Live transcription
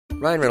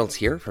Ryan Reynolds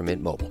here from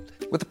Mint Mobile.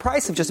 With the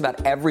price of just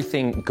about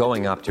everything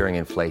going up during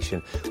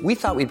inflation, we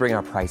thought we'd bring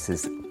our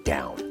prices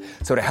down.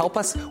 So to help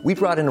us, we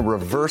brought in a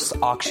reverse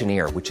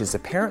auctioneer, which is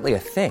apparently a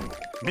thing.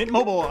 Mint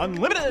Mobile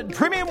Unlimited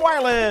Premium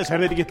Wireless. How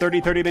to get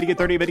 30, 30, bit to get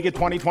 30, bit to get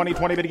 20, 20,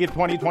 20, bit to get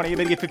 20, 20,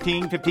 bit to get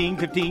 15, 15,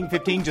 15,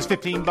 15, just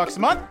 $15 a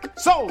month?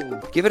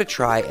 Sold! Give it a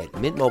try at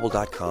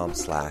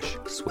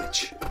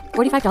mintmobile.com/switch.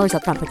 $45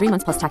 up front for 3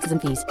 months plus taxes and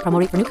fees.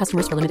 Promo rate for new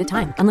customers for limited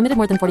time. Unlimited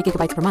more than 40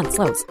 gigabytes per month.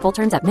 Slows full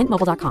terms at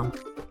mintmobile.com.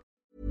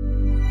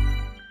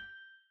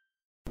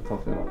 Ja,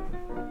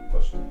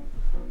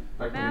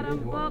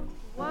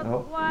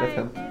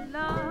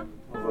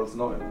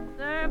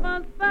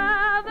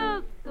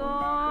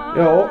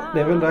 ja,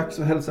 det är väl dags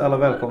att hälsa alla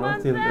välkomna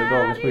till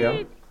dagens program.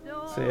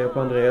 Ser jag på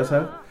Andreas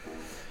här.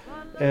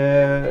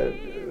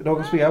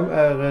 Dagens program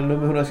är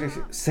nummer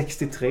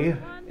 163.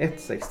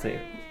 163.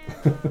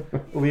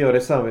 Och vi gör det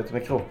i samarbete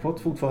med Crockpot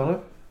fortfarande.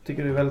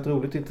 Tycker det är väldigt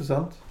roligt och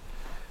intressant.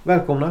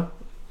 Välkomna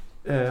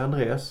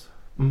Andreas.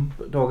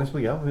 Dagens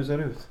program, hur ser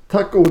det ut?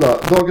 Tack Ola,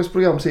 dagens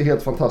program ser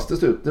helt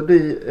fantastiskt ut. Det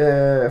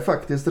blir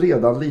faktiskt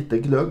redan lite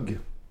glögg.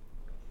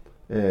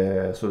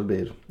 Så det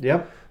blir. Ja.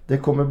 Det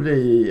kommer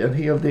bli en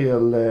hel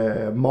del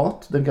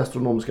mat den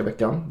gastronomiska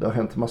veckan. Det har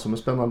hänt massor med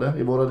spännande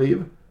i våra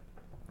liv.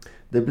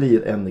 Det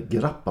blir en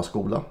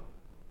grappaskola.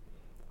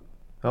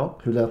 Ja.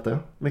 Hur lät det?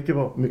 Mycket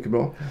bra. Mycket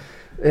bra.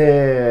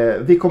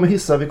 Vi kommer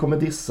hissa, vi kommer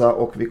dissa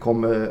och vi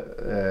kommer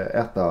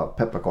äta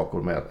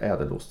pepparkakor med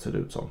ädelost ser det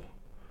ut som.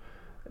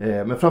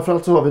 Men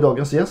framförallt så har vi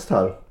dagens gäst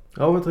här.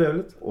 Ja, vad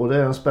trevligt. Och det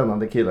är en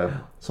spännande kille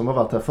som har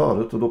varit här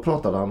förut och då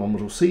pratade han om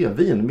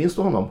rosévin. Minns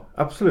du honom?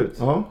 Absolut.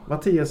 Ja.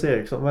 Mattias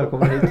Eriksson,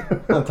 välkommen hit.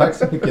 Tack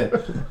så mycket.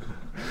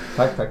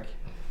 Tack.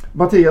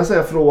 Mattias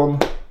är från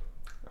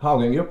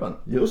Haugengruppen.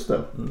 Just det.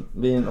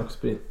 Vin- och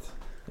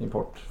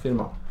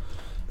spritimportfirma.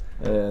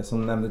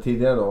 Som nämnde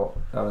tidigare då,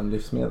 även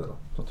livsmedel.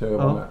 Så att jag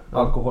jobbar med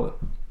alkoholen.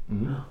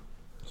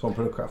 Som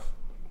produktchef.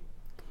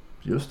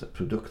 Just det,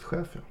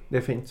 produktchef. Ja. Det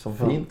är fint som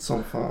fan. Fint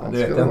som fan. Det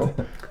vet jag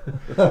inte.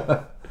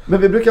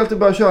 Men vi brukar alltid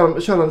bara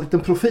köra en liten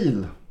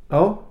profil.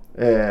 Ja.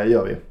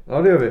 Gör vi.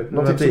 Ja, det gör vi.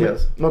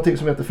 Någonting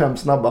som heter 5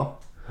 snabba.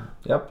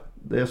 Japp.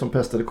 Det är som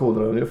pest eller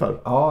kolera ungefär.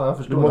 Ja, jag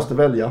förstår. Du måste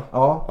välja.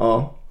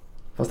 Ja.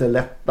 Fast det är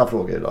lätta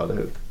frågor idag, eller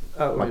hur?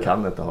 Man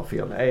kan inte ha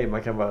fel. Nej,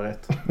 man kan vara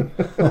rätt.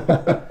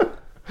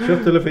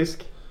 Kött eller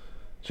fisk?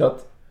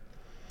 Kött.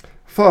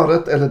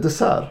 Förrätt eller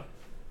dessert?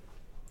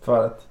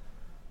 Förrätt.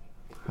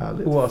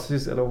 Härligt.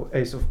 Oasis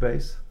eller Ace of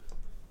Base?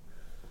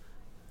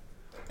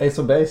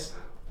 Ace of Base.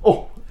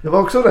 Det var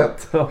också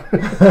rätt. Ja.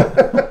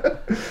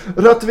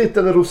 Rött, vitt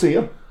eller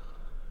rosé?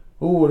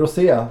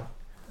 Rosé.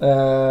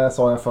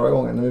 Sa jag förra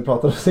gången när vi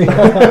pratade rosé.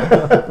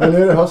 Men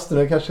nu är det hösten,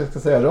 nu kanske jag ska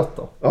säga rött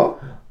då. Ja.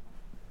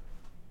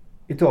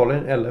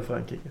 Italien eller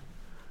Frankrike?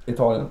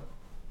 Italien.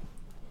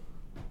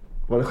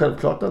 Var det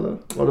självklart eller?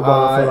 Var det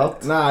bara för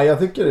att? Nej, jag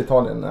tycker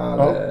Italien är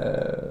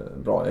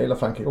bra. Jag gillar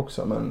Frankrike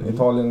också, men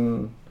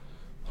Italien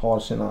har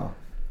sina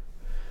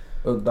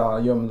udda,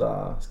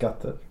 gömda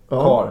skatter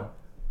kvar,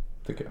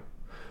 tycker jag.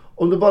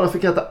 Om du bara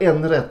fick äta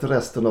en rätt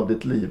resten av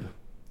ditt liv,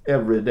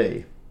 every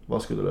day,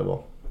 vad skulle det vara?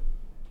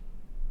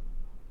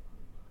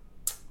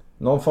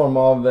 Någon form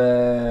av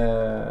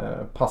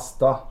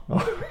pasta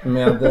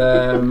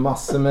med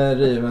massor med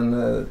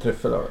riven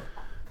tryffel över.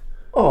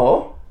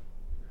 Ja,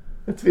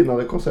 ett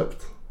vinnande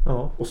koncept.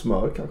 Ja. Och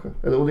smör kanske,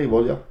 eller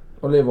olivolja.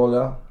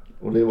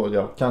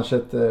 Olivolja. Kanske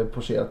ett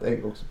pocherat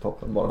ägg också på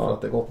toppen, bara för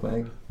att det är gott med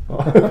ägg.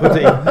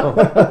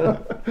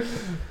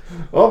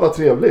 Ja, vad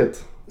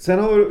trevligt.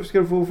 Sen ska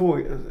du få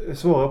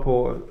svara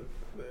på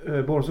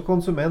både som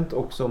konsument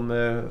och som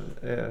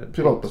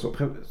privatperson.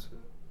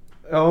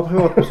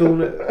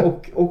 Privatperson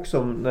och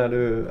som när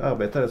du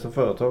arbetade som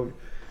företag.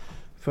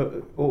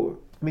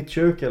 Mitt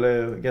kök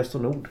eller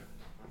Gastronord?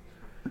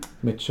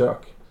 Mitt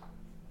kök.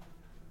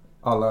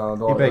 Alla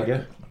dagar. I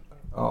bägge?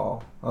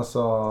 Ja,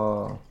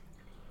 alltså...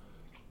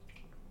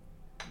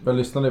 Jag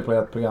lyssnade på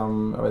ett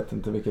program, jag vet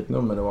inte vilket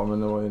nummer det var,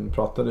 men då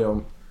pratade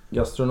om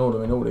Gastronord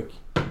och Nordic.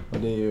 Och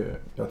det är ju,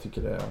 jag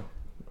tycker det är...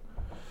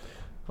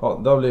 Ja,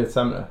 det har blivit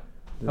sämre.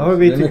 Ja,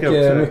 vi det tycker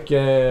är också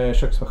mycket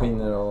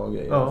köksmaskiner och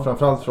grejer. Ja.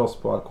 Framförallt för oss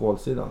på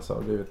alkoholsidan så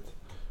har det blivit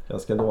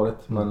ganska dåligt.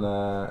 Men,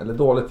 eller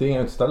dåligt, det är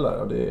inga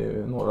utställare och det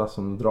är några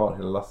som drar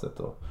hela lastet.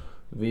 Och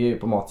vi är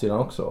på matsidan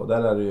också och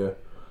där är det ju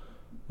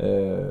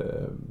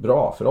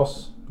bra för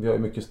oss. Vi har ju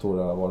mycket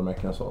stora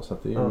varumärken och så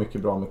att det är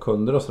mycket bra med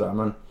kunder och sådär.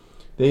 Men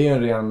det är ju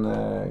en ren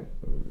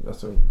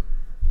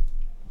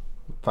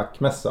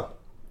fackmässa.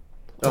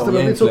 Fast det har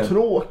blivit så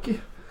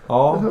tråkig.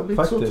 Ja, det har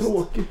blivit faktiskt, så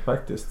tråkigt.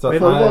 Faktiskt. Så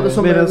var det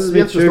som en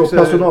jättestor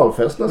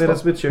personalfest nästan.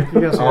 Medan mitt kök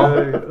är ganska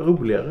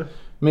roligare.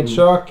 Mitt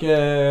kök,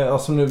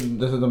 alltså nu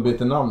dessutom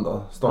byter namn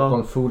då.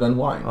 Stockholm Food and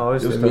Wine. Ja,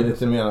 just det blir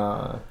lite mera,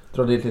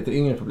 drar dit lite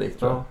yngre publik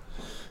tror jag.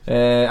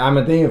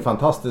 Men det är ju en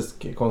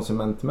fantastisk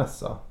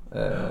konsumentmässa.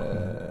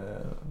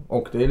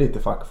 Och det är lite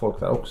fackfolk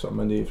där också.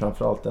 Men det är ju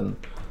framförallt en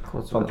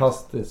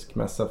fantastisk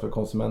mässa för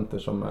konsumenter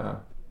som är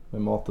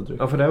med mat och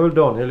dryck. Ja, för det har väl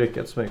Daniel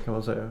lyckats med, kan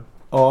man säga.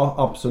 Ja,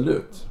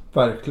 absolut.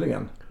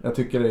 Verkligen. Jag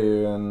tycker det är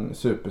ju en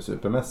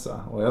supermässa.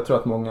 Och jag tror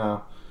att många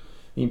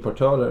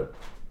importörer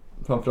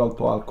framförallt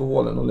på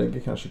alkoholen och lägger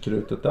kanske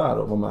krutet där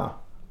och var med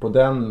på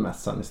den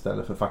mässan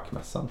istället för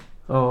fackmässan.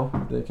 Ja.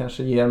 Det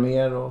kanske ger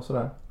mer och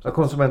sådär. Ja,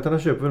 konsumenterna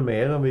köper väl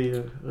mer än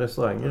vi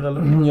restauranger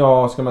eller?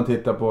 Ja, ska man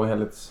titta på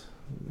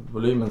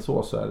helhetsvolymen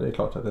så är det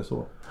klart att det är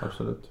så.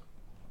 Absolut.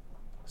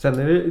 Sen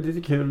är det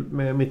lite kul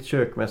med Mitt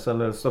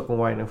kökmässan eller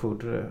Stockholm Wine &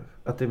 Food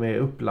att det är mer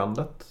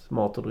uppblandat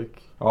mat och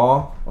dryck.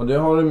 Ja, och det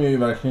har de ju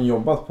verkligen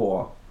jobbat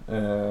på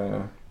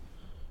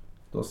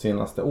de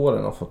senaste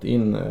åren och fått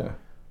in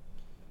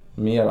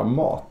mera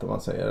mat om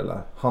man säger,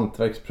 eller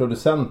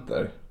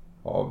hantverksproducenter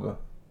av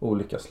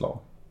olika slag.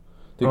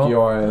 Tycker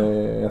jag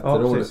är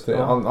jätteroligt.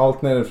 Ja.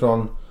 Allt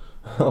nerifrån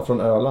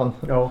från Öland.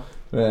 Ja.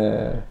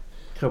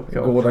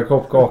 Goda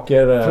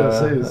kroppkakor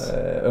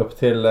upp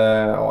till,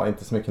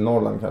 inte så mycket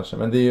Norrland kanske.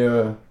 Men det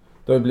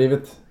har ju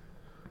blivit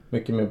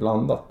mycket mer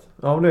blandat.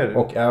 Ja, det är det.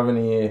 Och även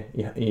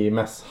i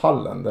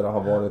mässhallen där det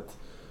har varit,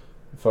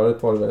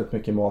 förut var det väldigt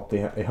mycket mat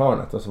i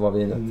hörnet och så var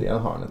vinet i en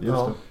hörnet.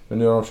 Ja. Men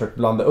nu har de försökt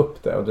blanda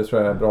upp det och det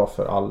tror jag är bra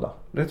för alla.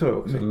 Det tror jag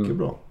också. Mycket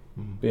bra.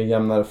 Det är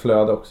jämnare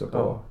flöde också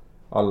på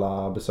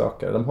alla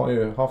besökare. De har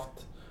ju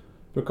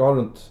brukar ha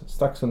runt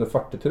strax under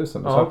 40 000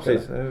 besökare. Ja,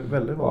 precis. Det är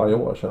väldigt bra. Varje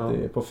år. Så att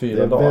det är på 4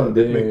 det är dagar.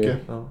 Väldigt mycket.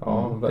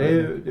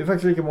 Det är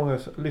faktiskt lika många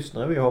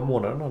lyssnare vi har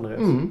månaden,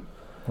 Andreas.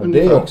 Och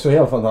det är också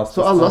helt fantastiskt.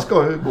 Så alla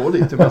ska ju gå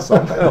dit till mässan.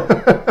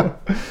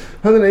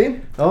 Hörrni,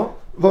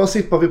 vad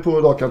sippar vi på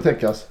idag kan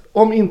tänkas?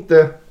 Om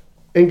inte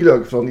en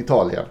glögg från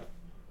Italien.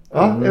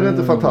 Ja, är det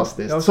inte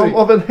fantastiskt? Ja, som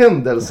av en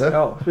händelse.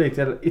 Ja,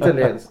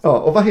 italienskt. Ja,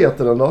 och vad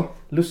heter den då?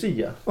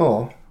 Lucia.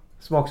 Ja,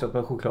 Smaksatt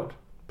med choklad.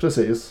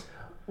 precis.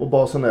 Och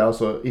basen är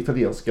alltså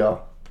italienska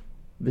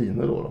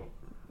viner då.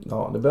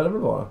 Ja, det bör det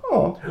väl vara.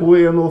 Ja,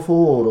 Ueno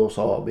Foro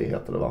Sabi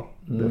heter det va?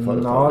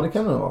 Ja, det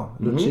kan det vara.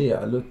 Lucia.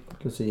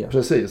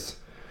 Precis.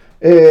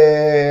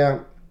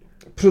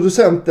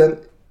 Producenten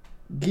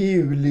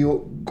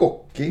Giulio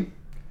Gocchi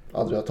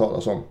hade jag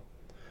talat om.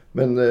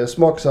 Men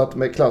smaksatt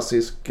med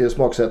klassisk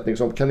smaksättning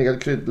som kanel,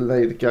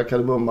 kryddnejlika,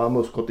 kardemumma,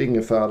 muskot,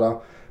 ingefära.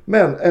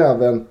 Men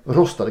även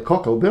rostade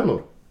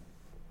kakaobönor.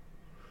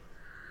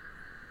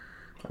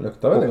 Det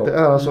luktar väldigt gott. Det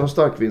är alltså en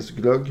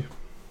starkvinsglögg.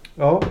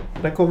 Ja,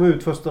 den kommer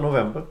ut 1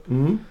 november.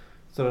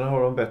 Så den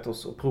har de bett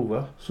oss att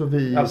prova. Så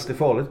vi... Alltid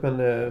farligt, men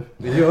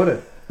vi gör det.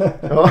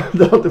 Ja,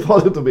 det är alltid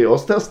farligt att be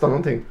oss testa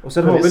någonting. Och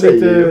sen har vi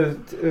lite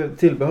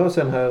tillbehör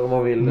sen här om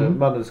man vill.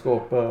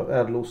 Mandelskorpa,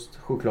 ädelost,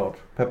 choklad,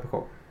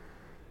 pepparkakor.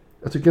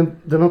 Jag tycker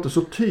den har inte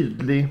så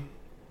tydlig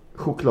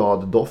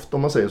chokladdoft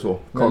om man säger så.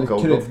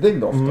 Väldigt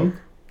kryddig doft.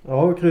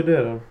 Ja, kryddig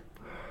är den.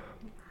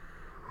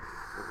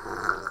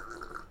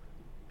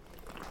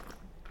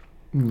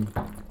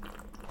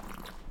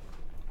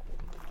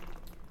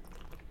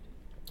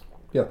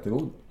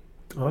 Jättegod.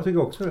 Ja, jag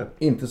tycker också det.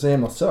 Inte så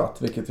himla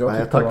söt, vilket jag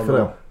tycker tack var för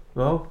bra. det.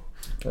 Ja.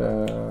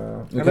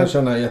 Du kan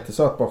känna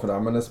jättesöt bara för det,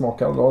 men det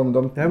smakar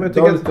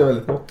tycker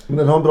väldigt gott. Men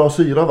den har en bra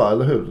syra va,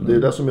 eller hur? Det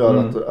är det som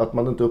gör att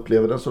man inte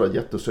upplever den sådär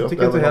jättesöt. Jag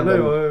tycker inte heller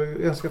den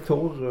var ganska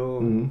torr.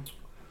 Och... Nu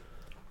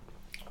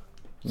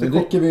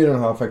dricker vi den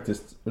här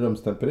faktiskt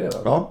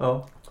rumstempererad.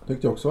 Ja.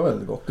 Tyckte jag också var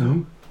väldigt gott.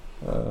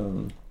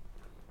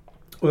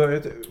 Och jag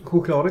vet,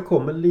 chokladen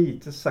kommer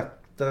lite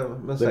sakta.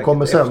 Men den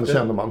kommer sen efter.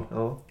 känner man.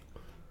 Ja.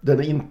 Den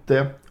är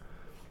inte...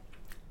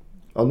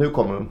 Ja, nu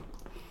kommer den.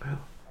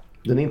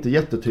 Den är inte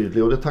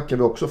jättetydlig och det tackar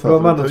vi också för.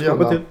 Vad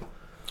mandelskorpa till?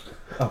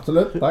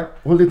 Absolut, tack.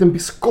 Och en liten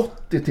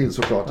biscotti till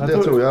såklart. Det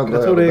tror jag ändå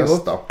är det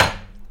bästa. Gott.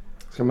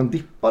 Ska man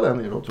dippa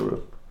den i då tror du?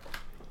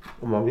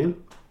 Om man vill.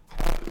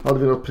 Hade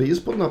vi något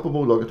pris på den här på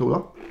bolaget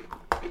Ola?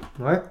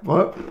 Nej.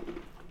 Ja.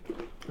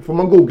 Det får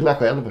man googla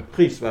själv.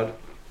 Prisvärd.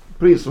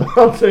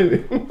 Prisvärd säger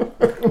vi.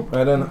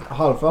 Är det en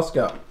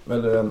halvflaska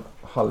eller en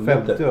halv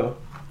liter? 50 ja.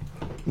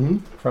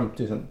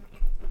 50 sen.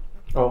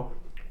 Ja.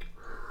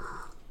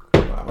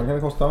 Vad kan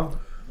det kosta?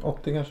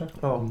 80 kanske?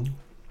 Ja.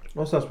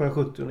 Någonstans mellan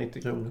 70 och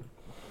 90 kronor.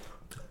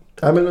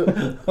 Nej men...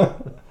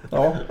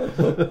 Ja.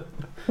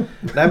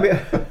 Nej men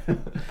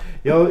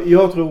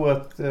jag tror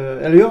att...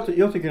 Eller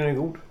jag tycker den är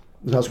god.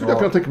 Den här skulle jag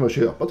kunna tänka mig att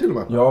köpa till och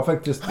med. Ja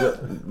faktiskt.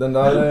 Den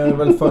där är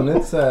väl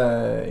funnits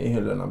i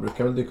hyllorna.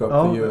 Brukar väl dyka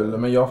upp i jul.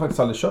 Men jag har faktiskt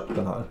aldrig köpt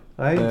den här.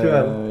 Nej, inte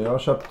väl. Jag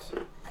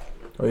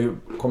har ju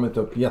kommit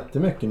upp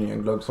jättemycket nya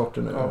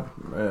glöggsorter nu.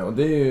 Ja. Och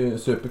det är ju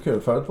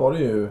superkul. Förut var det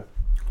ju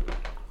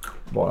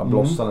bara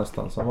blossa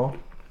nästan. Så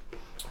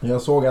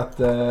jag såg att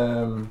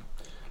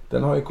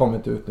den har ju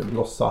kommit ut nu.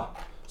 Blossa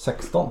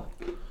 16.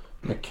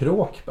 Med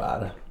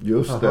kråkbär.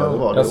 Just det, det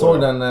var det. Jag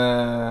såg den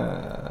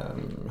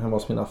hemma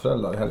hos mina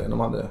föräldrar i helgen. De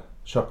hade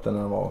köpt den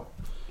när de var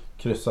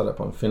kryssade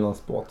på en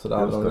finlandsbåt. Så där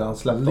hade de redan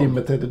släppt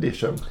Limited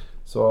edition.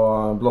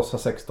 Så blossa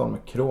 16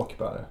 med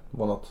kråkbär. Det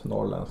var något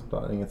norrländskt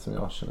bär. Inget som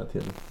jag känner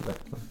till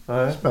direkt.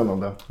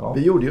 Spännande. Ja.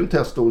 Vi gjorde ju en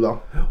test Ola.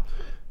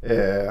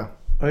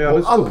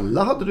 Och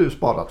alla hade du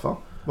sparat va?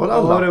 Var det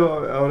alla?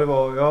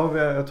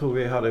 Jag tror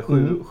vi hade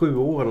 7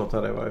 år eller något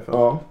hade det i varje fall.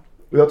 Ja.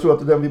 Och jag tror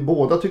att den vi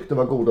båda tyckte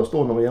var godast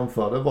då när vi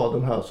jämförde var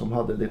den här som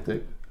hade lite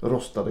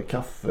rostade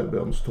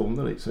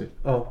kaffebönstoner i sig.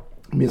 Ja.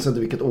 Jag minns inte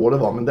vilket år det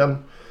var men den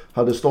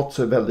hade stått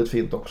sig väldigt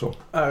fint också.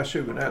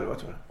 2011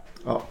 tror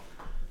jag. Ja.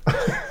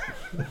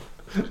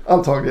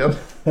 Antagligen.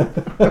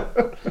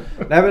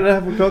 Nej, men det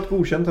här får klart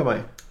godkänt av mig.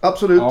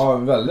 Absolut. Ja,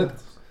 väldigt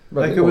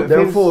Det gott.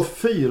 Den får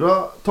 4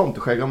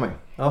 tomteskägg av mig.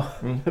 Ja,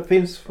 det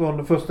finns från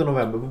 1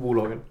 november på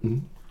bolagen.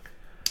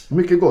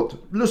 Mycket gott.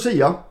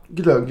 Lucia,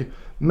 glögg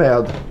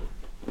med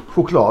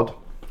choklad.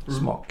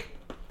 Smak.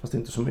 Fast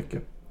inte så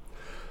mycket.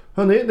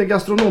 Hörrni, den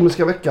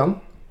gastronomiska veckan.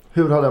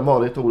 Hur har den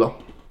varit, Ola?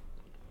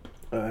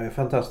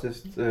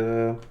 Fantastiskt.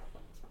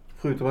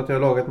 Förutom att jag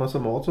har lagat massa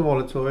mat som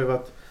vanligt, så har jag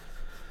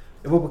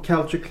var på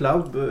Culture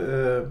Club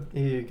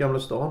i Gamla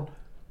stan.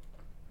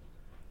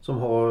 Som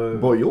har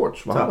Boy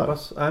George, var han där?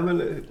 tapas. Nej,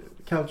 men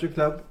Culture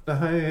Club. Det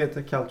här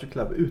heter Culture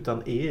Club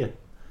utan E.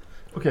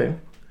 Okej.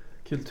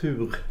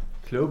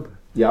 Kulturklubb.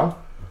 Ja.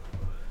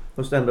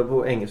 Och ständer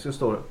på engelska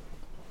står det.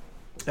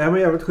 Ja,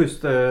 men jävligt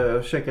schysst.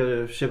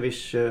 Käkade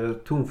ceviche,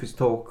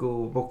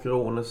 tonfisktaco,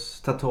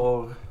 boccherones,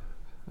 tartar,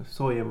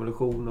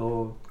 sojemulsion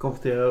och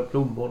konfiterade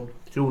plommon,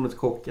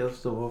 kronärtskockar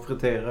som var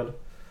friterad.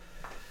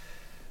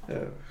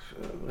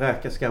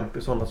 Räka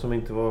scampi, sådana som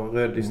inte var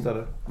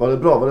rödlistade. Var det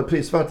bra? Var det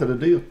prisvärt eller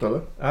dyrt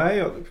eller? Nej,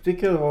 jag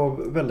tycker det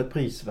var väldigt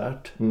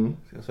prisvärt.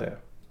 Ska jag säga.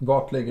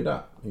 Vart ligger det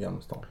i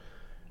Gamla stan?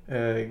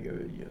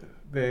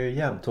 Vid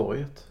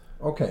Järntorget.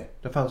 Okej.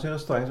 Det fanns ju en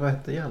restaurang som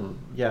hette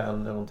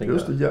Järn eller någonting.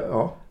 Just det, där.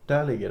 ja.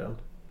 Där ligger den.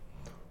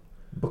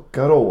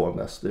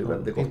 Boccherones, det är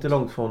väldigt gott. Inte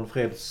långt från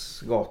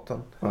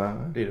Fredsgatan. Nej.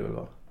 Blir det väl,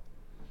 va?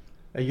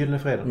 Gyllene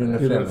Freden.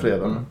 Gyllene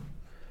Freden.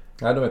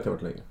 Nej, då vet jag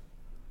vart det ligger.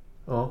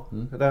 Ja,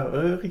 det där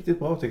är riktigt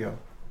bra tycker jag.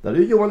 Där är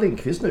ju Johan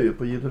Lindqvist nu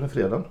på Gyllene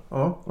Freden.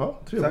 Ja, Ja,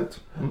 trevligt.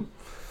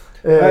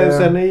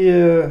 Sen i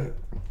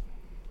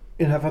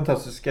det här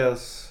fantastiska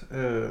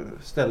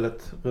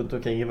stället runt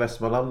omkring i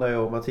Västmanland där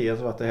jag och Mattias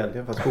har varit i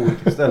helgen, fast på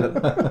olika ställen.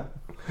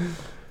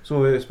 Så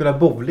vi spelade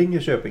bowling i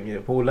Köping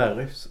på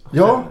Larrys.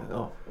 Ja.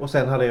 Och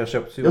sen hade jag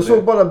köpt... Jag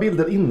såg bara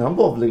bilder innan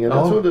bowlingen.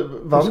 Jag trodde,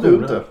 vann du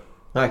inte?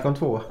 Nej, jag kom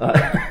 2.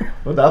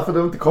 Och därför det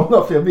inte kom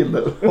några fler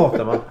bilder.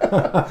 Hatar man.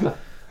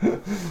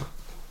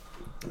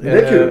 Det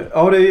är kul.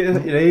 Ja, det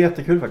är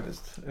jättekul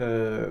faktiskt.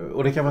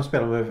 Och det kan man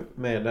spela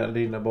med när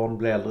dina barn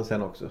blir äldre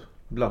sen också.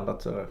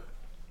 Blandat sådär.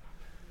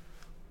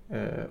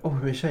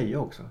 Med tjejer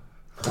också.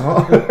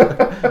 Ja.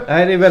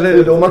 Nej, det är väldigt... Det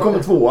är då man kommer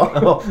 2.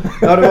 Ja,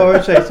 det var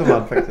en tjej som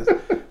vann faktiskt.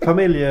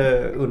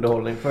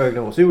 Familjeunderhållning på hög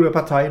nivå. Så gjorde jag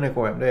partaj när jag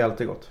kom hem. Det är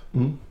alltid gott.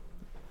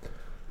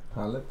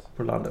 Härligt.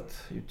 På landet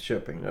i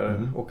Köping. Där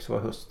det också var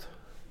höst.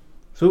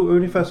 Så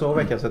ungefär så har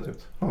veckan sett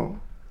ut. Ja.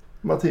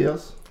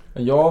 Mattias?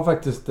 Jag har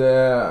faktiskt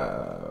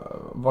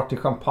varit i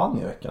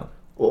Champagne i veckan.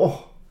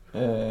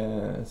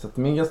 Så att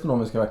min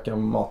gastronomiska vecka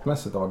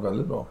matmässigt har varit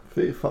väldigt bra.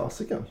 Fy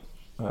fasiken.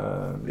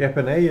 I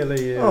Epernay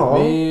eller i... Ja.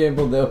 Vi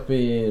bodde uppe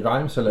i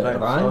Reims eller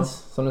Reims, Reims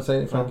som du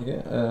säger i Frankrike.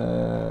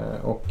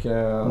 Och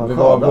Man vi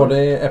var skördar.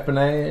 både i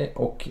Epernay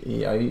och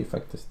i Ay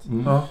faktiskt.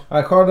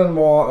 Ja. Skörden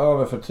var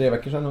över för 3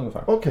 veckor sedan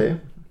ungefär. Okej.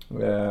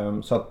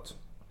 Så att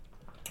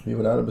vi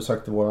var där och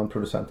besökte våran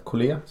producent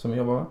Collet som vi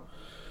jobbar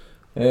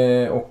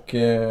med.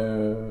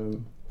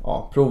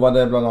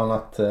 Provade bland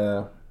annat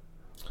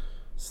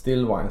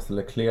still wines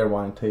eller clear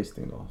wine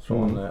tasting då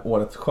från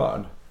årets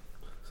skörd.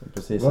 Så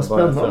precis Vad som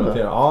började spännande.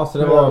 fermentera. Ja, så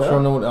det Hur var är det?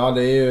 från nord. Ja,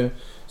 det är ju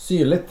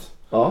syrligt.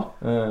 Ja.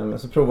 Men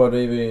så provade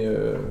vi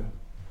ju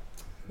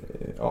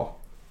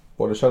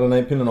både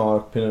Chardonnay, Pinot Noir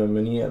och Pinot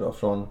Meunier då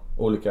från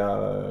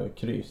olika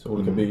krys,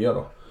 olika byar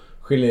då.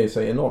 Skiljer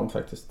sig enormt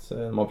faktiskt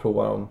när man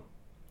provar dem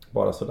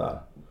bara sådär.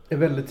 Det är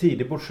väldigt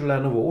tidigt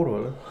Beaujolais Nouveau då,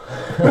 eller?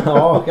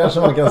 Ja, kanske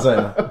man kan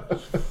säga.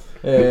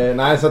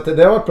 Nej, så att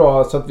det har varit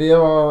bra. Så att vi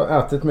har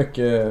ätit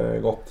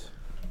mycket gott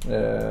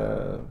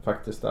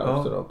faktiskt där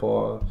också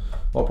då.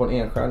 Var på en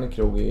enstjärnig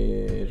krog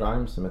i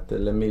Reims som heter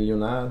Le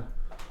Millionnaire.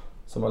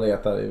 Som har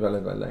legat där i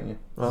väldigt, väldigt länge.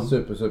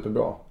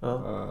 Superbra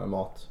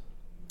mat.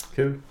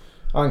 Kul.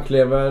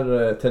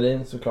 Anklever,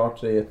 terrine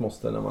såklart. Det är ett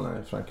måste när man är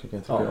i Frankrike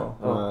tycker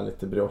jag. Med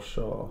lite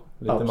brioche och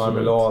lite Absolut.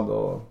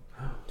 marmelad.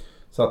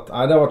 Så att det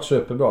har varit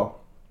superbra.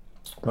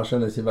 Man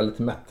känner sig väldigt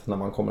mätt när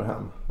man kommer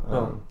hem.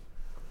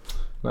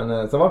 Men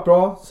så det har varit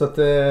bra. Så att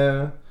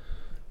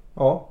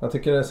jag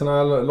tycker det är såna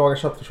här lagar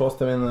köttfärssås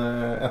till min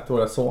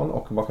 1-åriga son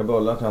och bakar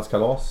bullar till hans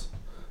kalas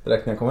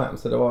direkt när jag kom hem.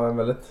 Så det var en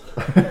väldigt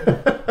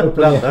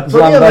Blandat.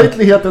 Från ena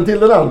ytterligheten till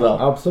den andra.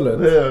 Absolut.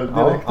 Det är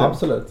direkt.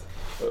 Absolut.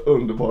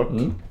 Underbart.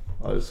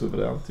 Ja, det är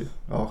suveränt ju.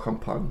 Ja,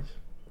 champagne.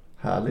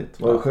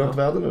 Härligt. Var det skönt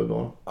väder nu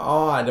då?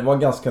 Ja, det var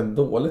ganska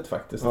dåligt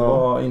faktiskt. Det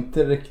var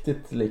inte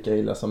riktigt lika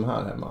illa som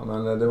här hemma.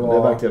 Men det var... Det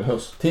är verkligen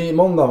höst. Till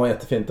måndagen var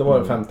jättefint. Det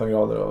var 15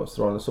 grader och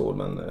strålande sol.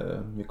 Men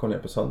vi kom ner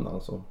på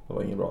söndagen så det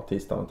var inget bra.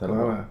 Tisdagen till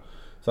Nej.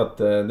 Så att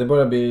det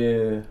börjar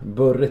bli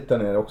burrigt där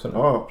nere också nu.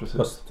 Ja,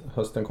 precis.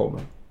 Hösten kommer.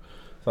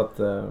 Så att,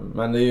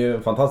 men det är ju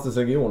en fantastisk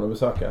region att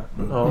besöka.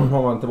 Ja.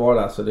 Har man inte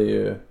varit där så det är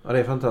ju... Ja, det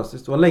är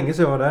fantastiskt. Det var länge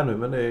sedan jag var där nu,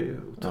 men det är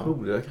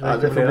otroligt. Ja,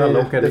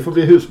 det får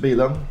bli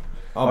husbilen.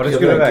 Ja, det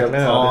skulle verkligen det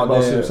är bara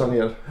att susa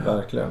ner.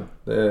 Verkligen.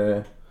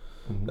 Det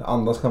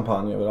andas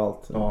champagne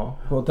överallt. Ja.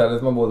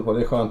 Hotellet man bodde på,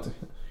 det är skönt.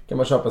 Kan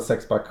man köpa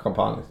 6-pack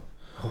champagne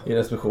i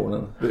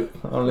receptionen.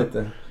 Ja,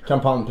 lite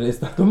kampanjpris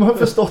där. De har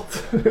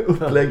förstått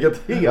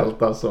upplägget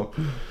helt alltså.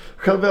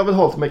 Själv har jag väl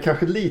hållit mig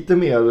kanske lite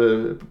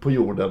mer på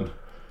jorden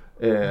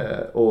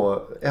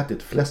och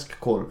ätit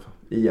fläskkorv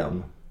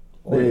igen.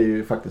 Det är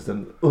ju faktiskt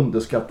en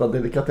underskattad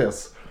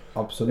delikatess.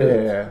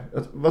 Absolut.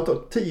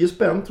 10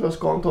 spänn tror jag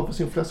ska han ta för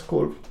sin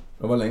fläskkorv.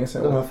 Det var länge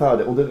sedan. Den är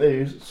färdig och den är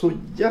ju så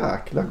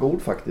jäkla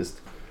god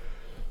faktiskt.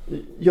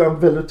 Gör en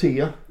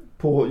velouté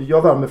på,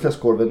 jag värmer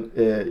fläskkorven,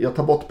 jag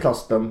tar bort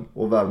plasten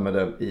och värmer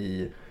den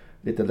i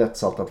lite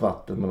lättsaltat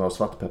vatten med några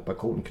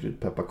svartpepparkorn,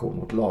 kryddpepparkorn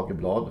och ett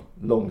lagerblad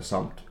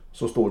långsamt.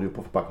 Så står det ju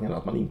på förpackningen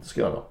att man inte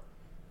ska göra.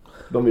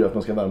 De vill att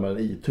man ska värma den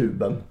i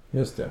tuben.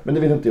 Just det. Men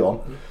det vill inte jag.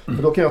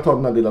 För då kan jag ta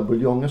den här lilla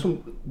buljongen som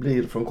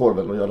blir från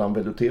korven och göra en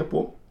velouté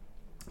på.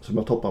 Som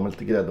jag toppar med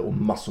lite grädde och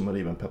massor med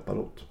riven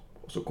pepparrot.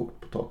 Och så kokt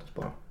potatis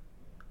bara.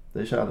 Det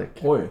är kärlek.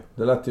 Oj,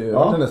 det lät ju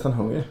jag är nästan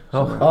hungrig.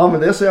 Ja,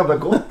 men det är så jävla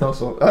gott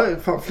alltså.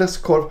 Fan,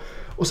 fläskkorv.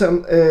 Och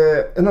sen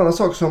en annan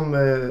sak som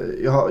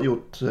jag har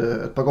gjort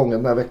ett par gånger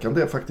den här veckan.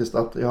 Det är faktiskt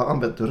att jag har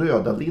använt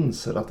röda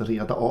linser att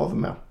reda av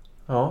med.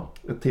 Ja.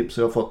 Ett tips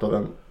jag har fått av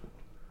en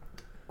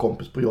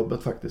kompis på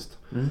jobbet faktiskt.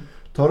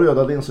 Ta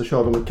röda linser och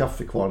kör dem i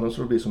kaffekvarnen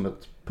så det blir som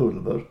ett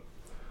pulver.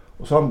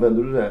 Och så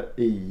använder du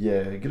det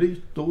i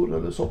grytor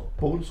eller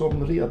soppor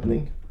som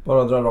redning.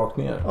 Bara dra rakt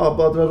ner? Ja,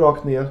 bara dra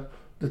rakt ner.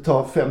 Det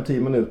tar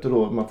 5-10 minuter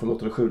då. Man får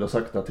låta det sjuda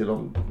sakta till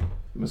dem.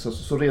 Men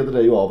så reder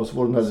det ju av och så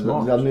får den här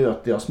lilla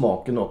nötiga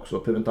smaken också.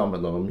 Behöver inte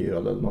använda någon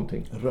mjöl eller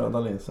någonting. Röda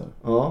linser.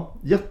 Ja,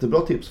 jättebra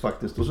tips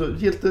faktiskt. Och så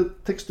lite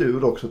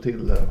textur också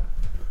till...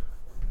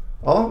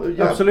 Ja,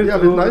 absolut.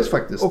 Jävligt nice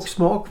faktiskt. Och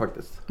smak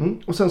faktiskt.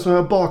 Och sen så har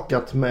jag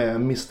bakat med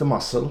Mr.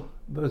 Muscle.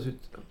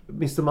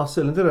 Mr.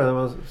 Muscle, inte det när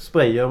man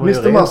sprayar?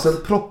 Mr. Muscle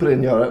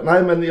propprengörare.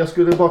 Nej, men jag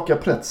skulle baka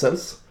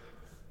pretzels.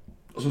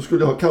 Och så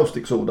skulle jag ha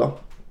kaustiksoda.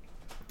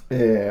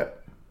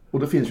 Och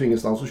det finns ju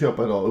ingenstans att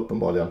köpa idag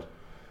uppenbarligen.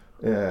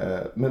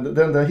 Men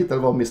den där jag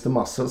hittade var Mr.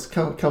 Muscles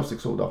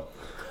kaustiksoda.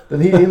 Den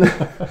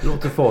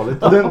låter farligt.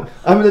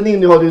 Den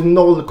innehåller ju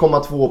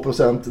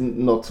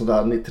 0,2% något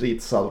sådär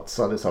nitritsalt,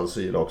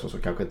 salicylsyra också, så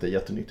kanske inte är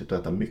jättenyttigt att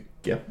äta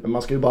mycket. Men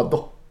man ska ju bara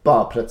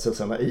doppa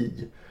pretzelsarna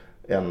i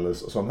en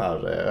sån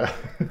här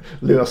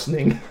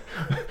lösning.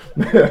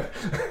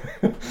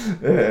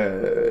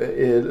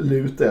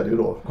 Lut är det ju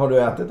då. Har du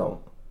ätit dem?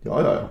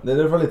 Ja. Det är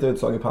därför lite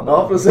utslag i pannan.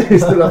 Ja,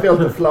 precis. Det är därför jag är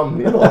lite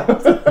flammig idag.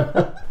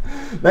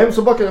 Nej, men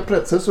så bakade jag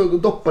pretzels så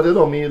doppade jag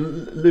dem i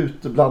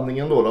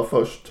lutblandningen då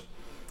först.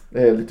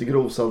 Lite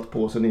grovsalt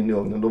på, sen in i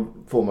ugnen. Då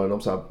får man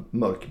dem så här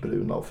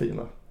mörkbruna och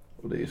fina.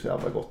 Och det är ju så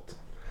jävla gott.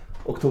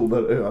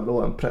 Oktoberöl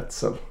och en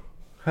pretzel.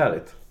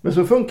 Härligt. Men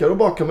så funkar det att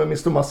baka med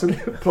Mr. Muscle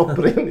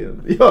proper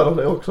in. Gör de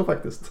det också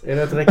faktiskt. Är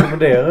det att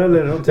rekommendera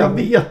eller någonting? Jag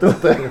vet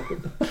inte.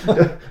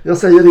 Jag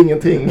säger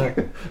ingenting.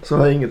 Så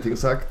har jag ingenting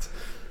sagt.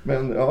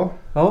 Men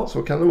ja,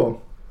 så kan det vara.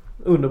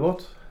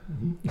 Underbart.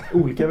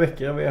 Olika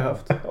veckor vi har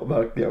haft. Ja,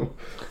 verkligen.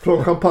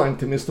 Från champagne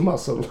till Mr.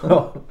 Muscle.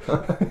 Ja.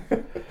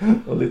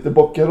 Och lite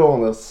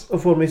boccherones.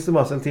 Och från Mr.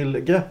 Muscle till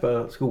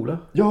Grappa-skola.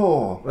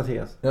 Ja.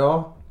 Mattias.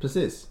 Ja,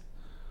 precis.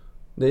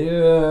 Det är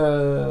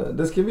ju...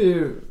 Det ska vi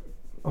ju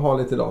ha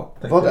lite idag.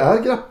 Vad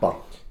är grappa?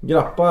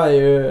 Grappa är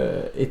ju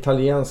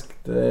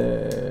italienskt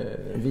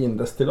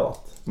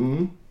vindestillat.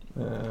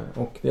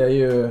 Och det är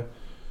ju...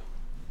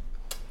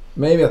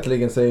 Mig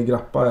vetligen så är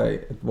grappa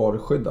ett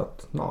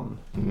varuskyddat namn.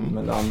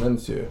 Men det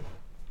används ju...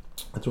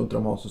 Jag tror inte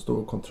de har så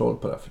stor kontroll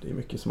på det, för det är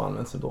mycket som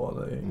används idag.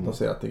 De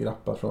säger att det är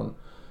grappa från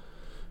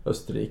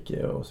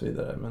Österrike och så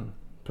vidare. Men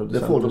det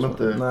får de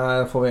inte... Nej,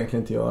 det får vi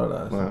egentligen inte göra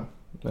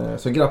där.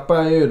 Så grappa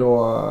är ju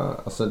då...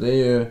 Alltså det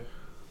är ju...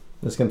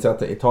 Jag ska inte säga att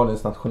det är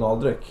Italiens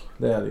nationaldryck.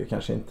 Det är det ju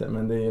kanske inte.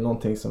 Men det är ju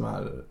någonting som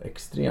är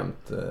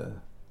extremt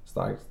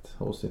starkt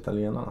hos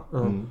italienarna.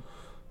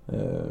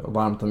 Och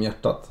varmt om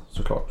hjärtat,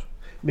 såklart.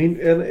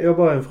 Jag har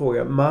bara en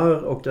fråga.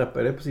 Mar och grappa,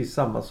 är det precis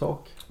samma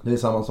sak? Det är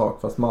samma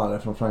sak, fast Mar är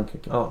från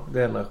Frankrike. Ja,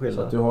 det är enda skillnad.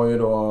 Så att du har ju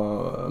då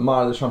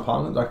Mar de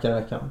Champagne, drack jag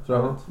i veckan för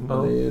övrigt. Det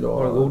är ju då...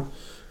 Var den god?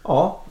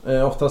 Ja,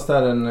 oftast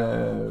är den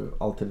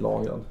alltid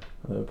lagrad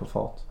på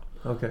fat.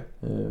 Okay.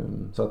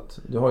 Så att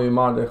du har ju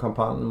Mar de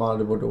Champagne, Mar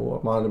de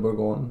Bordeaux, Mar de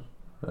Bourgogne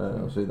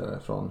och så vidare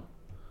från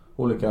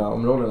olika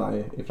områdena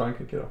i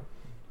Frankrike då.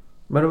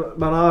 Men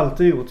man har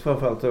alltid gjort,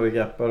 framförallt i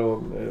grappa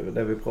då,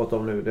 det vi pratar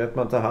om nu, det är att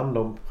man tar hand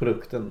om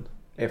produkten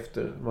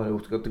efter man har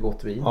gjort ett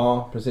gott vin.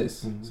 Ja,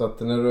 precis. Så att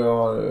när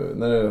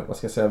du vad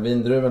ska jag säga,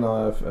 vindruvorna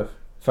är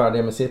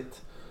färdiga med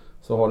sitt,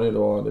 så har du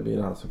då, det blir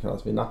det här som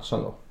kallas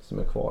vinaccian då, som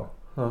är kvar.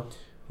 Ja.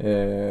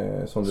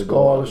 Som du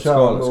skal,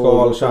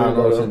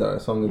 kärnor och så vidare,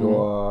 som du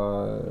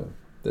då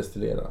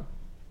destillerar.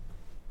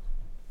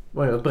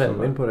 Man gör ett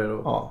brännvin på det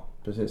då? Ja,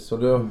 precis. Så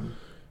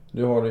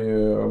du har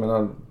ju, jag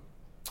menar,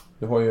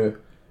 du har ju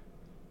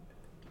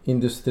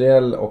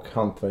industriell och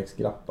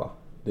hantverksgrappa.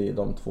 Det är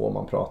de två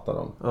man pratar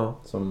om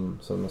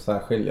som är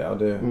särskilja. Och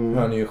det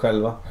hör ni ju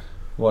själva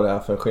vad det är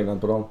för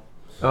skillnad på dem.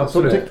 Ja,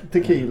 som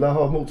tequila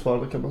har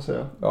motsvarande, kan man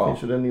säga. Det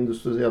finns ju den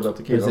industriella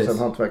tequila och sen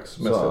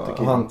hantverksmässiga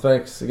tequila.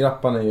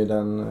 Hantverksgrappan är ju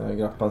den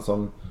grappan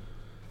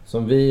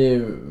som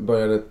vi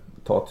började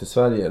ta till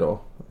Sverige då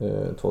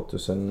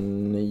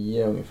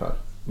 2009 ungefär.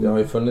 Det har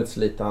ju funnits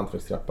lite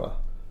hantverksgrappa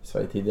i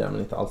Sverige tidigare, men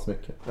inte alls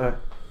mycket. Nej.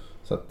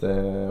 Så att,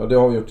 och det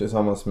har vi gjort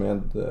tillsammans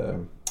med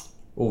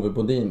Ove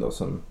Bodin då,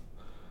 som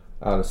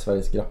är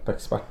Sveriges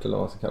grappexpert eller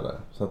vad man ska kalla det.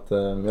 Så att,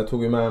 jag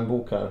tog ju med en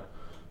bok här.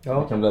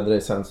 Jag kan bläddra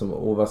i sen som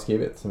Ove har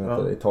skrivit som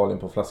heter Italien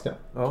på flaska.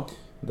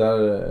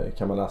 Där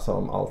kan man läsa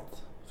om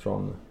allt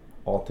från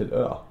A till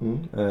Ö.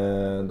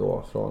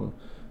 Då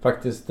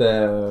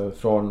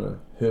från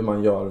hur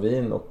man gör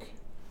vin och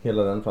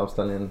hela den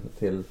framställningen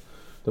till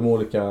de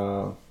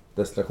olika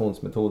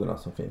destillationsmetoderna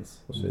som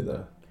finns och så vidare.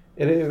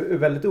 Är det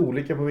väldigt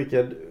olika på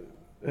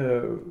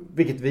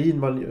vilket vin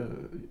man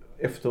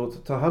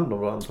efteråt tar hand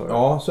om, antar jag?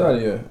 Ja, så är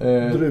det ju.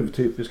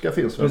 Druvtypiska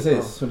finns det.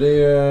 Precis, så det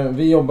är ju,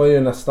 vi jobbar ju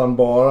nästan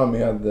bara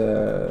med,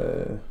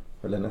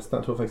 eller nästan,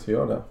 jag tror faktiskt vi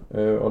gör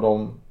det. Och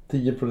de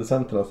 10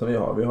 producenterna som vi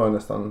har ju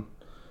nästan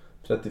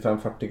 35-40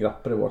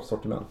 grapper i vårt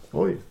sortiment.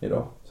 Oj.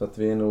 Idag. Så att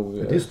vi är nog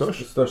det är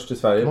störst i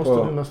Sverige på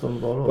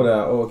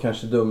det, och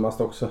kanske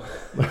dummast också.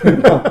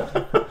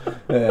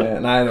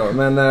 Nej då,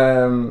 men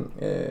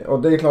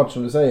och det är klart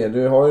som du säger,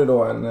 du har ju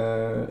då en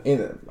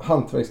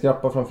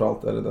hantverksgrappa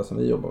framförallt, eller det som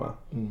vi jobbar med.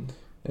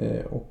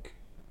 Och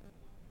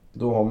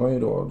då har man ju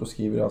då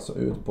skriver det alltså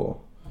ut på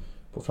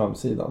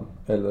framsidan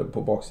eller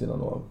på baksidan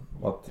då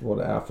vad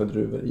det är för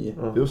druvor i.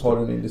 Har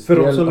du en industriell,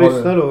 för de som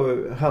lyssnar då,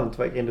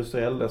 hantverk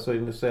industriell, alltså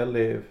industriell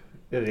är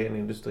ren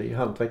industri,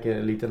 hantverk är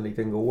en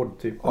liten gård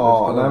typ.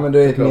 Ja, nej men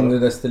det är ett mindre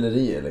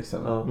destilleri liksom.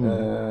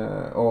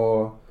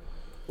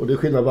 Och det är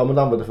skillnad vad man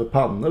använder för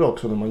pannor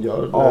också när man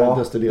gör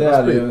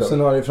destillerad sprit. sprit. Sen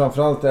har det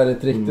framförallt är det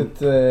ett riktigt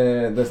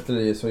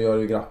destilleri så gör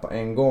du grappa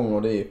en gång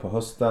och det är på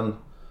hösten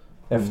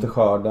efter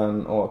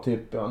skörden och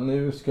typ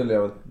nu skulle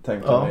jag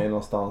tänka mig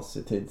någonstans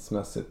i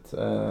tidsmässigt.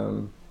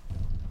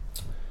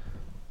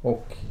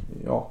 Och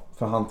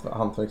för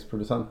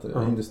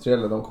hantverksproducenter,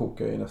 industriella, de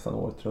kokar ju nästan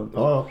året runt.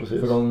 Ja, precis.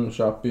 För de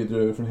köper ju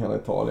druvor från hela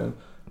Italien,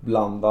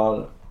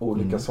 blandar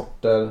olika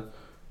sorter.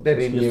 Det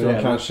de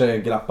skriver kanske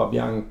Grappa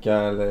Bianca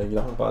eller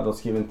Grappa, de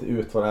skriver inte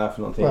ut vad det är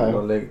för någonting.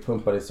 De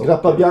pumpar i socker.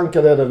 Grappa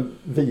Bianca, det är den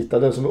vita,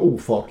 den som är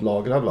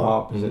ofatlagrad va?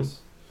 Ja,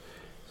 precis.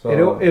 Så.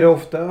 Är det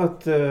ofta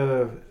att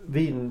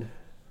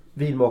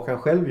vinmakaren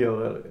själv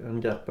gör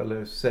en grappa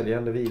eller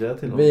säljer det vidare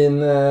till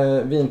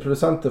någon?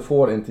 Vinproducenter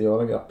får inte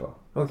göra grappa.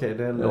 Okej,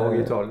 det är en lag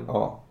i Italien.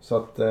 Ja, så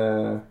att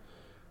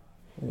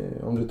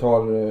om du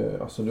tar,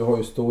 alltså du har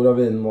ju stora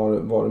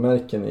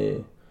vinvarumärken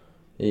i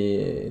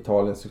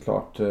Italien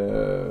såklart.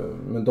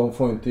 Men de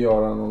får inte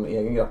göra någon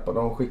egen grappa.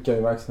 De skickar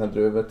iväg sina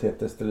druvor till ett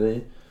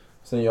destilleri.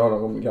 Sen gör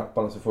de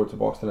grappan och så får du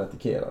tillbaka den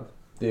etikerad.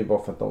 Det är bara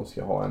för att de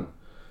ska ha en,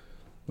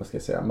 vad ska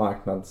jag säga,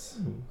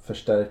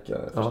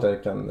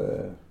 marknadsförstärkande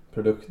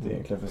produkt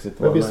egentligen för sitt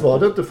varumärke. Men visst var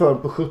det inte förrän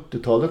på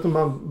 70-talet när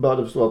man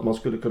började förstå att man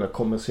skulle kunna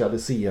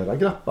kommersialisera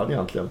grappan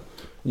egentligen?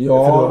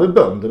 Ja. För det var väl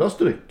böndernas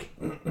dryck?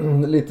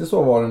 Lite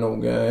så var det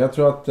nog. Jag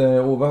tror att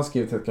Ove har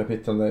skrivit ett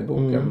kapitel där i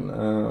boken.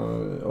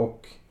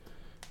 Och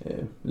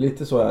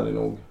lite så är det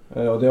nog.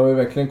 Och det har ju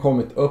verkligen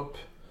kommit upp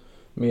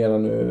mer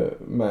nu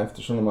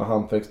eftersom de här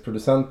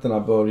hantverksproducenterna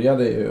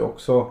började ju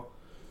också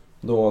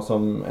då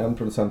som en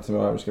producent som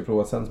jag ska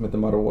prova sen som heter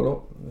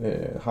Marolo.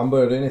 Han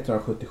började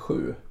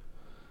 1977.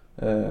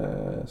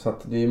 Så att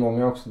det är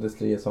många också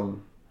destillerier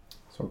som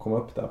kom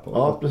upp där på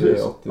 80,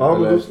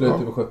 eller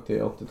slutet på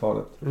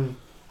 70-80-talet.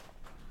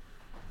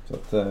 Så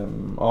att,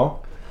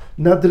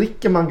 När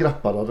dricker man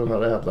grappa då, den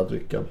här ädla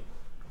drycken?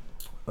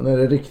 När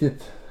det är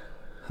riktigt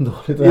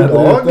dåligt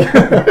idag.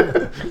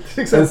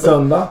 En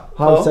söndag,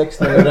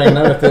 5:30 när det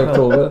regnar i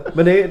oktober.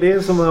 Men det är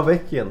som en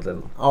veck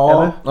egentligen. Ja,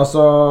 eller?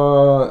 Alltså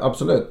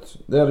absolut.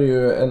 Det är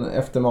ju en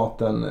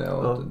eftermaten.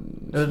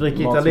 Eller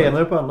dricker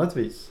italienare på annat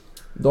vis?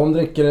 De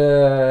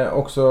dricker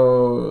också,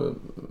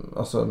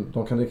 alltså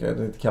de kan dricka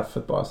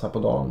kaffet bara så här på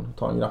dagen,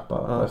 ta en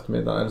grappa på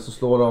eftermiddagen, eller så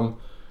slår de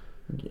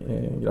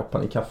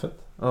grappan i kaffet.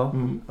 Ja,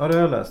 det har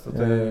jag läst.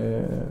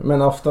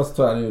 Men oftast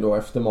så är det ju då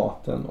efter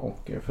maten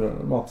och för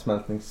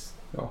matsmältnings.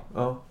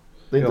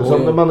 Det är inte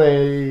som när man är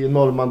i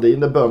Normandie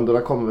när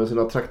bönderna kommer med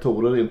sina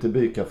traktorer in till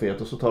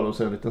bykaféet och så tar de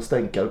sig en liten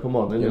stänkare på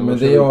morgonen. Ja, men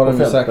det gör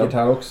de säkert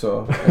här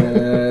också.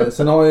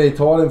 Sen har ju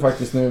Italien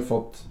faktiskt nu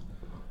fått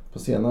på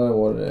senare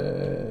år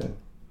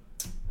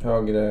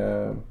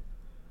högre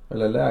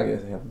eller lägre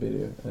blir det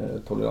ju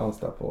tolerans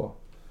där på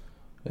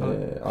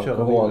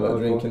alkohol och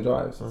drink and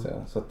drive så att säga.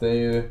 Så att det är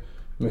ju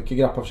mycket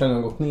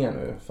grappavförsäljning har gått ner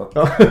nu för att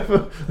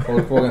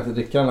folk vågar inte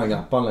dricka den här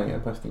grappan längre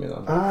på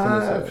eftermiddagen.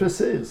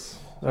 Precis.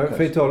 Ja,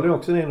 för Italien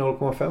också är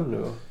 0,5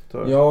 nu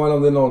tror jag. Ja, eller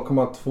om det är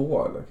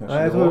 0,2 eller kanske.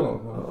 Nej,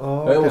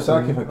 jag är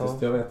osäker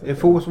faktiskt, jag vet inte. Det är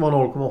få som har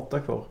 0,8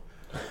 kvar.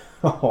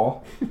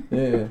 Ja,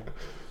 det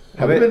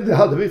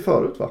hade vi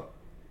förut va?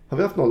 Har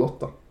vi haft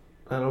 0,8?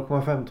 Nej,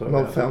 0,5 tror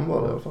jag. 0,5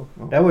 var det i alla fall.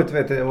 Ja.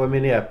 Jag var i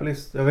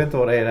Minneapolis. Jag vet inte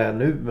vad det är där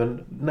nu,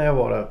 men när jag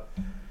var där,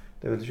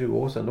 det är väl 20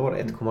 år sedan, då var det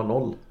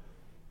 1,0.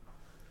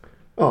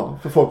 Ja,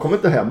 för folk kommer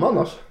inte hem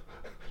annars.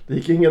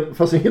 Det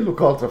fanns ingen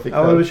lokaltrafik.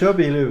 Ja, men du kör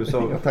bil i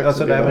USA.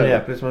 Alltså där i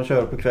Minneapolis, man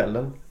kör på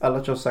kvällen.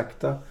 Alla kör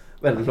sakta,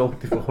 väldigt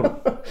långt ifrån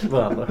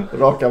varandra.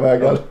 Raka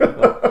vägar.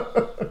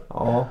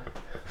 Ja.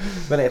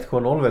 Men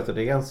 1,0 vet du,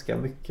 det är ganska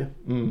mycket.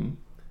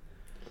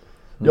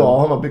 Ja,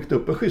 har man byggt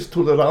upp en schysst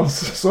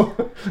tolerans så...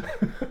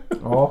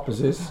 Ja,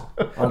 precis.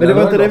 Ja, Men det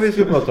var inte det vi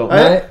skulle prata om.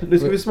 Nej. Nu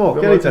ska vi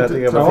smaka lite här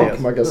till Mattias.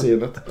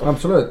 Trafikmagasinet.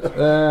 Absolut.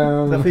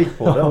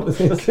 Trafikpodden.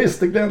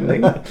 Christer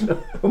Glenning.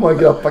 Hur många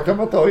grappar kan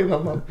man ta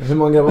innan man... Hur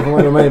många grabbar får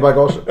man ha med i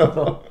bagaget?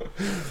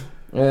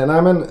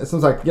 Nej men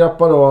som sagt,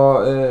 grappa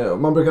då.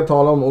 Man brukar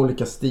tala om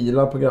olika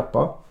stilar på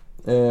grappa.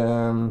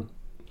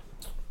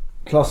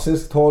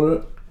 Klassisk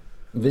torr,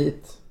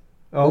 vit,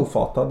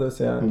 ofatad, det vill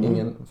säga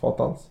ingen fat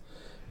alls.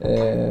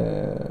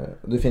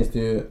 Det finns det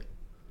ju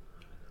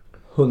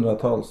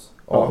hundratals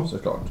av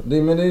såklart.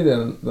 Men det är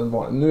den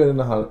vanliga. Nu är den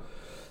här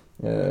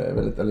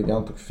väldigt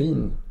elegant och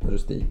fin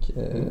rustik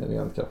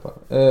elegant grappa.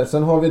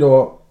 Sen har vi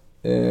då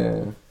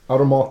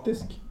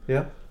aromatisk.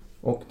 Ja.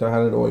 Och det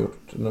här är då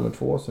gjort nummer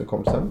 2 så vi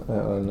kommer sen.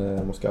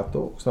 En Moscato.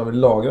 Och sen har vi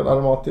lagrad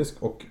aromatisk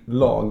och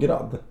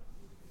lagrad.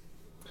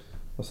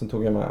 Och sen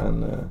tog jag med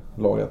en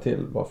lagrad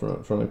till bara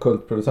från en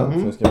kultproducent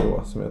som vi ska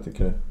prova som jag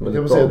tycker är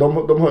väldigt bra. Se, de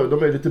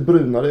är lite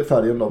brunare i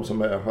färgen de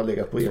som har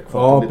legat på ekfat.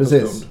 Ja,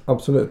 precis. Stund.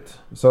 Absolut.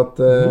 Så att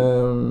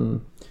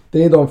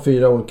det är de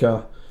fyra olika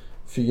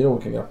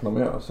grapparna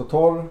man gör. Så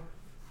torr,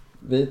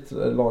 vit,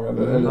 lagrad,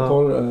 eller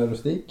torr,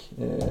 rustik,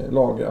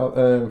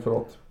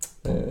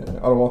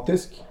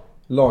 aromatisk,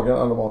 lagrad,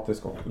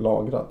 aromatisk och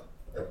lagrad.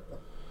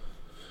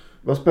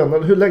 Vad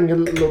spännande. Hur länge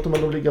låter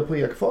man dem ligga på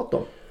ekfat då?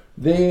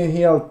 Det är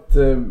helt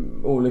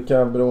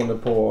olika beroende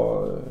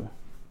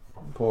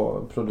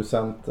på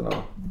producenterna.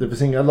 Det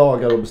finns inga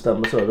lagar och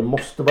bestämmelser. Det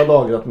måste vara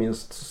lagrat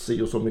minst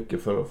si och så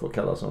mycket för att få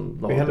kallas en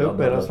lagrad. Vi häller upp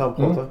med den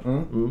sampratar.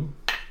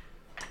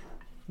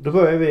 Då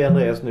börjar vi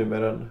Andreas nu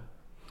med den.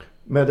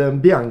 Med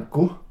en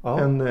Bianco. Ja.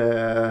 En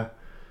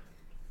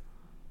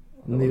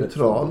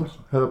neutral.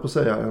 Höll jag på att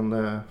säga.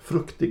 En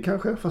fruktig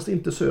kanske. Fast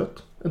inte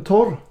söt. En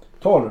torr.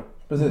 Torr.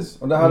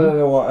 Precis, och det här är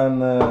då en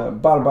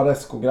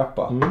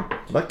Barbaresco-grappa.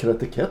 Vackra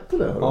etiketter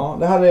det. Ja,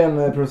 det här är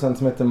en producent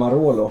som heter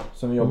Marolo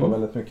som vi jobbar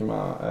väldigt mycket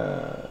med.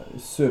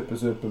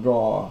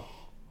 Superbra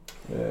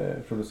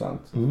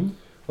producent.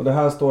 Och det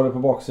här står det på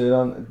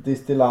baksidan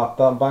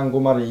Distillata Bango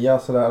Maria,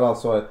 så det är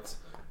alltså ett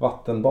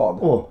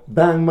vattenbad.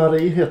 Bang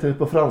Marie heter det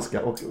på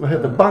franska. Och vad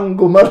heter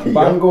Bango Maria?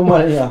 Bango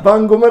Maria.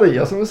 Bango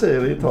Maria som vi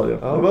säger i Italien.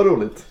 Ja. Det var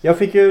roligt. Jag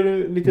fick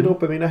ju lite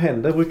dropp i mina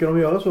händer. Brukar de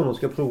göra så när de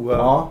ska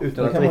prova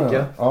utan att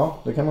dricka? Ja,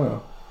 det kan man göra.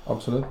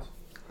 Absolut.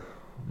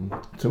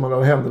 Så man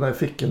har händerna i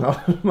fickorna.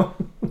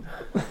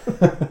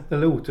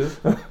 Eller otur.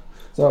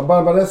 Så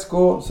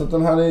Barbaresco, så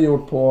den här är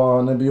gjord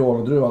på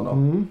Nebbiolo-druvan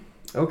då.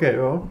 Okej,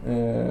 ja.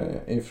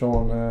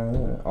 Ifrån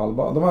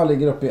Alba. De här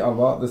ligger uppe i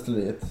Alba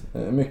destilleriet.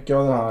 Mycket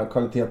av den här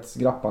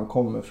kvalitetsgrappan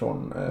kommer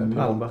från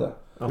Piemonte.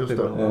 Just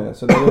det.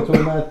 Så jag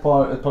tog med ett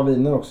par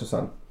viner också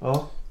sen.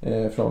 Ja.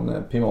 Från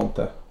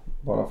Piemonte.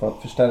 Bara för att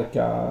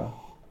förstärka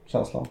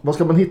känslan. Vad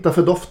ska man hitta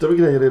för dofter och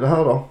grejer i det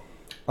här då?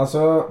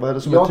 Alltså, vad är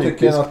det som jag är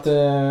tycker att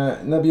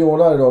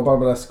Nebbiolo är då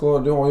Barbaresco.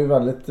 Du har ju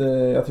väldigt,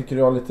 jag tycker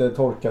du har lite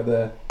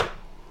torkade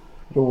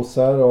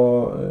rosor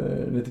och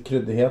lite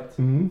kryddighet.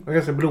 Och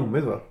ganska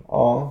blommigt va?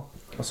 Ja,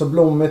 alltså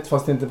blommigt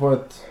fast inte på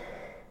ett...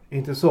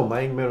 Inte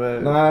sommaräng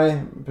men...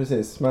 Nej,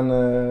 precis. Men...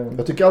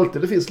 Jag tycker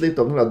alltid det finns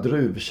lite av den här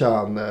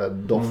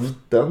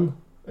druvkärndoften.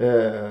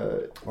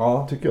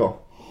 Ja. Tycker jag.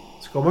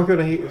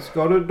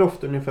 Ska du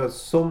dofta ungefär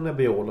som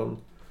Nebbiolen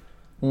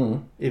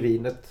i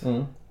vinet?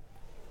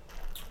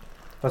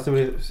 Fast det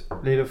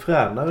blir det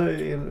fränare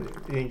i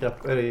en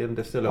grapp eller i en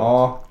destillat?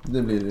 Ja,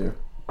 det blir det ju.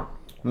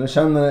 Men jag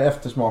känner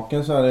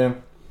eftersmaken så är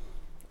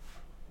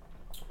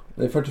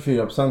det är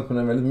 44% men den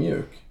är väldigt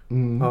mjuk.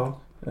 Ja.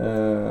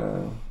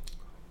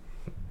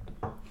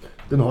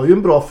 Den har ju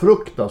en bra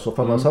frukt alltså,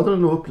 för annars hade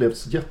den nog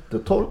upplevts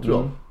jättetorr tror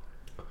jag.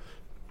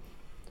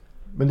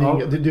 Men det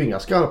är inga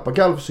skarpa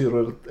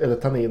galvsyror eller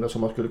tanniner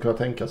som man skulle kunna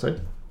tänka sig.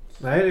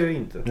 Nej, det är det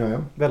inte. Ja.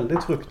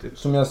 Väldigt fruktigt.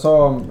 Som jag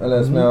sa,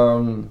 eller som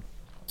jag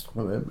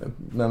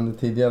nämnde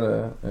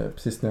tidigare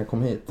precis när jag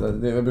kom hit.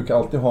 Jag brukar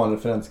alltid ha en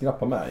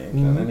referensgrappa med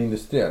egentligen, en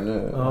industriell.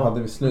 Nu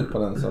hade vi slut på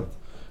den så att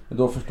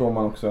då förstår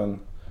man också en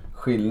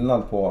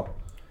skillnad på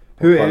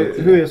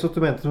hur är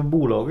sortimentet med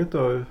bolaget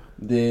då?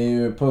 Det är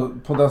ju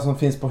på det som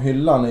finns på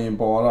hyllan är ju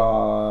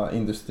bara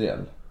industriell.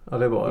 Ja,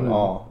 det var det.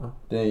 Ja,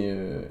 det är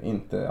ju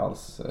inte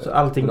alls så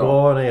allting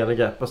bra när det gäller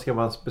grappa ska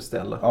man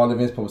beställa? Ja, det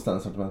finns på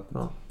beställningssortimentet.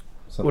 Ja.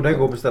 Och det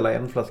går att beställa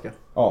en flaska?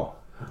 Ja,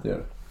 det gör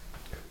det.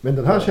 Men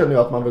den här känner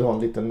jag att man vill ha en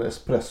liten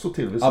espresso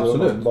till.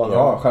 Absolut,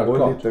 ja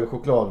självklart. Och en liten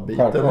chokladbit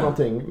eller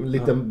någonting. En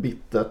liten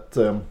bittet.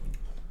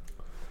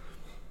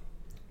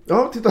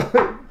 Ja, titta.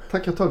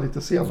 Tack, jag tar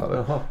lite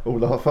senare.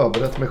 Ola har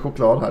förberett med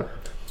choklad här.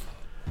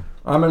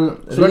 Ja, men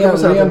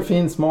ren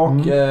fin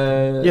smak.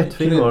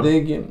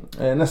 Kryddig.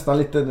 Nästan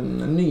lite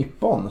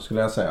nypon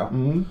skulle jag säga.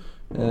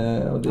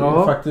 Och det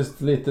är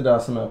faktiskt lite där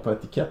som är på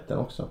etiketten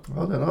också.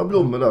 Ja, den har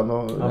blommor där.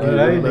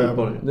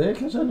 Det är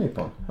kanske en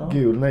nypon. Ja.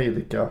 Gul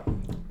nejlika.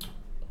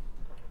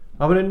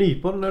 Ja, men det är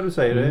nypon när du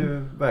säger det är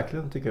ju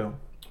verkligen tycker jag.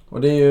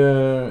 Och det är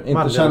ju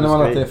inte känner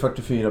man att det är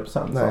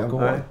 44%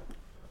 alkohol. Nej.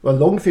 Det var en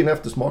lång fin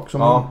eftersmak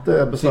som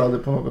inte är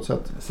besvärlig på något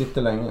sätt.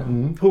 Sitter länge.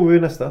 Provar vi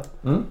nästa.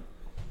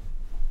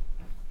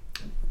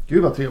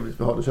 Gud vad trevligt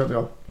vi har det, känner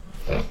jag.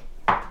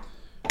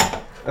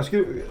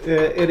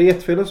 Är det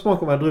jättefel att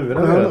smaka de här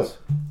druvorna?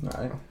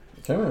 Nej,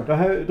 det kan vi. De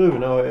här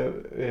druvorna är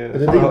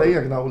det dina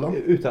egna, Ola?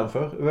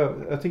 Utanför.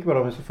 Jag tycker bara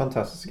de är så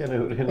fantastiska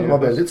nu. De var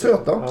väldigt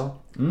söta. Ja.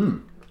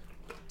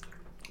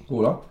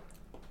 Goda.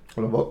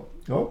 Och de var,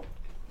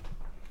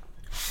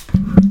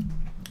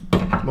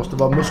 måste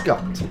vara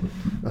muskat.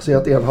 Jag ser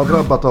att en har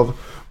drabbat av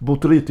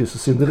botrytis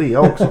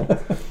cinerea också.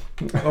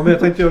 Ja, men jag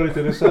tänkte göra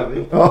lite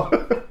reservin. Ja,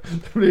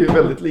 det blir ju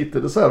väldigt lite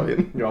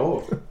reservin.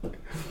 Ja,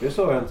 det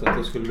sa jag inte att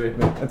det skulle bli.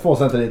 En 2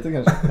 centiliter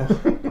kanske.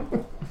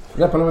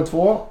 Grappa nummer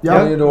 2. Ja,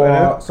 är ju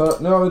då, så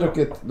nu har vi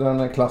druckit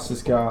den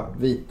klassiska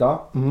vita.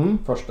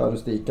 Första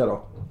rustika då.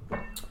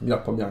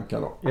 Grappa Bianca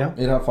då. Ja.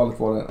 I det här fallet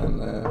var det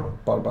en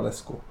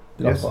Barbaresco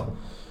grappa. Yes.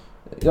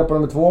 Grappa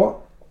nummer 2.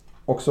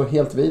 Också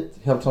helt vit,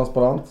 helt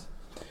transparent.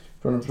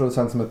 Från en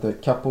producent som heter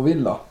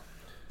Capovilla.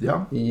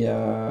 Ja. I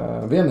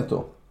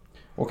Veneto.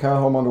 Och här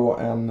har man då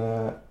en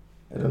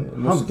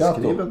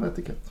handskriven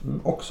etikett.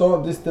 Också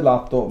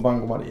Distillato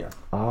Bango Maria.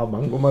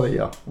 Bango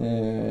Maria.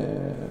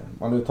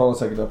 Man uttalar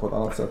säkert det på ett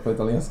annat sätt på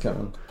italienska.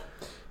 Men.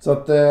 Så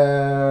att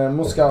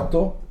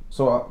Moscato.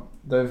 Så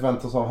det vi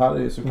förväntar oss av här är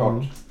ju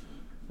såklart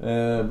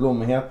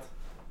blommighet.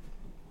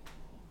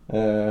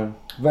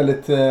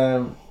 Väldigt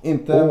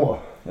inte...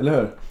 Eller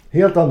hur?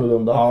 Helt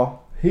annorlunda. Ja.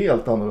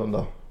 Helt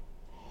annorlunda.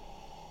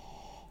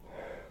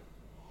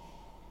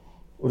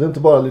 Och det är inte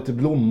bara lite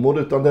blommor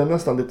utan det är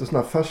nästan lite såna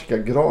här färska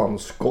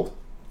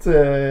granskott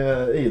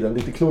i den.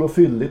 Lite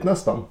klorofylligt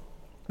nästan.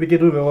 Vilka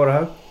druvor var det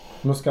här?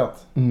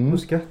 Muscat.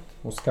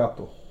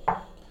 Moscato.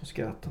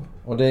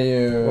 Och det är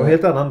ju... Och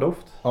helt annan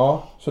doft.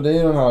 Ja, så det är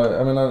ju den här,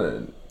 jag menar,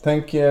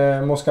 tänk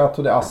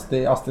Moscato de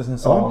Asti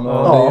Sinsano.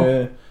 Ja.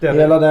 Det är ju,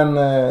 hela den,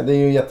 det är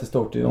ju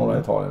jättestort i norra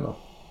Italien då.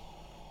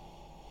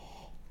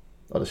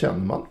 Ja, det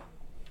känner man.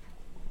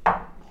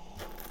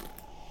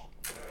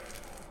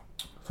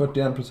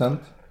 41%.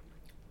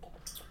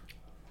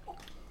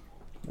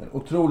 En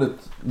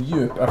otroligt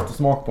djup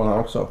eftersmak på den här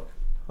också.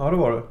 Ja, det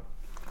var det.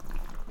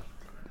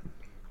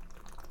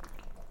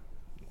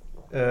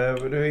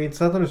 Det är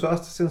intressant när du sa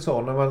Asti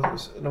Sinsano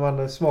när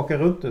man smakar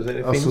runt nu.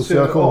 Det finns ju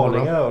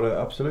aningar av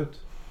det,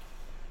 absolut.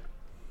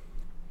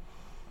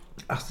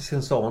 Asti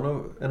Sinsano,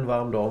 en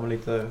varm dag med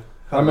lite...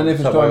 Ja, men ni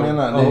förstår vad jag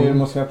menar. Det är ju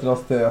Moscato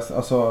d'Asti,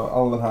 alltså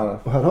all den här...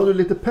 Och här har du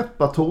lite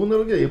peppartoner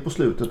och grejer på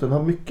slutet. Den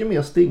har mycket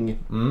mer sting.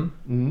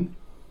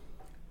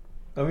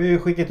 Ja, vi har ju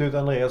skickat ut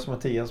Andreas och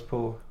Mattias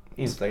på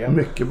Instagram.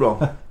 Mycket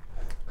bra.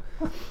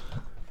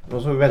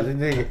 De såg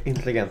väldigt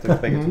intelligenta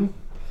ut bägge två.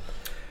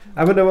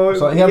 Ja, men det var...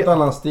 Så helt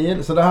annan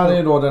stil. Så det här är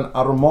ju då den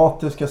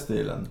aromatiska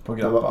stilen på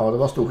grappa. Det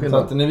var stor Så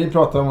skillnad. att när vi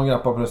pratar om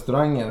grappa på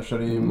restauranger så är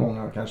det ju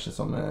många kanske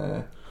som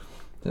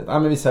nej,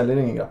 men vi säljer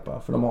ingen grappa.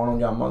 För de har någon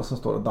gammal som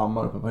står och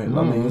dammar uppe på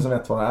hyllan. Det är ingen som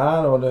vet vad det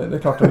är. Och det är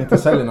klart de inte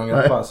säljer någon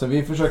grappa. Så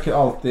vi försöker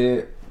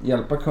alltid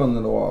hjälpa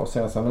kunden då och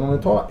säga så här. Men om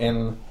vi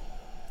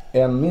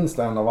tar minst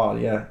en av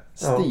varje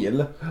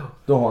stil.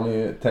 Då har ni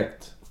ju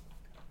täckt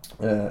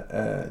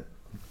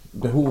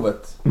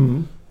behovet.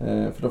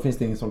 För då finns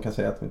det ingen som kan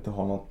säga att vi inte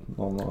har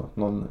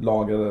någon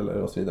lager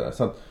eller och så vidare.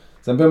 Så att,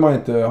 sen behöver man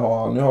inte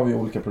ha, nu har vi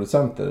olika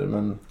producenter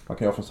men man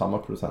kan ju ha från samma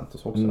producent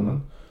också.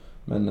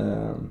 Men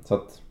så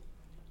att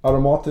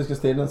aromatiska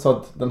stilen, så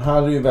att den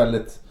här är ju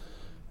väldigt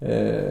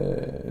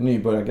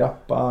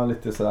nybörjargrappa,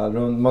 lite sådär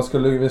rund.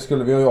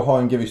 Vi har ju ha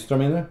en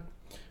Gewürztraminer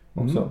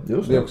också.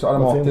 Det är också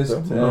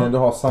aromatiskt. Du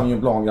har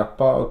Sauvignon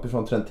Blanc-grappa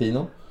uppifrån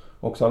Trentino.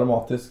 Också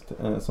aromatiskt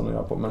som de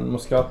gör på. Men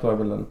Moscato är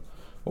väl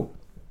och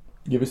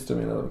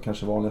Gewürztraminer är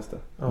kanske vanligaste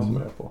som de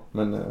gör på.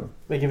 Men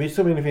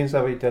Gewürztraminer finns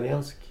över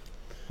italiensk.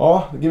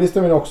 Ja,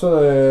 Gewürztraminer också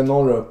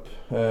norr upp.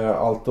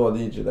 Alto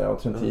Adige där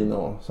och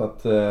Trentino. Så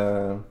att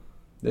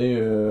det är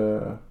ju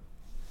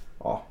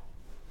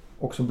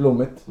också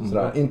blommigt.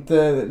 Sådär.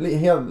 Inte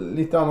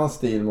lite annan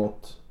stil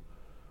mot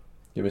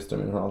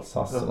Gewürztraminer från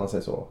Alsace om man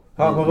säger så.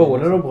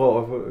 Amarone är då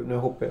bra, nu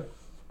hoppar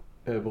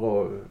jag.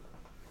 Bra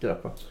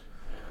grappa.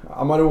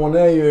 Amarone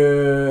är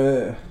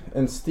ju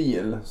en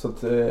stil. Så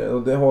att,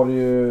 och det har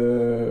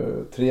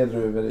ju 3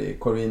 druvor i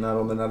Corvina,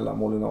 Rondinella,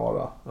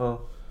 Molinara.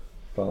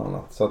 Bland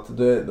annat. Så att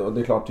det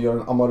är klart, du gör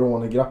en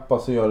Amarone-grappa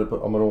så gör det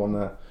på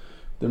Amarone.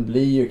 Den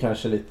blir ju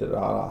kanske lite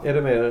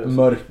där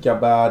mörka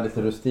bär,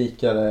 lite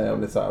rustikare och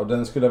lite så här. Och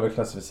den skulle jag väl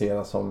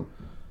klassificera som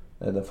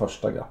den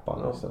första grappan.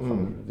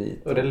 Från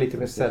vit. Och det är lite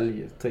med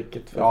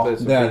säljtricket. Ja,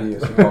 det är ju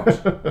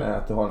såklart.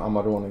 Att du har en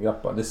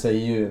Amarone-grappa. Det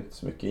säger ju inte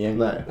så mycket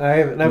egentligen.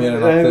 Nej, det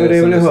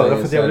vill jag höra.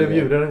 För jag blev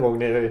bjuden en gång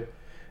nere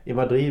i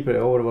Madrid på det.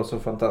 Det var så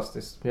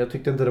fantastiskt. Men jag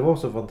tyckte inte det var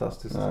så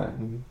fantastiskt.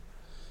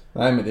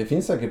 Nej, men det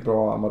finns säkert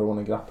bra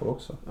Amarone-grappor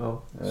också.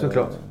 Ja,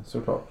 såklart.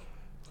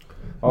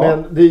 Ja.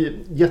 Men det är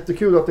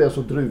jättekul att det är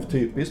så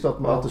druvtypiskt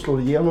att det slår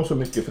igenom så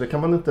mycket. För det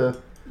kan man inte...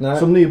 Nej.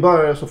 Som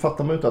nybörjare så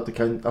fattar man inte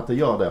att det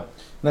gör det.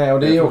 Nej, och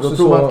det är också då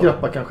tror man att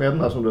grappa kanske är den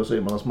här som du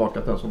säger, man har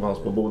smakat den som fanns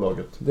på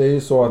bolaget. Det är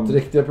ju så att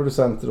riktiga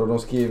producenter då, de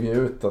skriver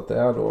ju ut att det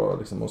är då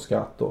liksom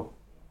Moscato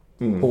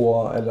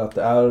på, eller att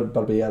det är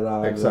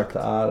Barbera, eller att det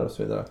är och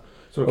så vidare.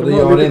 Så då kan man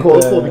ha lite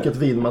koll på vilket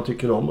vin man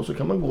tycker om och så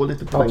kan man gå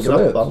lite på den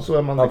grappan så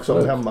är man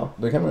liksom hemma.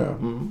 Det kan man göra.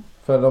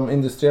 För de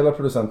industriella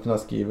producenterna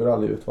skriver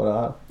aldrig ut vad det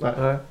är.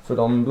 Nej. För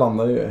de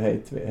blandar ju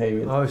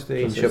hejvilt. Ja, just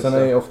det. Inköpta.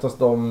 Sen är ju oftast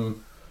de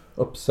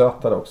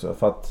uppsötade också.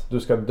 För att du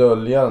ska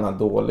dölja den här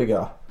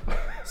dåliga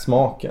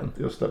smaken.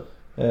 Just det.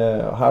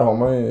 Här har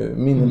man ju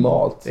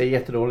minimalt. Det är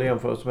jättedålig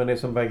jämförelse, men det är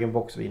som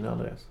bag-in-box-vin,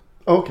 Andreas.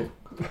 Okej.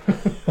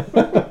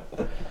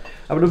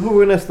 Ja, men då provar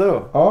vi nästa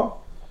då. Ja.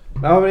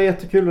 Ja, men det är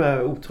jättekul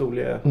med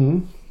otroliga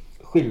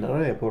skillnader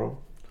det är på dem.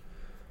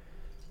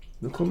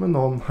 Nu kommer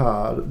någon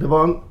här. Det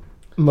var en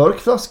mörk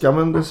flaska,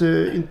 men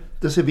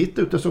det ser vitt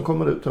ut det som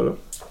kommer ut. Hörru.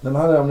 Den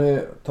här, om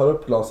ni tar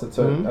upp glaset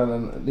så är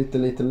den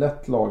lite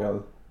lätt lagad.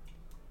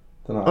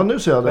 Den här. Ja, nu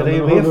ser jag den. Men det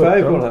är mer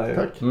färg på den här.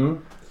 Tack. Men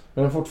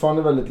den är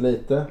fortfarande väldigt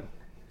lite.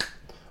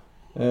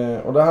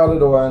 Och det här är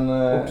då en...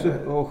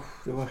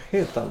 det var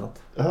helt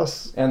annat.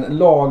 En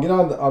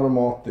lagrad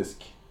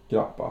aromatisk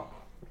grappa.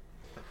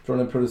 Från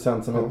en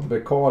producent som heter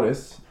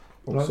Beccaris.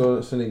 Och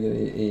så ligger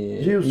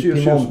i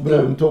ljus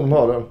brun ton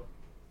har den.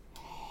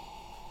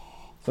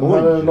 Så den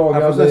här är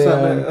lagrad i...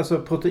 Alltså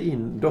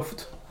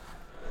proteindoft.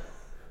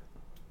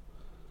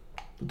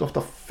 Det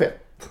doftar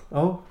fett.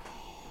 Ja.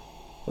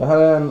 Det här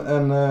är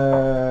en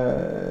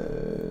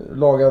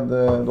lagad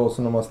då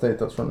som de har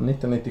statat från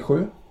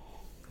 1997.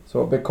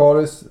 Så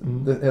Beccaris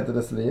det heter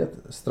destilleriet.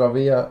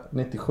 Stravea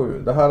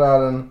 97. Det här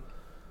är en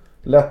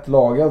lätt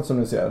lagad som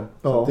ni ser.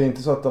 Så att det är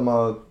inte så att de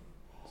har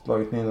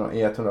slagit ner någon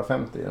E150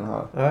 i den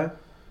här. Nej.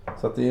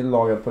 Så att det är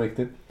lagad på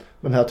riktigt.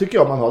 Men här tycker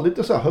jag man har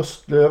lite så här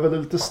höstlöv eller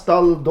lite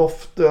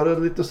stalldofter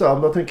eller lite så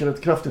här. Jag tänker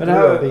ett kraftigt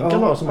rödvin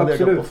kan ha som har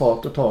legat på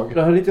fat ett tag.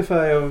 Det har lite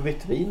färg av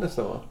vitt vin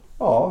nästan, va?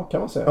 Ja, kan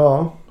man säga.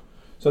 Ja.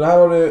 Så det här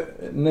har du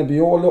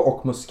Nebbiolo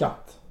och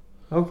muskat.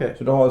 Okej.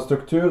 Så du har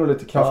struktur och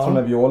lite kraft från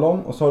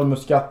Nebbiolon. Och så har du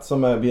muskat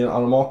som blir den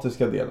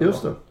aromatiska delen.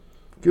 Just det.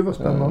 Gud vad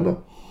spännande.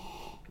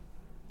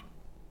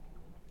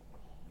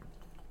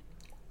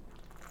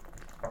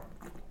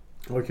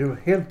 Vad kul.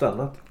 Helt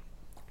annat.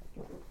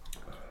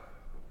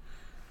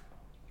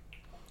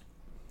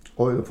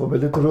 Oj, den får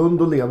väldigt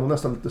rund och len och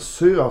nästan lite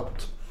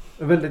söt.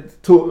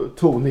 Väldigt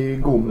tonig i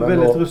gommen.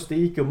 Väldigt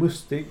rustik och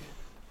mustig.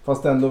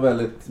 Fast ändå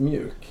väldigt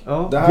mjuk.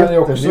 Ja. Det här är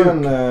också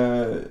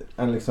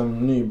en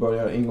liksom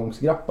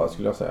nybörjar-ingångsgrappa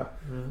skulle jag säga.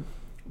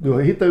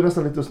 Du hittar ju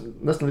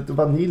nästan lite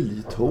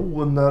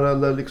vaniljtoner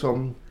eller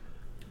liksom...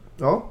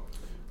 Ja.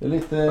 Det är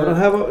lite... Ja,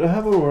 det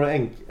här var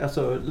nog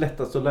alltså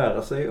lättast att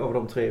lära sig av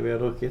de tre vi har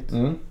druckit.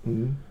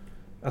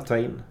 Att ta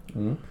in.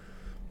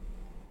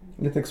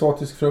 Lite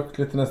exotisk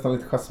frukt, nästan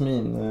lite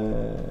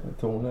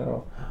jasmintoner.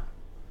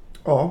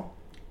 Ja.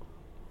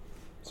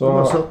 Så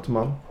var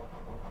sötman.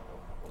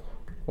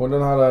 Och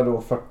den här är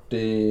då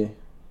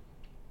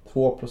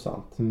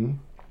 42%.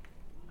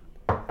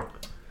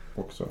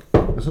 Också.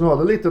 Men sen har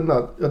den lite den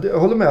där, jag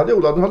håller med dig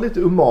Ola, den har lite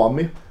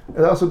umami.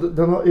 Alltså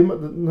den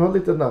har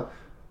lite den där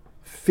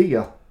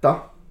feta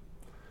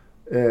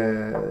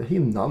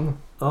hinnan.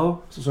 Ja.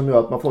 Som gör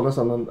att man får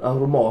nästan en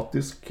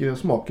aromatisk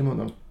smak i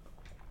munnen.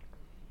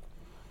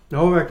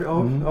 Ja,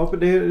 verkligen. Ja, för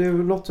det är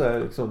något så här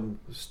liksom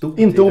stort.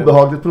 Inte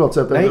obehagligt på något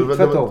sätt. Nej,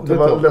 tvärtom. Det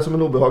var som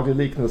en obehaglig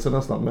liknelse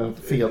nästan med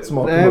fet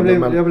smak i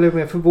munnen. Jag blev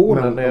mer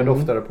förvånad när jag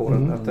doftade på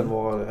den. Att det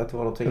var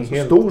någonting en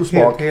helt... stor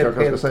smak helt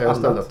jag ska säga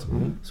istället.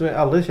 Som jag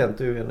aldrig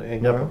känt ur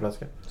en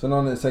grappaflaska. Sen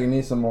har ni säkert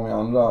ni som många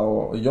andra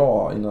och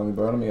jag innan vi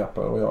började med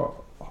grappar. Och jag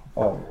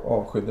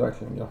avskydde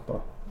verkligen grappar.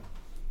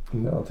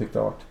 Jag tyckte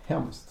det har varit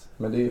hemskt.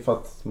 Men det är för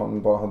att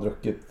man bara har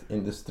druckit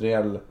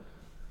industriell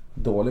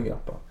dålig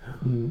grappa.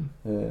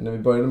 När vi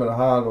började med det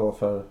här då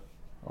för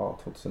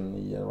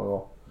 2009 eller vad det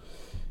var.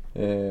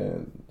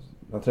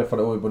 Jag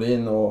träffade Ove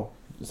Bodin och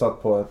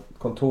satt på ett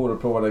kontor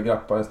och provade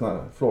grappa i såna här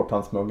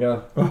flårtandsmuggar.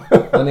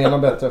 Den ena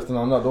bättre efter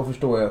den andra. Då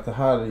förstår jag att det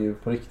här är ju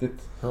på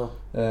riktigt.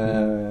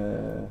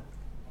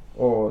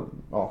 Och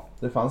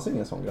det fanns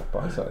ingen sån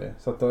grappa i Sverige.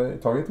 Så att det har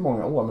tagit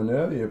många år. Men nu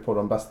är vi ju på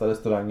de bästa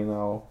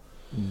restaurangerna och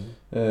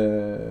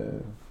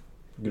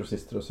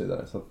grossister och så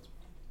vidare. Så att,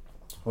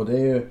 och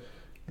det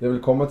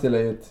vill komma till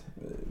är att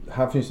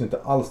här finns ju inte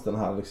alls den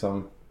här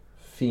liksom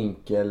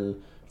finkel,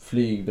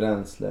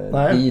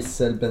 flygbränsle,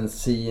 diesel,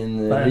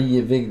 bensin,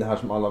 rivig, det här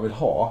som alla vill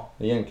ha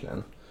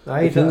egentligen.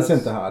 Nej, det finns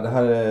inte här. Det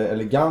här är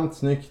elegant,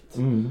 snyggt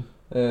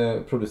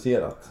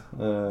producerat.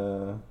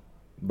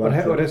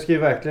 Och det ska ju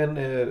verkligen,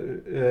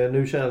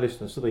 nu känner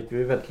lyssnaren så dricker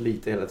vi väldigt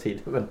lite hela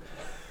tiden. Men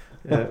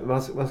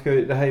man ska,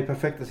 det här är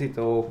perfekt att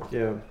sitta och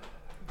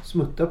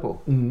smutta på.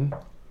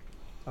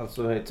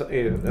 Alltså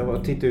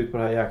titta ut på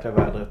det här jäkla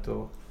vädret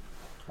och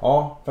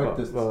ja,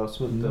 faktiskt.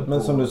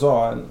 Men som du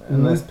sa,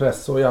 en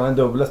espresso, gärna en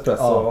dubbel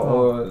espresso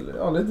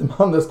och lite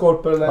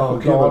mandelskorpor eller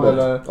choklad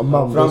eller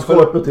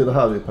mandelskorpor till det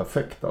här är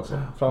perfekt alltså.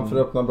 Framför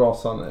öppna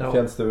brasan,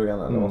 fjällstugan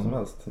eller vad som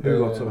helst. Hur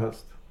gott som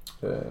helst.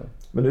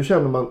 Men nu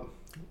känner man,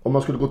 om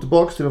man skulle gå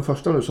tillbaka till den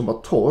första nu som var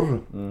torr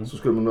så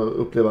skulle man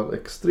uppleva en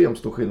extremt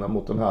stor skillnad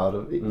mot den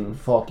här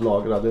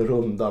fatlagrade,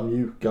 runda,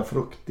 mjuka,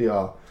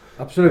 fruktiga.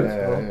 Absolut.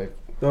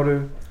 Då har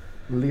du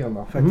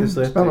Lena. Faktiskt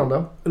rätt.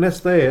 Spännande.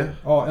 Nästa är...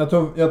 Ja,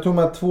 jag tog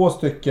med 2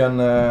 stycken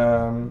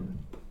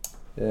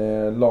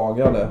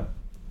lagrade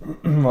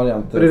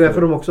varianter. Det är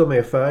därför de också har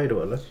med färg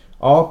då, eller?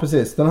 Ja,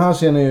 precis. Den här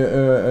scenen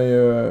är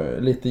ju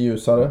lite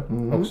ljusare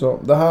också.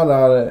 Det här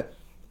är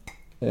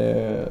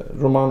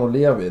Romano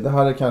Levi. Det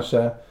här är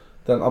kanske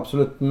den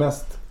absolut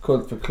mest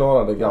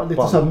kultförklarade grappan.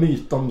 Lite så här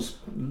myt om sådär.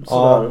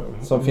 Ja,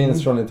 som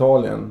finns från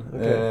Italien.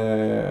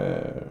 Okay.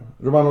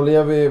 Romano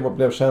Levi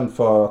blev känd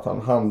för att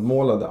han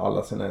handmålade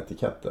alla sina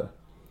etiketter.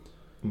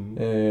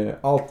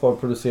 Allt var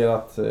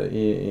producerat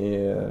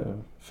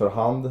för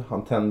hand.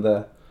 Han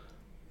tände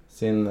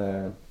sitt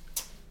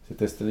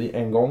destilleri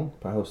en gång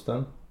på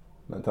hösten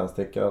med en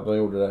tändsticka. De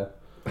gjorde det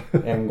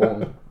en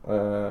gång.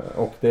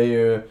 Och det är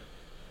ju,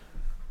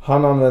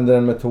 han använder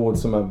en metod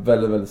som är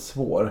väldigt, väldigt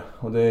svår.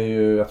 Och det är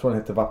ju, jag tror den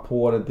heter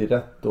Vapore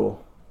Diretto.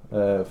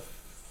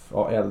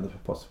 Eld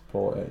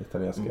på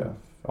italienska.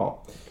 Ja.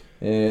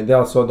 Det är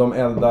alltså de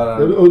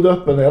eldar under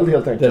öppen eld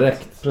helt enkelt.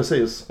 Direkt.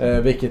 Precis.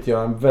 Vilket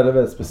gör en väldigt,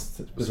 väldigt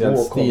speciell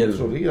stil.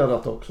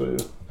 Svårkontrollerat också ju.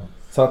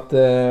 Så att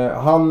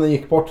han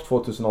gick bort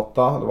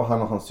 2008. Det var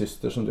han och hans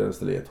syster som drev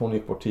destilleriet. Hon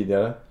gick bort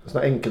tidigare.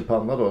 Sån här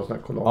enkelpanna då, sån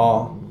här kolonn.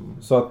 Ja,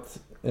 så att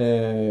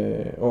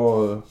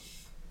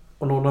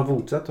och någon har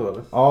fortsatt då,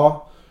 eller?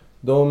 Ja,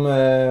 de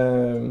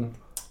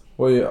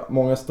var ju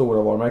många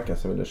stora varumärken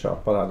som ville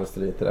köpa det här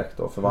destilleriet direkt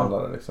och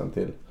förvandla det liksom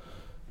till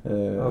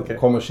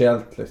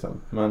kommersiellt liksom.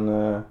 Men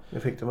det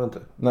fick de inte.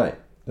 Nej,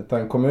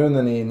 utan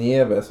kommunen i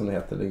Nieve som det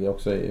heter ligger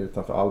också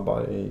utanför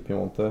Alba i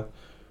Piemonte.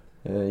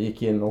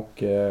 Gick in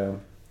och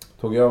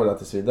tog över det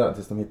tills vidare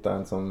tills de hittade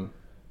en som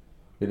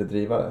ville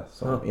driva det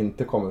som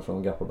inte kommer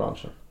från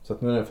Grappa-branschen. Så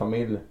att nu är det en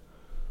familj,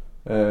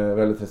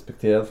 väldigt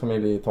respekterad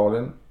familj i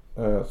Italien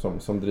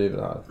som driver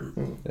det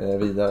här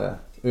vidare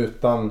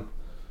utan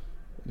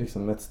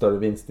liksom ett större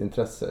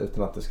vinstintresse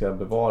utan att det ska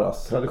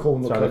bevaras.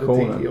 Tradition och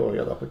kvalitet och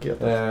hela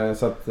paketet.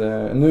 Så att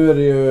nu är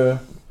det ju,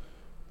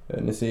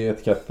 ni ser ju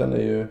etiketten, det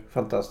är ju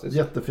fantastiskt.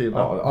 Jättefina.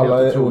 Ja,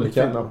 alla är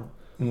olika.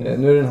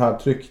 Nu är den här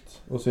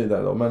tryckt och så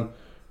vidare då, men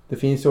det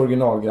finns ju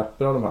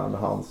originalgrapper av de här med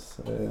hans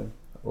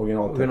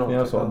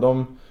originalteckningar och så.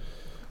 De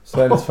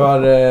säljs för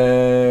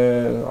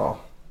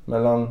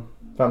mellan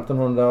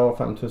 1500 och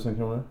 5000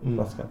 kronor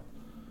flaskan.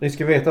 Ni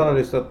ska veta alla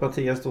lyssnare att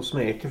Mattias står och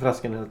smeker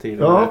flaskan hela tiden.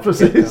 Ja,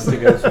 precis. Jag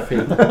tycker det är så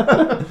fint.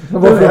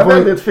 Det är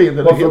väldigt fint.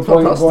 Det är helt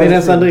fantastiskt. Det är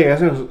nästan Andreas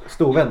som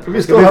står vänt.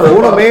 Vi står här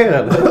få något mer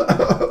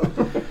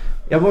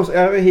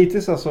eller?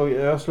 Hittills alltså,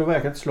 jag slår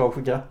verkligen ett slag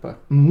för grappa.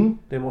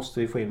 Det måste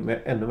vi få in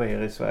ännu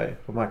mer i Sverige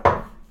på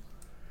marknaden.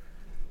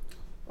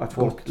 Att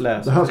folk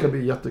läser. Det här ska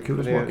bli jättekul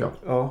att smaka.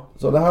 Ja.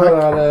 Så det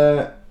här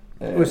är...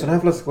 Och så den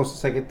här flaskan kostar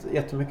säkert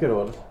jättemycket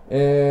då,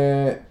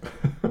 eller?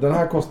 Den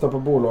här kostar på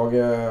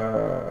bolaget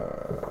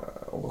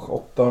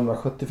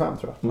 875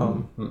 tror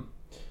jag.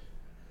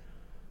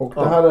 Och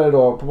det här är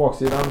då på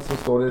baksidan så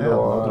står det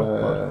då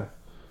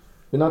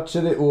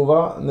Vinacce di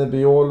Uva,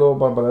 Nebbiolo,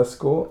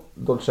 Barbaresco,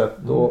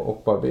 Dolcetto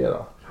och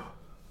Barbera.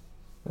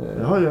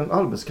 Jag har ju en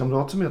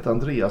arbetskamrat som heter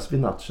Andreas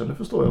Vinacce. Nu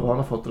förstår jag var han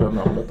har fått det här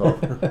namnet av.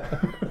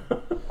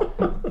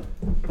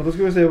 Och då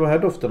ska vi se vad här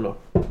doften då.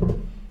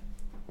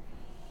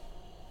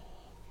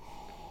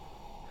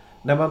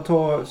 När man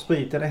tar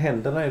spriten i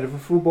händerna, är det för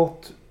att få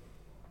bort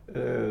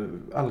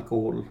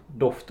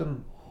alkoholdoften?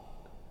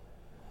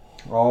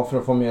 Ja, för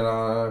att få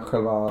mera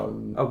själva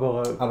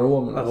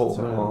aromen.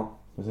 Ja,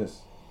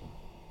 precis.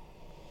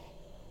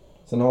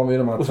 Sen har vi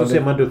de här... Och så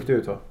ser man duktig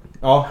ut, va?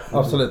 Ja,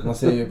 absolut. Man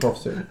ser ju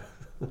proffsig ut.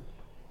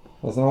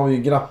 Och sen har vi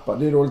ju grappa.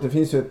 Det är roligt, det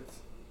finns ju ett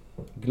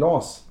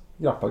glas.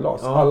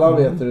 Grappaglas. Ja. Alla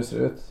vet hur det ser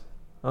ut.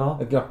 Ja.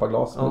 Ett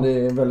grappaglas. Ja. Men det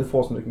är väldigt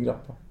få som dricker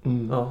grappa.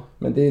 Ja.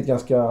 Men det är ett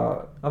ganska...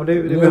 Ja, men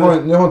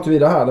nu har inte vi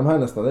det här. De här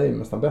det är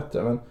nästan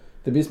bättre. Men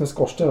det blir som en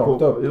skorsten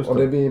rakt upp. Och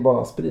det blir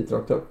bara sprit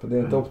rakt upp. Det är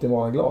inte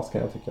optimala glas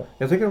kan jag tycka.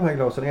 Jag tycker de här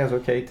glasen är ganska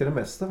okej till det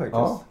mesta faktiskt.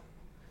 Ja.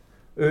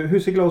 Hur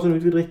ser glasen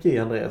ut vi dricker i,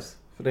 Andreas?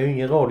 För det är ju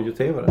ingen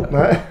radio-tv det här.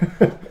 Nej.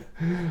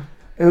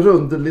 En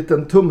rund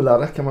liten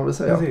tumlare kan man väl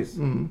säga. Precis.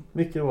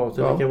 Mycket bra.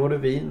 Så dricka både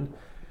vin,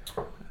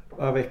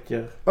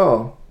 veckor.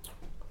 Ja.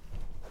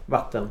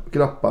 Vatten.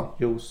 Grappa.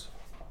 Juice.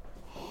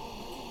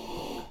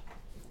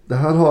 Det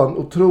här har en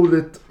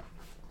otroligt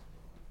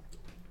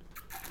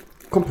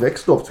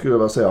komplex doft skulle jag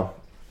vilja säga.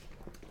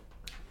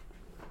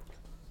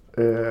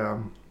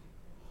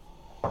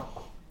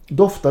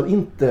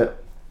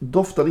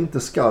 Doftar inte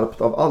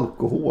skarpt av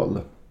alkohol.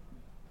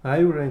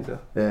 Nej, gjorde det inte.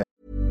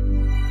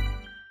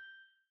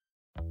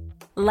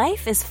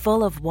 Life is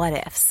full of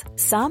what-ifs.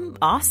 Some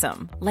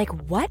awesome. Like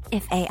what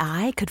if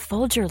AI could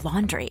fold your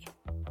laundry?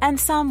 And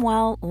some,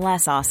 well,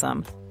 less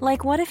awesome.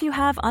 Like what if you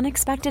have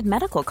unexpected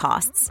medical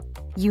costs?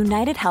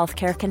 United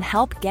Healthcare can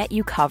help get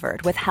you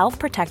covered with Health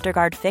Protector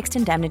Guard fixed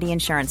indemnity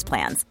insurance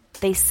plans.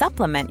 They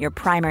supplement your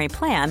primary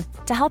plan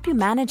to help you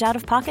manage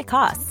out-of-pocket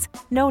costs.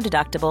 No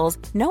deductibles,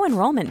 no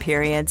enrollment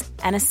periods,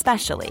 and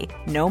especially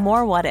no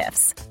more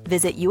what-ifs.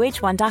 Visit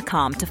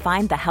uh1.com to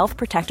find the Health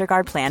Protector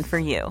Guard plan for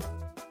you.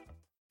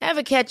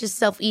 Ever catch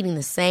yourself eating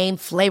the same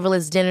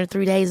flavorless dinner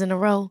 3 days in a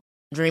row?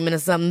 Dreaming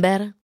of something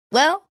better?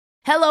 Well,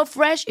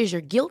 HelloFresh is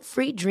your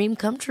guilt-free dream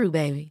come true,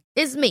 baby.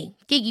 It's me,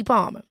 Keke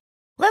Palmer.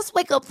 Let's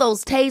wake up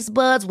those taste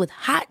buds with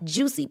hot,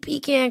 juicy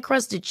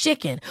pecan-crusted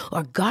chicken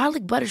or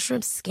garlic butter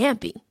shrimp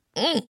scampi.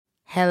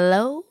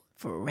 Hello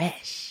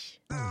Fresh.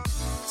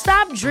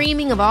 Stop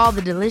dreaming of all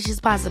the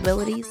delicious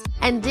possibilities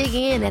and dig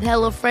in at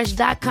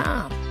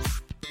HelloFresh.com.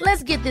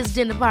 Let's get this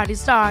dinner party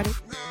started.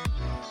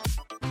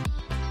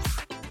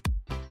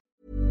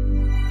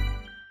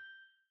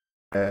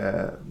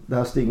 Det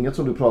här stinget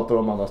som du pratar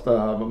om annars,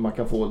 där man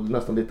kan få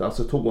nästan lite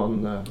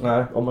aceton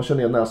om man kör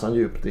ner näsan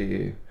djupt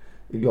i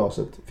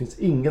glaset. Det finns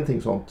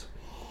ingenting sånt.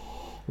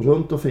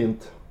 Runt och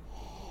fint.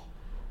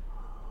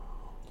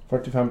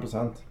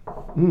 45%.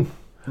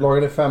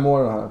 Lagade 5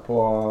 år här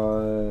på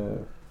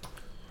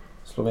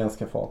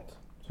slovenska fat.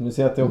 Så ni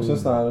ser att det är också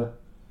sån här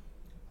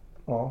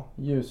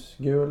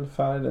ljusgul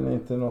färg. Den är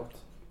inte något...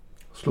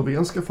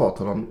 Slovenska fat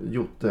har de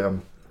gjort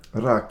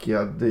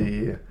Rakia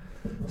di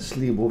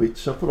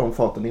Slivovica på de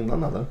faten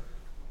innan, eller?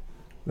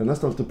 Det är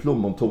nästan lite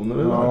plommontoner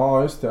i det.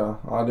 Ja, just det.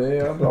 Ja, det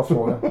är en bra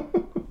fråga.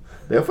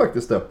 Det är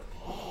faktiskt det.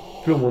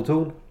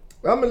 Plommonton?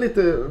 Ja, men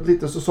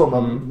lite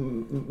sådana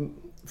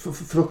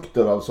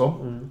frukter alltså.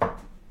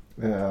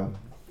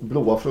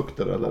 Blåa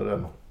frukter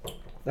eller...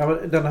 Ja,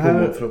 men den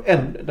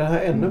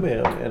här ännu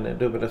mer än en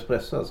dubbel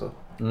espresso alltså.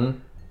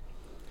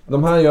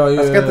 De här gör ju...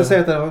 Jag ska inte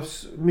säga att den var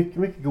mycket,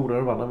 mycket godare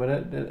än vanliga,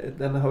 men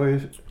den har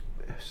ju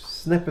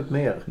snäppet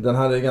mer. Den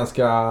här är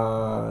ganska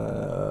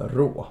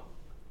rå.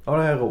 Ja,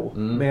 den är rå.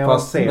 Men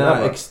fast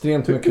med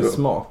extremt Tycker mycket du?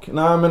 smak.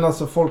 Nej, men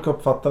alltså folk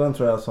uppfattar den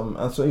tror jag som...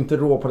 Alltså inte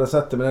rå på det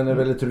sättet, men den är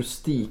väldigt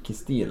rustik i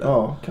stilen.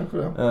 Ja, kanske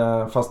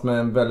det. Fast med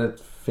en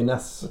väldigt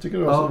finess. Jag tycker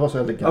det var så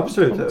elegant.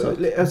 Absolut.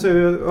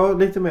 Alltså,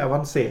 lite mer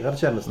avancerad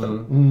kändes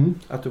den.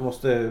 Att du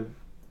måste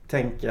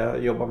tänka,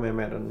 jobba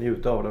med den,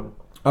 njuta av den.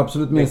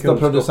 Absolut minsta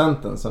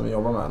producenten som vi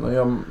jobbar med.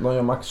 De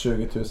gör max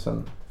 20 000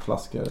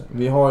 flaskor.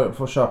 Vi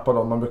får köpa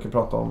dem, man brukar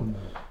prata om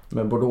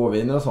med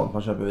Bordeauxviner och sånt.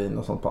 Man köper vin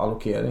och sånt på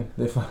allokering.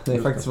 Det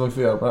är faktiskt vad vi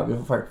får göra på det. Vi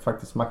får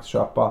faktiskt max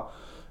köpa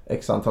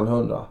x antal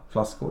 100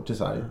 flaskor till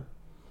Sverige.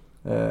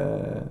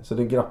 Så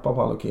det grappar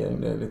på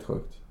allokering, det är lite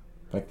sjukt.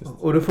 Faktiskt.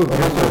 Och det funkar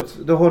så att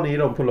då har ni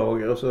dem på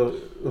lager och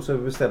så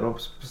beställer de på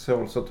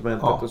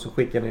specialsortimentet och så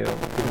skickar ni dem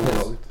till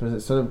bolaget.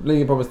 Precis, så det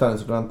ligger på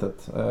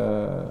beställningssortimentet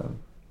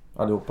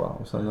allihopa.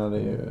 Och sen är det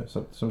ju,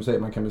 så, som du säger,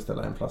 man kan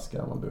beställa en flaska,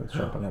 man behöver inte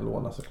köpa en hel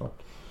låda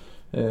såklart.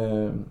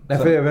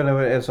 Därför är väl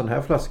en sån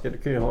här flaska, du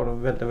kan ju ha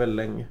dem väldigt, väldigt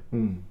länge.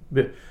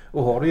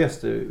 Och har du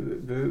gäster,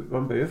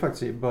 man behöver ju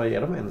faktiskt bara ge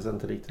dem 1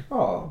 centiliter.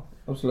 Ja,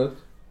 absolut.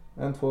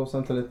 1-2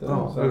 centiliter.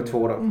 Ja, eller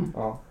 2 då.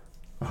 Ja.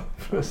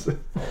 Precis.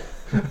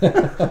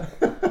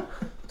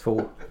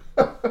 2.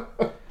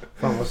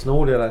 Fan vad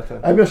snål det där. Nej,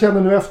 men jag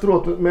känner nu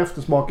efteråt med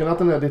eftersmaken att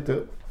den är lite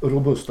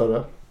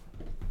robustare.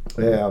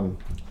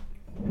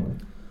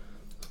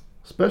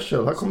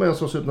 Special. Här kommer en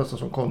som ser ut nästan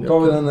som konjak. Tar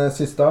vi den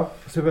sista.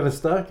 Ser väldigt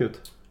stark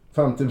ut.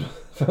 50%.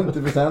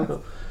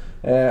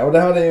 Och det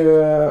här är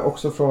ju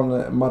också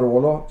från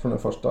Marolo, från den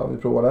första vi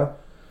provade.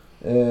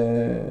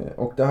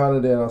 Och det här är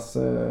deras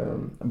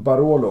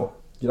Barolo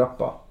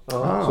grappa.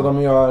 Så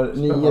de gör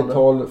 9,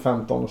 12,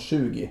 15 och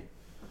 20.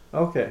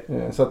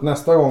 Okej. Så att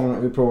nästa gång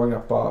vi provar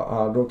grappa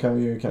här, då kan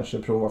vi ju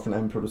kanske prova från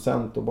en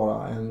producent och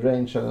bara en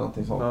range eller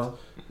någonting sånt. Ja.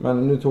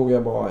 Men nu tog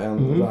jag bara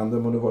en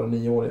random och nu var det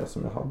 9-åriga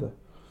som jag hade.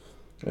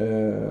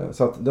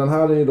 Så att den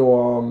här är ju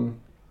då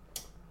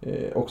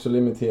också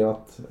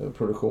limiterat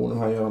produktion.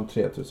 Här gör de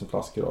 3000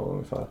 flaskor av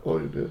ungefär.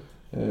 Oj du.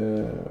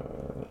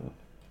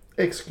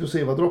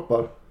 Exklusiva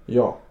droppar.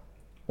 Ja.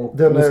 Och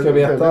du ska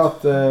veta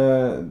att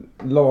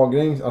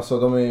lagring, alltså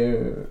de är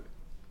ju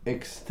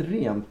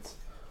extremt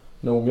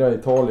noga i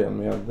Italien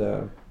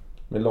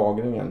med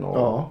lagringen.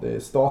 Och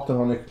staten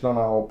har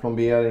nycklarna och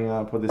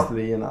plomberingar på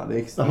destillerierna. Det är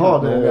extremt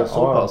noga. Det är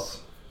så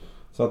pass.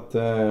 Så att,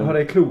 har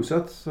det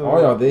klosat så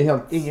ja, det är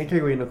helt... ingen kan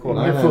gå in och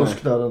kolla. Ingen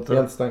fusk där inte.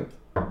 Helt stängt.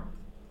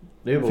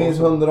 Det finns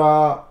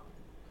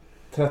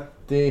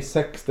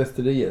 136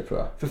 destillerier tror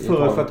jag. För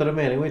förutfattade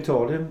mening i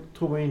Italien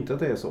tror man inte att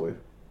det är så ju.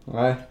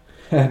 Nej,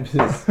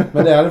 precis.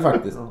 Men det är det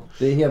faktiskt.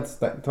 Det är helt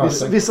stängt.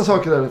 Vissa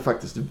saker är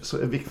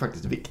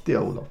faktiskt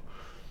viktiga, Ola.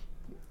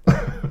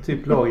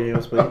 Typ lagring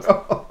och sprit.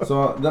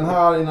 Så den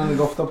här, innan vi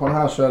doftar på den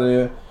här, så är det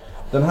ju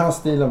den här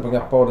stilen på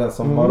grappa och den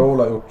som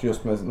Barolo har gjort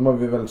just med, de har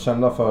vi väldigt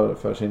kända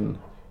för sin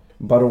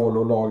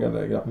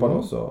Barolo-lagade grappa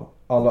då, så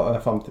alla är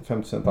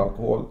 50%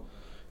 alkohol,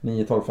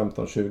 9, 12,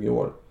 15, 20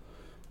 år.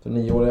 Så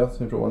 9-åriga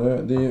som vi provar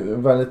nu, det är ju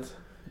väldigt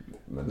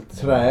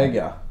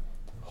träiga,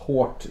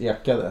 hårt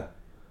ekade,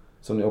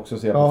 som ni också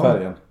ser på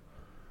färgen.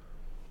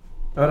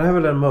 Ja, det här är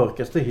väl den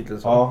mörkaste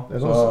hittills. Ja, det är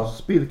någon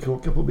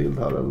spillkråka på bild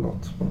här eller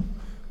något.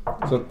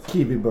 Så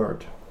Kiwi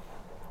Bird.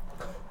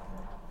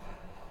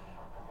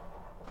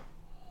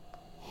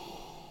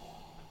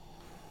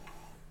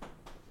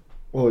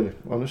 Oj,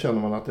 nu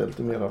känner man att det är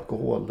lite mer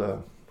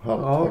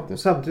alkoholhalt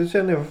faktiskt. Samtidigt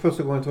känner jag för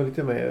första gången att det var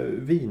lite mer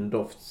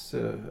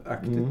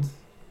vindoftsaktigt.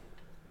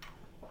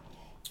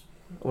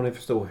 Om ni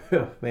förstår hur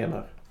jag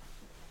menar.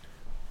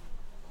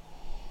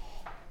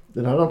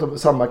 Den här har inte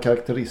samma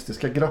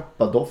karaktäristiska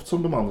grappadoft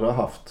som de andra har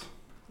haft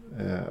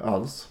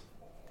alls.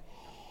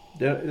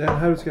 Den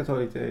här du ska ta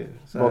lite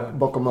så här.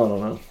 Bakom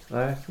öronen.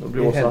 Nej, Då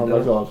blir också andra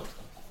glad.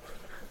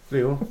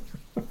 Leo.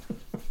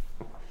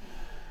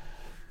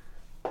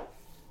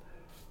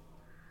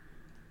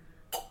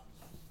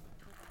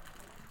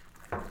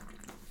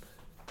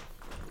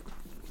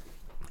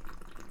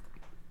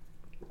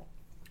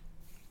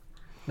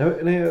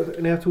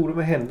 När jag tog det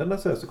med händerna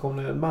så kom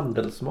det en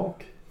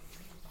mandelsmak.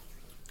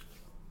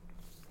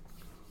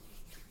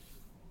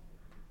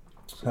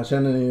 Här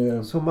känner ni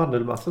ju... Som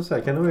mandelmassa så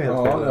här, kan det vara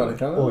helt Ja, det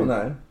kan det vara.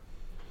 Nej.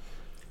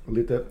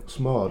 Lite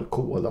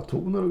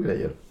smörkolatoner och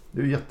grejer.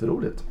 Det är ju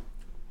jätteroligt.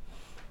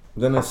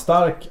 Den är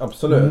stark,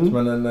 absolut.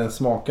 Men den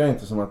smakar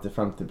inte som att det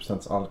är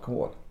 50%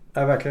 alkohol.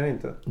 Nej, verkligen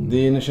inte.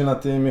 Ni känner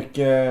att det är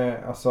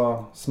mycket...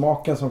 Alltså,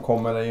 smaken som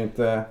kommer är ju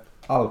inte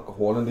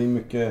alkoholen. Det är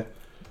mycket...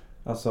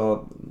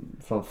 Alltså,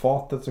 från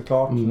fatet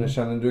såklart. Ni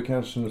känner, du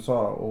kanske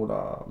sa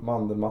Ola,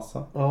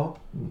 mandelmassa. Ja.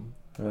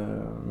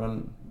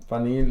 Men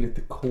vanilj,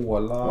 lite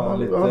cola. Ja,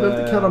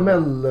 lite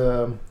karamell.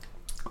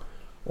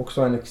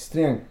 Också en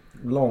extremt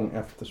lång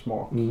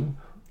eftersmak.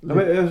 Ja,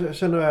 men jag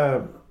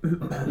känner,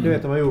 du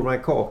vet när man gjorde de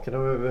här kakorna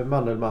med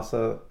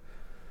mandelmassa.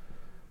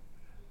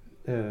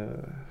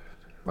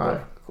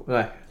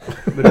 Nej.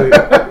 Men det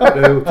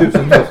är ju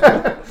tusentals.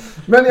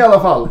 Men i alla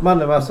fall.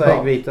 Mandelmassa,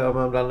 äggvita och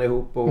man blandar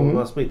ihop och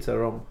man spritsar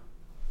dem.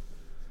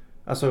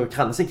 Alltså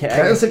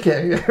kransekärg.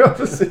 Kransekärg, ja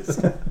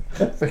precis.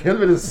 För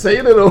helvete,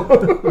 säg det då.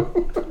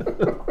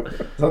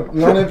 Så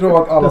nu har ni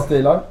provat alla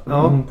stilar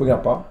på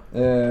grappa.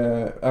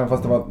 Även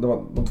fast det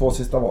var de två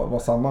sista var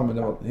samma, men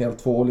det var helt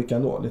två olika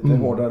ändå. Lite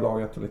hårdare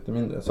lagat och lite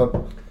mindre. Så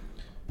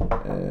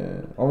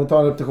om vi tar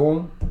en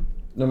repetition.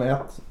 Nummer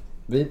 1,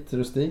 vit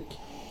rustik,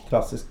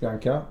 klassisk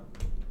Bianca.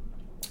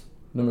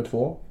 Nummer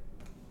 2,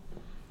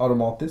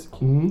 aromatisk.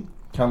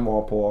 Kan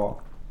vara på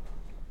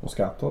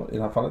Moscato i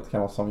det här fallet.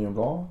 Kan vara Sauvignon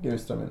Blanc,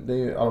 Gewürztraminer. Det är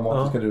ju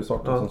aromatiska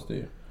druvsorter som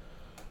styr.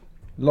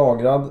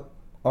 Lagrad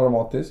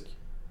aromatisk.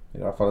 I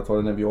det här fallet var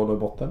det Nebbiolo i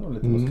botten och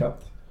lite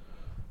muskat.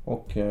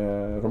 Och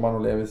Romano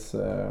Levis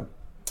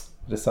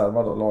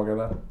Reserva då,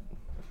 lagrade.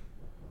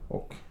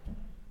 Och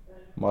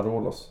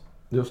Marolos.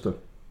 Just det.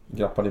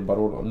 Grappa di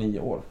Barolo, 9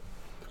 år.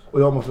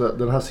 Och jag måste säga,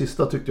 den här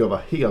sista tyckte jag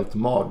var helt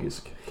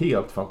magisk.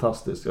 Helt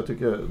fantastisk. Jag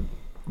tycker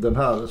den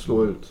här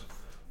slår ut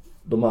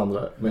de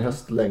andra med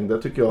hästlängder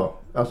tycker jag.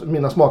 Alltså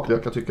mina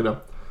smaklökar tycker det.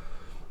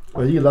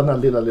 Och jag gillar den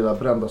här lilla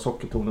brända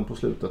sockertonen på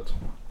slutet.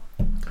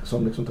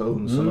 Som liksom tar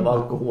unsen av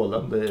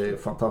alkoholen. Det är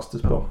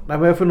fantastiskt bra. Nej,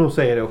 men jag får nog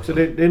säga det också.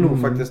 Det är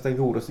nog faktiskt den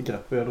godaste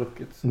grappa jag har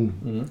druckit.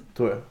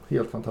 Tror jag.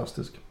 Helt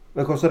fantastisk.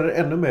 Men kostar det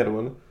ännu mer då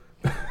eller?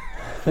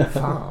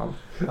 Fan.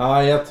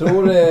 Ja, jag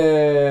tror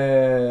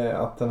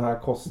att den här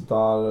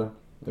kostar...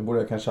 Det borde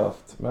jag kanske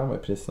haft med mig i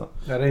priserna.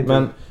 Ja, det är inte...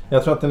 Men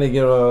jag tror att den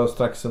ligger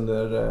strax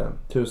under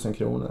 1000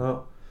 kronor.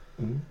 Ja.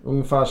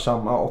 Ungefär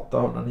samma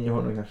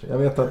 800-900 kanske. Jag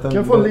vet att den...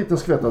 Kan jag få en liten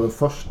skvätt av den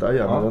första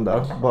igen den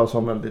där? Bara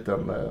som en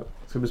liten...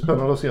 Ska bli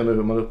spännande att se nu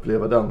hur man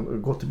upplever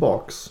den. Gå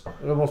tillbaks.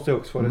 Då måste jag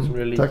också få det som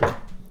blir lika. Tack.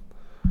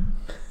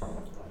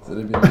 Så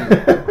det blir...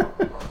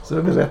 Så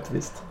det blir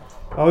rättvist.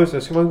 Ja just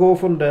det, ska man gå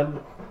från den...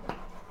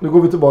 Nu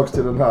går vi tillbaks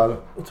till den här.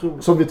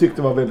 Som vi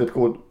tyckte var väldigt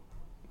god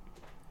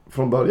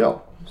från början.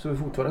 Så vi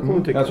fortfarande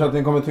kommer tycka. Jag tror att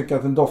ni kommer tycka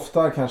att den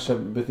doftar kanske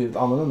betydligt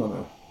annorlunda nu.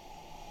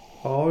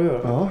 Ja, det gör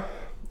det. Ja.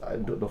 Nej,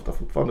 det doftar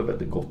fortfarande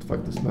väldigt gott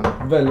faktiskt.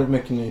 Men... Väldigt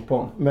mycket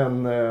nypon.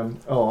 Men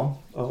ja.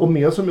 Och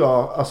mer som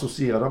jag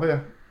associerar med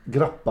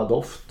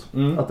grappadoft.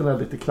 Att den är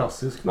lite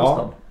klassisk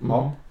nästan.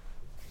 Ja.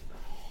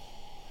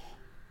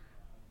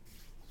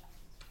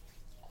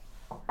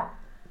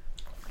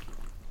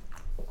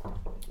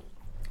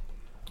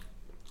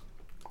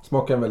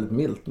 Smakar väldigt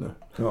milt nu.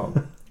 Ja.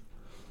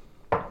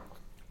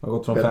 Har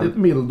gått från väldigt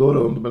mild och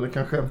rund, men det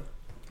kanske...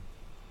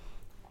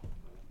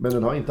 Men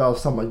den har inte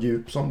alls samma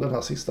djup som den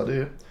här sista. Det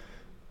är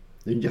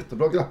en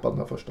jättebra grappa den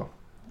här första.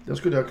 Den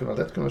skulle jag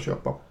lätt kunna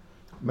köpa.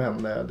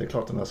 Men det är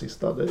klart den här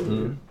sista, det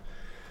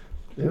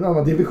är en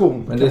annan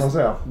division men kan man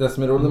säga. Det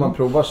som är roligt när man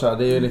provar så här,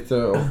 det är ju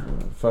lite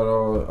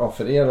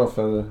för er och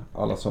för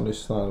alla som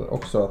lyssnar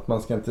också, att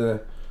man ska inte...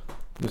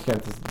 Du ska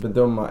inte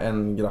bedöma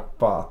en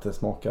grappa att det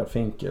smakar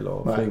finkel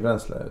och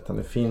flygbränsle, utan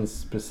det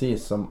finns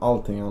precis som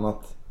allting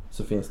annat,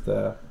 så finns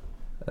det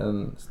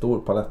en stor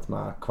palett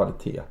med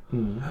kvalitet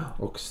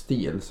och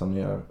stil som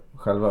ni har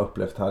själva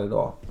upplevt här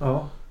idag.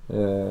 Ja.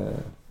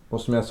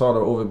 Och som jag sa då,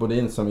 Ove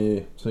Bodin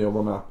som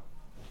jobbar med,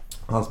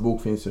 hans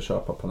bok finns ju att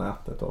köpa på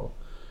nätet och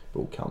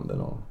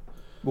bokhandeln.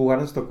 Bor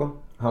han i Stockholm?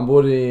 Han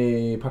bor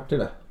i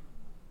Partille.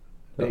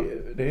 Ja.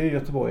 Det är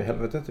Göteborg i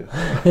helvetet ju.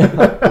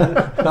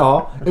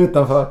 Ja,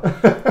 utanför.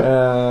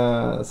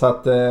 Så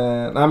att,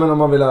 nej men om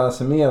man vill lära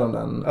sig mer om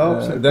den.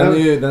 Ja,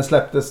 den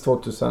släpptes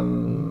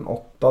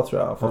 2008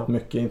 tror jag. Fått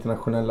mycket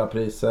internationella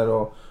priser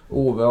och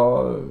Ove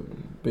har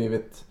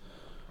blivit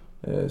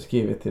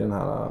skrivit i den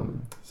här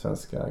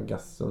svenska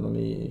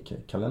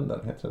gastronomikalendern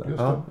heter det. Just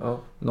det. Ja.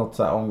 Något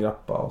så här om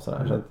grappa och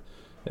sådär. Så att,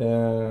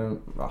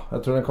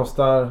 jag tror den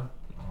kostar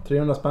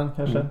 300 spänn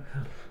kanske.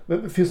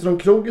 Men finns det någon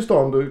krog i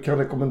stan du kan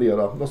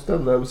rekommendera? Något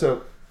ställe,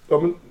 Ja,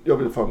 men jag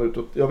vill fan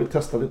utåt. Jag vill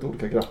testa lite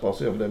olika grappar och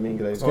se om det är min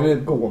grej.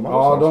 Går man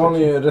ja, då har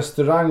ni ju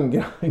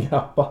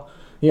restauranggrappa.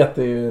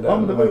 Heter ju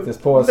den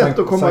faktiskt på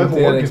Sankt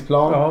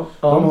Eriksplan. Ja.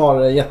 De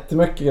har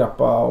jättemycket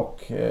grappa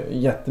och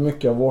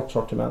jättemycket av vårt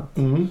sortiment.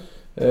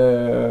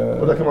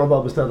 Och där kan man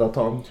bara beställa och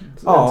ta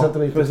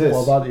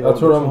precis. Jag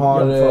tror de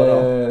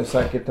har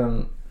säkert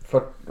en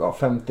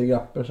 50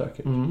 grapper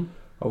säkert.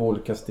 Av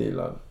olika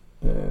stilar.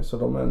 Så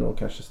de är nog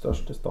kanske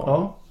störst i stan.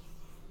 Ja.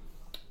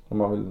 Om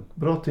man vill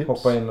bra tips.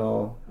 Hoppa in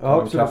och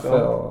ta en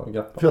kaffe och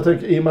grappa. För jag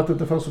tänker, i och med att det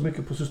inte fanns så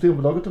mycket på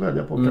Systembolaget att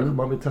välja på, kanske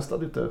man vill testa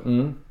lite.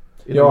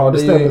 Ja, man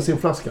beställer sin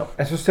flaska.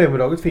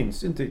 Systembolaget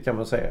finns inte, kan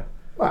man säga.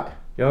 Nej,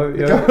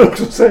 det kan man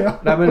också säga.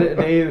 Nej, men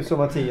det är ju som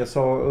Mattias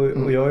sa,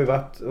 och jag har ju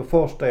varit, och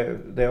Fors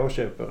det jag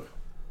köper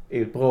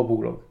är ett bra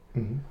bolag.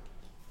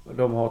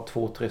 De har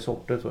 2-3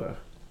 sorter tror jag.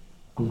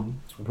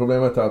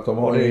 Problemet är att de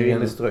har ju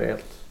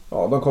industriellt.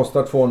 Ja, de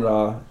kostar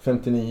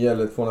 259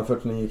 eller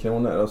 249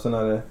 kronor och sen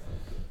är det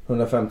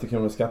 150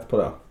 kronor skatt på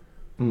det.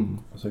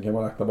 Och så kan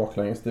man räkna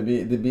baklänges. Det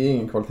blir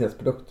ingen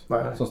kvalitetsprodukt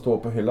som står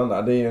på hyllan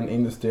där. Det är ju en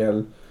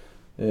industriell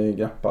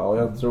grappa och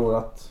jag tror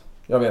att,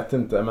 jag vet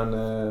inte,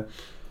 men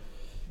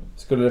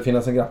skulle det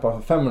finnas en grappa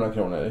för 500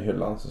 kronor i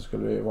hyllan så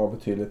skulle det vara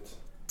betydligt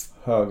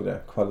högre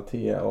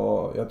kvalitet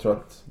och jag tror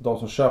att de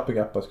som köper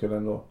grappa skulle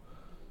ändå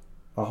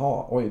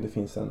det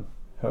finns en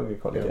högre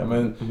kvalitet.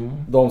 Men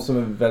de som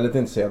är väldigt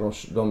intresserade,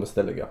 de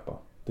beställer grappa.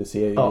 Det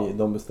ser ju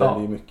de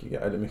beställer ju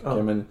mycket,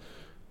 men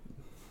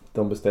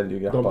de beställer ju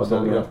grappa.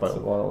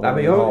 Nej,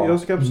 men jag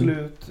ska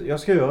absolut, jag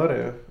ska göra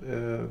det,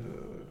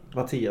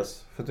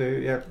 Mattias, för det är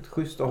jäkligt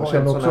schysst att ha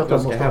en sån här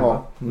flaska hemma.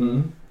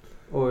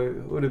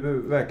 Och det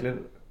behöver verkligen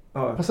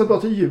passar bra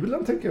till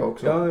julen tänker jag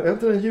också. Är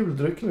inte det en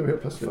juldryck nu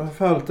helt plötsligt?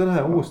 För allt den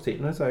här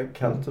årstiden är så här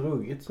kallt och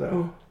ruggigt så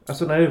här.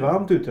 Alltså när det är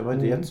varmt ute är man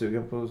inte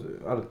jättesugen på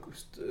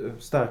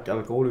stark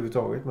alkohol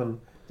överhuvudtaget, men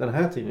den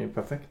här tiden är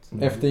perfekt.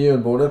 Efter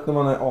julbordet när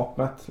man är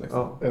apmätt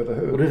liksom. Eller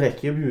hur? Och det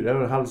räcker att bjuda,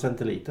 en halv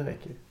centiliter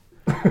räcker.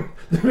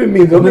 Det blir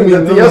mindre och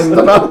mindre till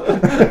gästerna.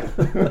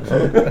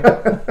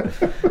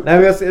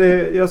 Nej,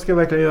 men jag ska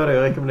verkligen göra det.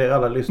 Jag rekommenderar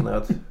alla lyssnare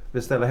att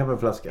beställa hem en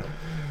flaska.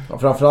 Ja,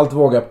 framförallt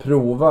våga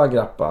prova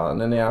grappa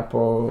när ni är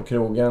på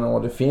krogen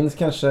och det finns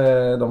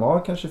de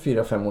har kanske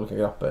 4-5 olika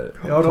grappor.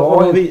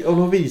 Ja, om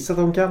de visar att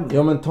de kan.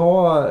 Ja, men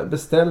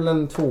beställ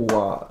en 2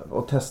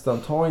 och testa.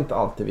 Ta inte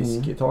alltid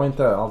whisky, ta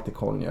inte alltid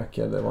konjak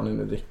eller vad ni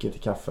nu dricker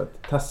till kaffet.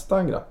 Testa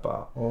en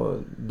grappa och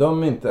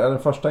döm inte, den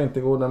första är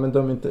inte god, men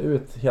döm inte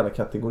ut hela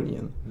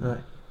kategorin. Nej.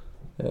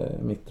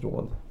 Mitt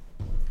råd.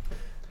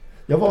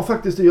 Jag var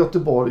faktiskt i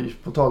Göteborg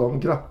på tal om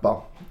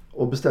grappa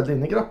och beställde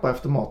in en grappa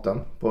efter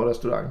maten på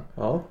restaurang.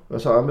 Och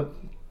jag sa,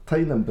 ta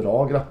in en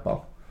bra grappa.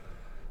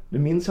 Nu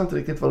minns jag inte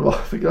riktigt vad det var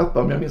för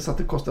grappa, men jag minns att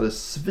det kostade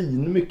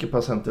svin mycket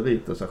per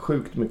centiliter, så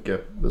sjukt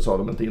mycket, det sa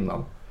de inte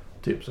innan.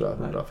 Typ sådär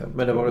 150.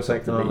 Men det var det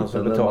säkert en annan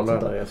som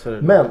betalade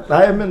det.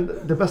 Men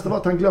det bästa var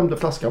att han glömde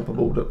flaskan på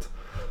bordet.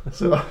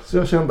 Så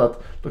jag kände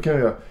att då kan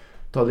jag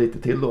ta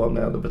lite till då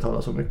när jag ändå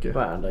betalar så mycket.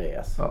 Vad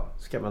Andreas?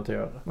 Ska man inte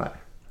göra det? Nej.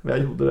 Men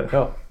jag gjorde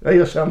det. Jag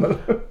erkänner.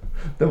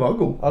 Det var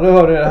god. Ja, du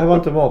hörde det. Det här var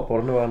inte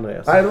matbollen, det var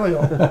Andreas. Nej, det var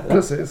jag.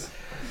 Precis.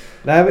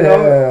 Nej,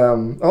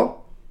 men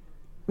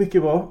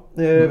mycket bra.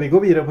 Vi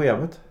går vidare på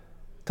programmet.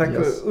 Tack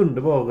för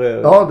underbar...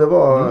 Ja, det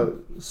var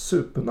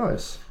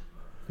supernice.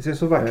 Det ser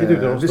så vackert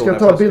ut. Vi ska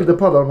ta bilder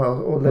på alla de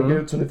här och lägga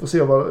ut så ni får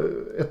se vad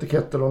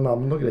etiketter och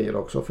namn och grejer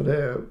också. För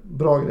det är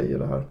bra grejer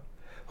det här.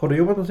 Har du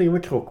jobbat någonting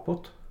med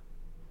Crockpot?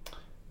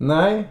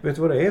 Nej. Vet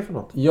du vad det är för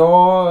något?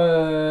 Ja...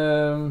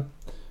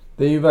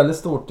 Det är ju väldigt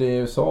stort i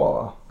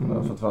USA har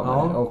jag fått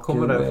fram mig. Och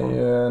kommer det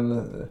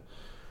är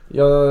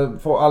ju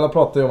alla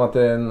pratar ju om att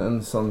det är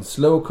en sån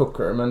slow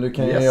cooker, men du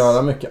kan ju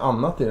göra mycket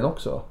annat i den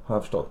också, har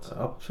jag förstått.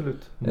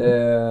 Absolut.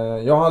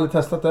 Jag har aldrig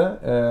testat det,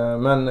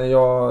 men nu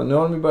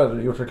har de ju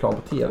börjat gjort reklam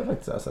på TV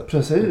faktiskt.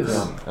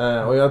 Precis.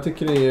 Och jag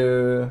tycker det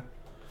ju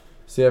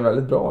ser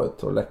väldigt bra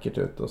ut och läckert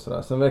ut och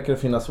sådär. Sen verkar det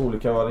finnas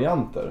olika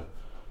varianter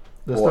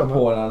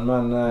på den,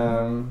 men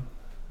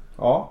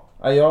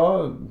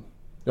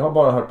jag har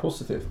bara hört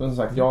positivt, men som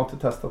sagt, jag har inte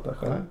testat det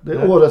själv. Det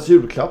är årets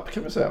julklapp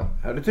kan vi säga.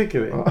 Ja, det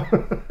tycker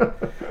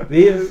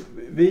vi.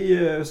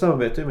 Vi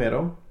samarbetar med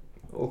dem.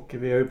 Och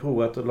vi har ju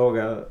provat att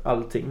laga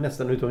allting,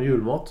 nästan utom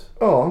julmat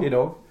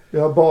idag. Vi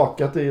har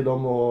bakat i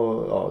dem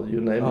och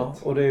you name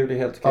it. Och det är ju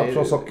helt okej. Allt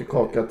från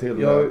sockerkaka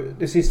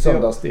till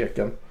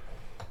söndagssteken.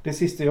 Det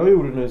sista jag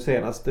gjorde nu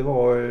senast, det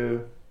var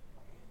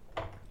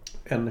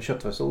en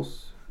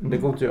köttfärssås. Det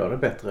går inte att göra det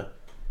bättre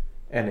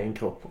än en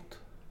Crockpot.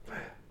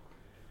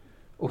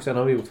 Och sen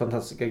har vi gjort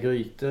fantastiska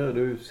grytor.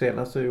 Du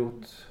senast har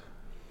gjort...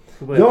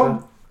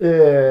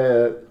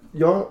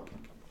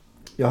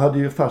 Jag hade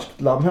ju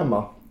färskt lamm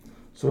hemma.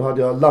 Så då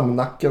hade jag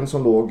lammnacken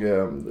som låg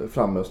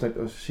framme. Och så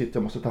tänkte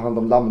jag måste ta hand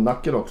om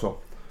lammnacken också.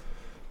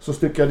 Så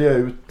styckade jag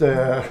ut...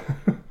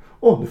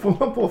 nu får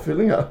man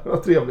påfyllning här.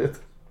 Vad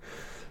trevligt.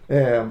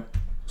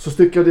 Så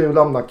styckade jag ut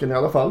lammnacken i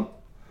alla fall.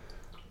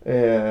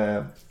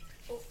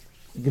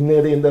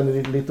 Gned in den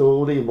i lite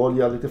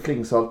olivolja, lite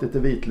flingsalt, lite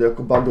vitlök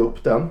och band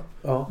upp den.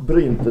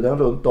 Brynte den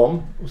runt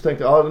om. Och så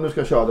tänkte jag, nu ska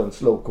jag köra den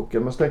slow cooker.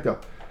 Men så tänkte jag,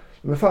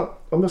 Men fan,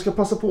 om jag ska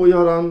passa på att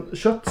göra en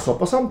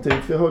köttsoppa samtidigt,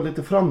 för jag har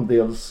lite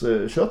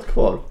framdelskött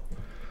kvar.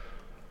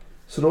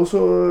 Så då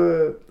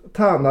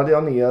tärnade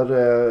jag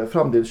ner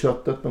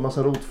framdelsköttet med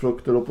massa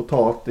rotfrukter och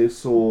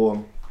potatis och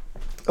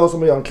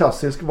som jag gör en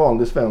klassisk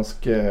vanlig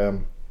svensk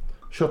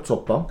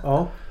köttsoppa.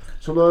 Ja.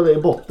 Så la jag det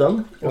i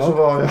botten och så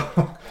var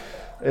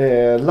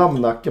jag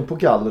lammnacken på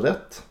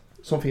gallret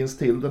som finns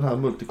till den här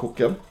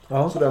multikocken.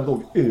 Ja. Så den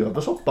låg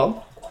över soppan.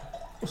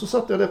 Och så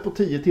satte jag det på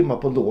 10 timmar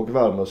på låg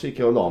värme och så gick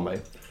jag och la mig.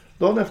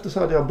 Dagen efter så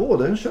hade jag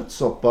både en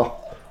köttsoppa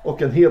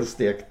och en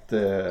helstekt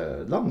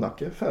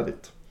lammnacke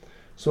färdigt.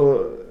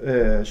 Så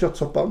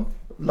köttsoppan,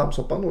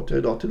 lammsoppan åt jag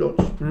idag till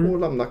lunch och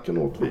lammnacken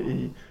åt vi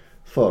i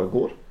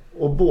förrgår.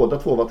 Och båda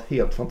två varit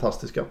helt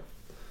fantastiska.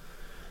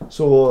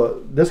 Så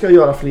det ska jag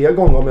göra fler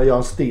gånger om jag gör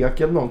en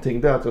stek eller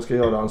någonting. Det är att jag ska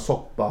göra en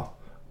soppa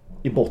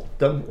i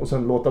botten och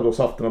sen låta då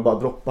safterna bara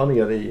droppa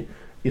ner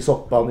i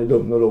soppan i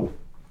lugn och ro.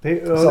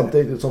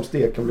 Samtidigt som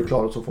steken blir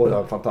klar så får jag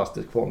en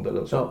fantastisk fond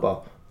eller en soppa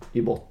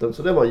i botten.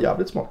 Så det var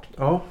jävligt smart.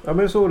 Ja, men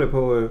jag såg det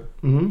på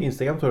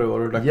Instagram tror jag det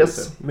var du lagt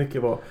ut det.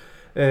 Mycket bra.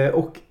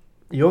 Och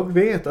jag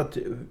vet att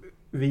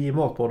vi i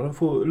Matpodden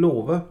får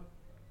lova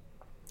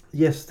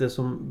gäster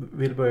som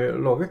vill börja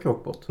laga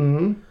crockpot.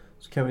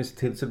 Så kan vi se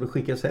till så det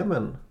skickas hem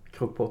en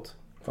crockpot.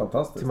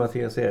 Fantastiskt. Till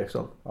Mattias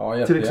Eriksson.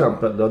 Ja, till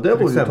exempel. Ja, det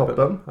var ju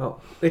toppen. Ja,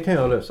 det kan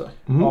jag lösa.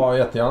 Ja,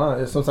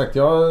 jättegärna. Som sagt,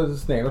 jag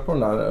sneglar på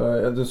den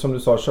där. Som du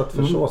sa,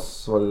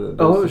 köttfärssås var det.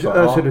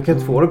 Ja, du kan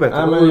inte få det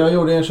bättre. Nej, men jag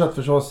gjorde en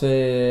köttfärssås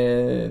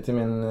till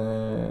min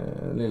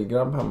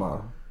lillgrabb hemma.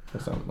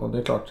 Liksom. Och det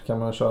är klart, kan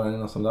man köra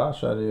in en sån där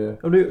så är det ju...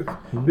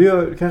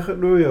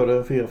 Du gör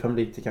det 4-5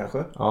 liter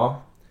kanske.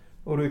 Ja.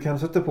 Och du kan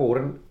sätta på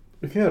den.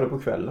 Du kan göra det på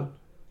kvällen.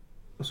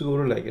 Och så går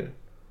du och lägger det.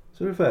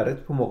 Så är det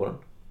färdigt på morgonen.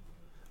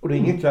 Och det är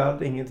ingen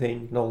kladd,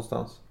 ingenting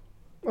någonstans.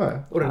 Nej.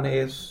 Och den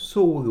är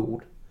så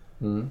god.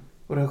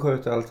 Och den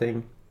sköter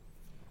allting.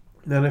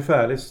 När den är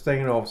färdig så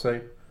stänger den av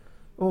sig.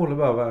 Och håller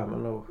bara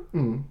värmen. Och...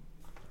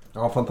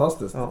 Ja,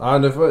 fantastiskt. Ja.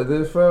 Det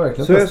får jag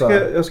verkligen så testa.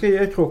 Jag ska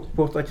ge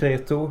Crockpot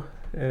Akreto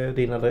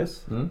din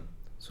adress.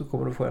 Så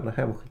kommer du få en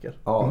hemskickad.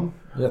 Ja,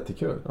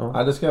 jättekul.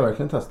 Ja, det ska jag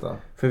verkligen testa.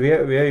 För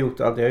vi har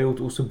gjort allt. Jag har gjort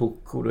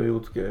osebok och du har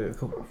gjort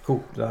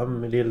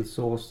koklamm,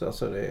 lillsås.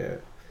 Alltså det är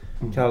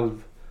kalv.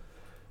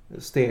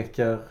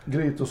 Stekar.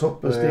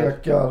 Grytosoppor,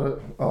 stekar.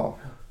 Ja.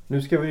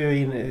 Nu ska vi ju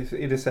in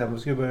i december.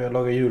 Ska vi börja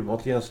laga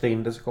julmat. Jens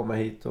Linde ska komma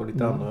hit och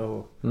lite andra.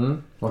 Och...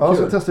 Ja,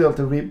 så testar jag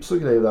alltid ribs och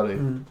grejer där i.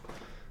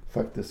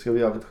 Faktiskt ska vi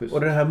jävligt schysst.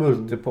 Och den här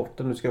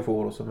multipotten du ska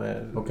få då som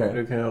är...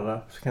 Du kan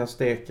göra. Så kan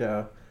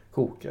steka,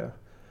 koka,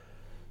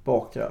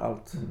 baka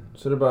allt.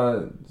 Så det är bara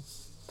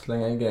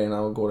slänga in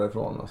grejerna och gå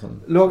därifrån. Och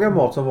sen... Laga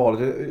mat som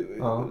vanligt.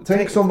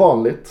 Tänk som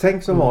vanligt.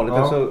 Tänk som vanligt.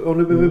 Alltså, om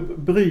du behöver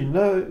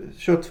bryna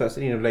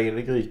köttfärsen innan du lägger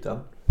i grytan.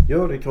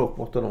 Gör det i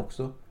crockpotten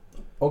också.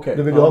 Okay.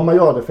 Du vill ju ha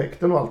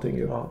maillard-effekten och allting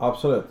ju. Ja,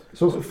 absolut.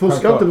 Så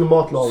fuska inte med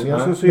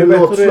matlagningen. Så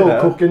låt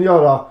slowcookern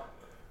göra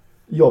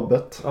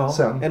jobbet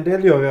sen. En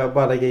del gör jag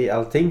bara lägga i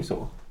allting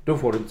så. Då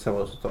får du inte samma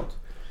resultat.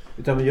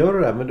 Utan vi gör det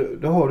där. Men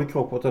då har du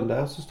crockpotten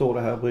där. Så står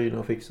det här bryna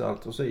och fixa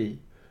allt. Och så i.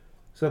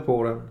 Sätt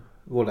på den.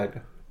 Gå och lägg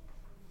det.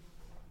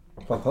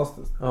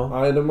 Fantastiskt. Ja.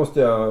 Nej, då måste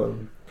jag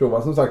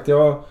prova. Som sagt,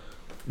 jag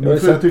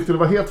tyckte det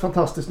var helt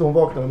fantastiskt när hon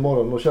vaknade i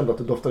morgon och kände att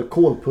det doftade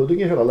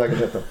kolpudding i hela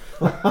lägenheten.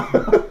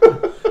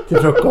 Till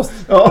frukost.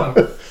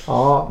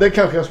 Ja, det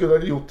kanske jag skulle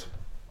ha gjort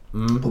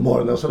på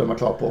morgonen så den var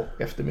klar på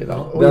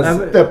eftermiddagen. Och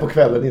det på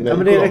kvällen innan. Ja,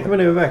 men det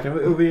rekommenderar vi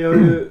verkligen. Och vi har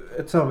ju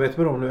ett samarbete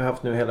med dem nu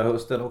haft nu hela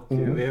hösten. Och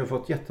vi har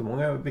fått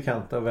jättemånga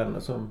bekanta och vänner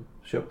som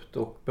köpt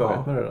och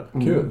börjat med det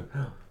där. Kul.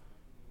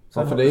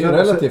 Ja, för det är ju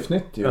relativt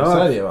nytt i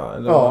Sverige va?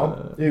 Eller, ja,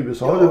 i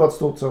USA har det varit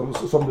stort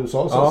som du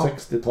sa, så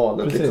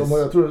 60-talet. Liksom, och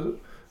jag tror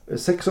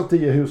 6 av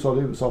 10 hushåll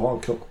i USA har en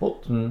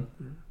crockpot.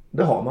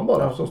 Det har man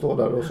bara som står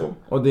där och så.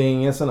 Och det är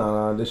ingen sån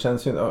här, det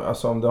känns ju,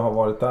 alltså om det har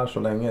varit där så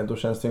länge, då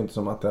känns det ju inte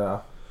som att det är,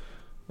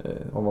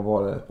 om man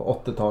var det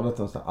på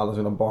 80-talet, alla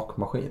sina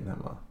bakmaskin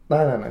hemma.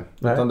 Nej.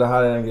 Utan det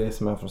här är en grej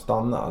som är för att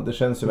stanna. Det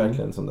känns ju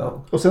verkligen som det.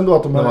 Och sen då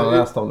att de har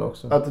läst om det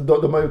också. Att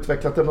de har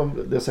utvecklat den,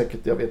 det är säkert,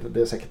 jag vet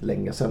det är säkert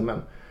länge sedan, men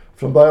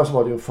från början så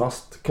var det ju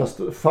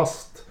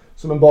fast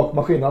som en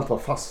bakmaskin, allt var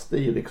fast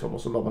i liksom,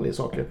 och så la man i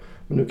saker.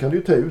 Men nu kan du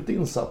ju ta ut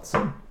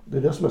insatsen. Det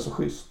är det som är så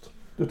schysst.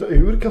 Du tar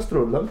ur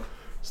kastrullen,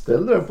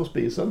 ställer den på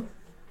spisen.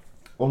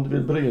 Om du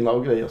vill bryna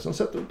och grejer, sen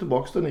sätter du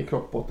tillbaka den i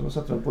crockpotten och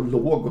sätter den på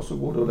låg och så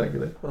går du och lägger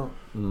dig.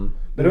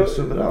 Det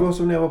var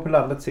som när jag var på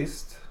landet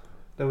sist.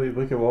 Där vi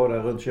brukar vara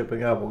där runt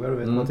Köping Arboga, du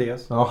vet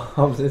Mattias. Ja,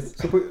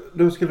 precis. Så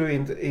då skulle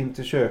vi in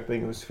till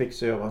Köping och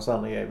fixa och göra en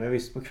annan grej. Men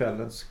visst på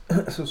kvällen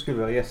så skulle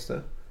vi ha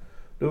gäster.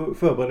 Då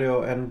förberedde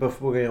jag en bœuf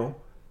bourguignon.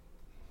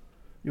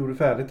 Gjorde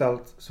färdigt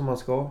allt som man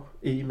ska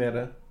i med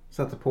det.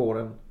 Satte på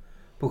den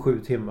på 7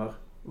 timmar.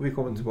 Och vi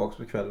kommer tillbaka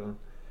på kvällen.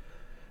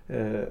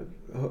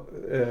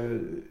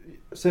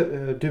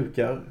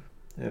 Dukar.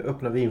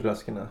 Öppna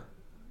vinflaskorna.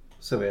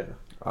 Servera.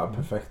 Ja,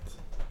 perfekt.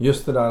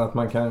 Just det där att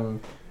man kan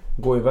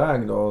gå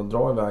iväg då och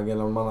dra iväg.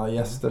 Eller om man har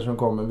gäster som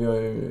kommer. Vi har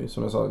ju,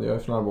 som jag sa, jag är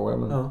från Arboga.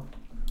 Men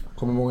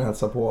kommer många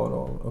hälsa på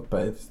då,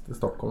 uppe i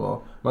Stockholm.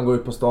 Och man går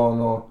ut på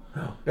stan och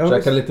Ja,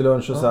 käkar lite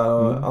lunch och så här.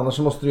 Och annars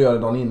så måste du göra det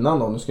dagen innan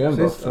då. Nu ska jag en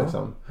buff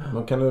liksom.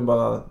 Då kan du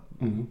bara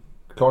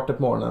klart det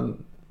på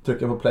morgonen.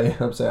 Trycka på play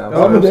och säga.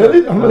 Ja, men det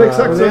är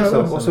exakt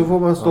så. Och så får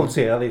man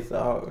stoltsera lite.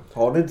 Ja,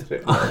 har ni inte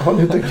det? Har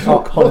ni inte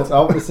krockpott?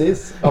 Ja,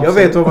 precis. Jag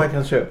vet vad man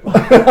kan köpa.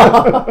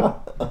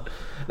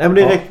 Nej, men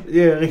det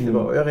är riktigt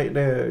bra.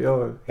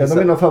 En av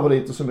mina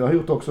favoriter som jag har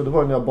gjort också, det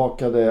var när jag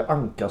bakade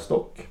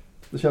ankastock.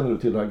 Det känner du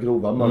till, det här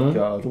grova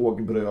mörka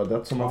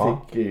rågbrödet som man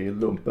fick i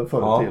lumpen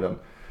förr i tiden.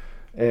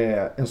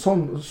 En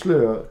sån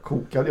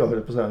slökokad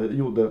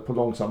gjorde på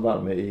långsam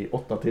värme i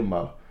 8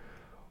 timmar.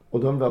 Och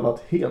den var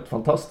varit helt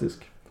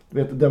fantastisk.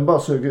 Den bara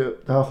sög,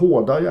 det här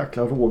hårda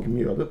jäkla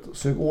rågmjölet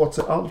sög åt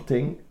sig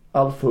allting,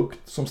 all fukt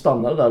som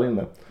stannade där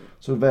inne.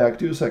 Så det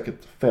vägde ju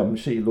säkert 5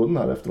 kilo den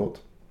här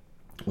efteråt.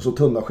 Och så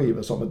tunna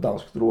skivor som ett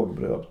danskt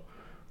rågbröd.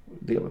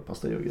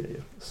 Leverpastej och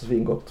grejer.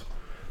 Svingott.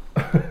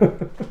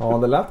 Ja,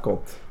 det lät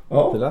gott.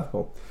 Ja. Det lät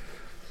gott.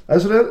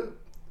 Alltså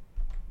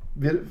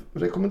vi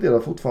rekommenderar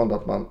fortfarande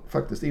att man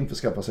faktiskt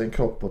införskaffar sig en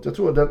crockpot. Jag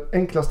tror den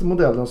enklaste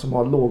modellen som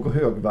har låg- och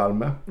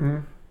högvärme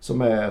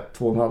som är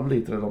 2,5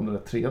 liter eller om det är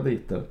 3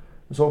 liter.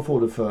 Så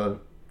får du för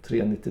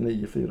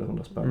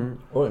 399-400 spänn.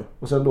 Oj.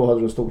 Och sen då hade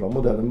du den stora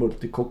modellen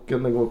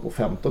multikocken, den går på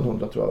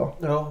 1500 tror jag.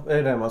 Ja, det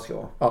är det man ska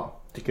ha. Ja.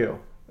 Tycker jag.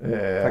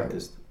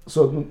 Faktiskt.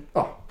 Så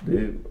ja,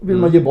 vill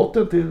man ge bort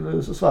den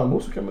till svärmor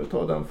så kan man ju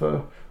ta den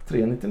för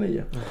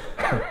 399.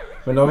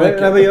 Men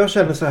jag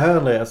känner så här,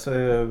 Andreas.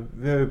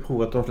 Vi har ju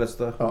provat de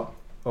flesta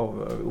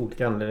av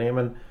olika anledningar.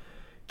 Men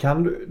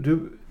kan du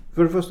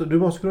för det första, du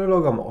måste kunna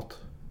laga mat.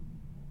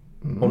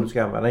 Om du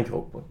ska använda en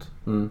crockpot.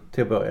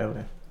 Till att börja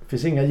med. Det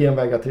finns inga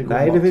genvägar till god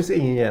Nej, mat. det finns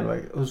ingen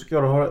genväg. Och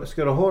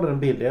ska du ha den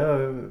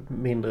billigare,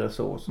 mindre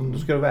sås, då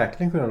ska du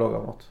verkligen kunna laga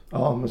mat.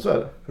 Ja, men så är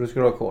det. För du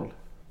ska ha koll.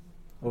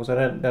 Och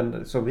sen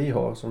den som vi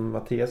har, som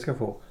Mattias ska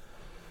få,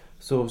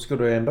 så ska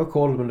du ändå ha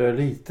koll, men du är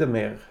lite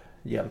mer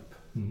hjälp.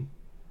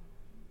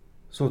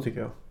 Så tycker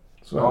jag.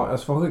 Så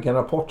jag får skicka en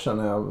rapport sen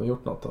när jag har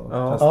gjort något.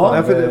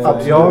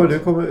 Du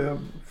kommer...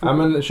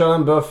 men kör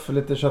en buff,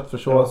 lite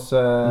köttfärssås,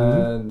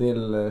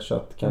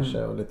 dillkött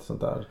kanske och lite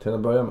sånt där till att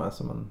börja med.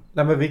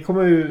 Nej, men vi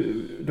kommer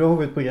ju... Då har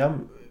vi ett program,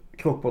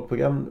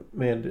 crockpot-program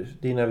med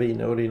dina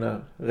viner och dina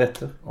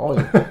rätter. Oj.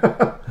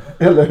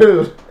 Eller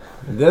hur?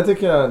 Det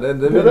tycker jag, det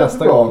blir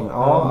nästa gång.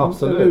 Ja,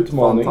 absolut.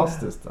 Utmaning.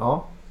 Fantastiskt.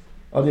 Ja.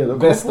 Ja, det är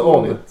Best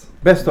of.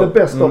 The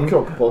best of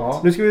crockpot. Ja.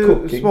 Nu ska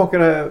vi smaka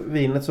det här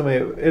vinet som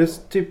är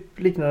det typ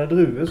liknande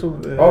druvor som...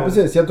 Ja,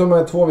 precis. Jag tog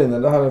med 2 viner.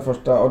 Det här är den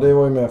första. Och det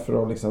var ju med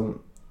för att liksom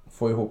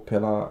få ihop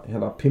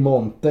hela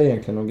Piemonte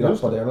egentligen och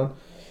grappadelen.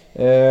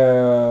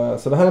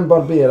 Så det här är en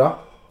Barbera.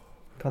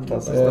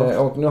 Fantastiskt.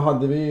 Och nu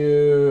hade vi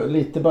ju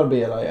lite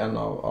Barbera i en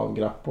av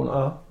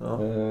grapporna.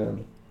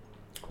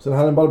 Så det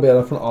här är en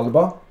Barbera från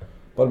Alba.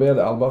 Barbera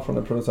de Alba från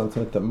en producent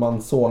som heter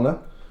Manzone.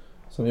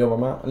 Som vi jobbar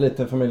med. En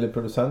liten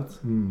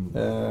familjeproducent.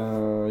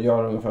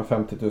 Gör ungefär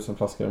 50 000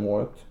 flaskor om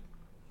året.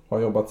 Har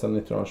jobbat sedan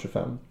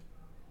 1925.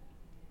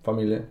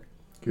 Familjen.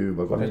 Gud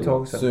vad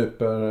gott.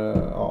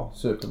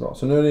 Superbra.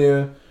 Så nu är det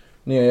ju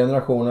nya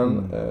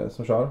generationen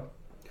som kör.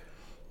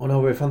 Och nu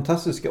har vi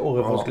fantastiska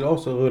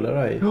Orreforsglas och rullar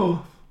där i. Ja.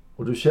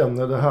 Och du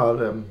känner det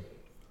här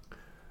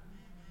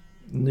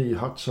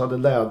nyhatchade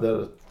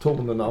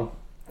lädertonerna.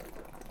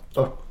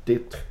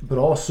 Örtigt.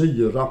 Bra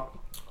syra.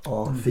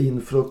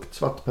 Fin frukt,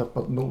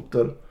 svartpepprat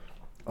noter.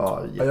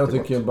 Ja, jag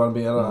tycker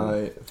Barbera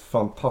är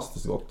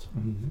fantastiskt gott.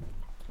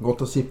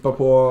 Gott att sippa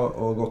på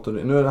och gott att...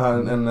 Nu är det här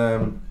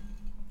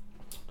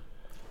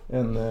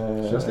en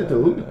känns lite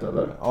ungt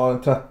eller? Ja,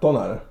 en 13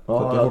 är det.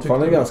 Så det är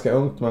fortfarande ganska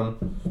ungt men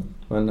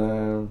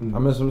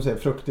som du säger,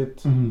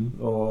 fruktigt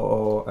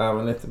och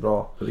även lite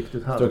bra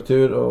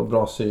struktur och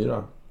bra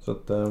syra. Så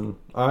att,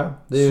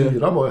 det är ju...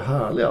 Syran var ju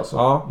härlig alltså.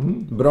 Ja,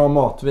 bra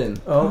matvin.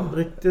 Ja,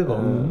 riktigt bra.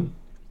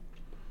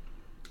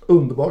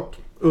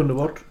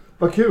 Underbart.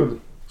 Vad kul.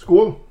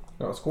 Skål.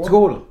 Ja,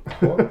 skål.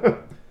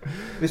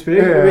 Visst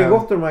blir det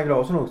gott i de här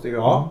glasen också, tycker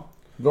jag. Ja.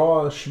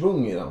 Bra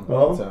svung i den.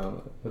 Ja.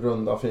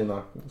 Runda,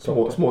 fina.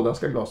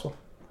 Småländska glas, va?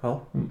 Ja.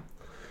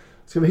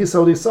 Ska vi hissa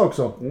och dissa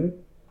också?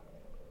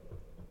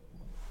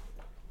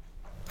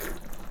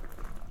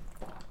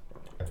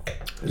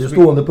 Det är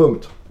stående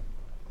punkt.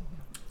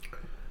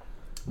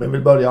 Vem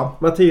vill börja?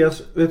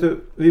 Mattias, vet du,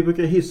 vi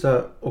brukar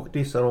hissa och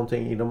dissa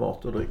någonting inom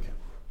mat och dryck.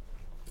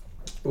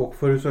 Och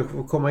för att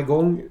få komma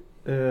igång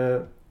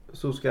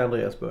så ska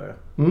Andreas börja.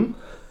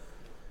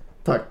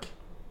 Tack.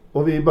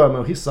 Och vi börjar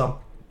med att hissa.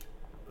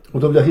 Och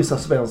då vill jag hissa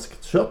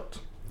svenskt kött.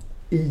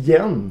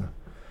 Igen.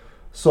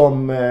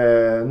 Som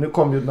nu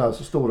kom ju den här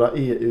så stora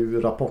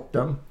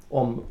EU-rapporten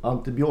om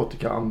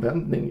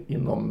antibiotikaanvändning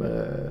inom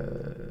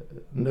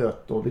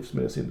nöt- och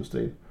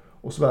livsmedelsindustrin.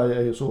 Och Sverige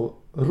är ju så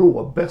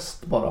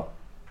råbäst bara.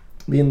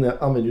 Vi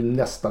använder ju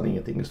nästan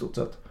ingenting i stort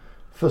sett.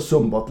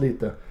 Försumbat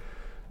lite.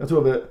 Jag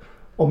tror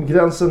om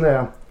gränsen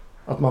är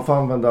att man får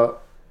använda,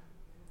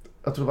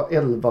 jag tror det var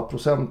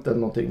 11% eller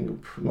någonting,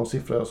 någon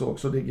siffra jag såg,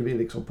 så ligger vi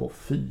liksom på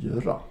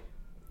 4.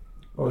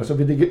 Så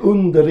vi ligger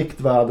under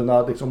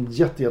riktvärdena liksom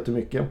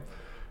jättemycket.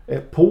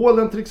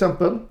 Polen till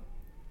exempel,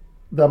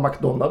 där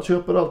McDonald's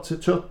köper allt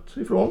sitt kött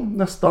ifrån,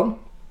 nästan.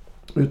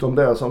 Utom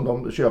det som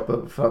de köper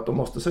för att de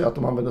måste säga att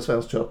de använder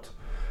svenskt kött.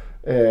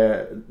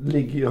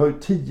 Har ju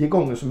 10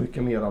 gånger så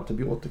mycket mer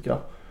antibiotika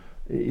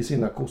i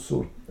sina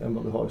kossor än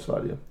vad vi har i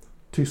Sverige.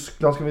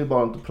 Tyskland ska vi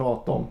bara inte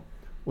prata om.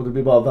 Och det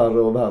blir bara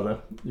värre och värre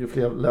ju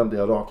fler länder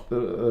jag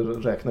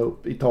räknar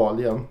upp.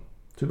 Italien,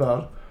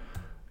 tyvärr.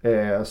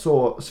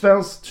 Så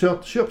svenskt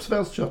kött, köp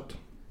svenskt kött.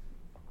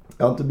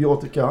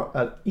 Antibiotika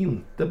är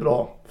inte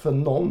bra för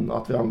någon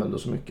att vi använder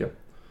så mycket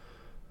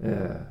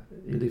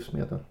i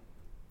livsmedel.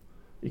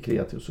 I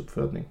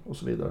kreativsuppfödning och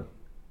så vidare.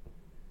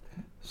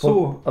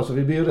 Så. Alltså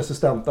vi blir ju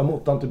resistenta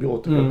mot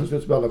antibiotika. Till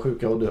slut blir alla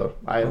sjuka och dör.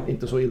 Nej,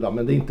 inte så illa,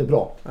 men det är inte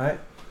bra. Nej.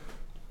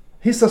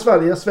 Hissa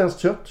Sverige, svenskt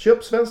kött.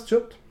 Köp svenskt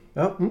kött.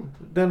 Ja,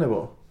 den är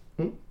bra.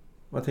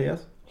 Mattias?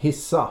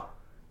 Hissa,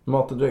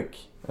 mat och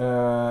dryck.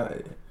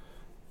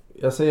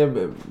 Jag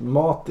säger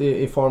mat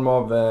i form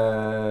av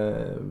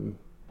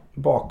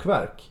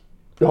bakverk.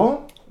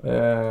 Ja.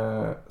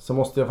 Så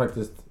måste jag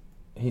faktiskt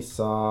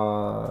hissa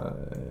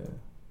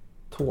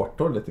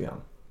tårtor lite grann.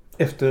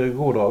 Efter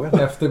gårdagen?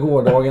 Efter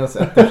gårdagens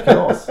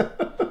ettårskalas.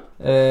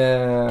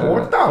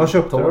 Tårtan? Vad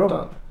köpte du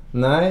då?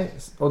 Nej,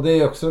 och det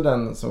är också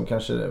den som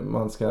kanske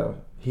man ska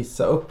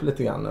hissa upp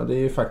lite grann. Och det är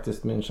ju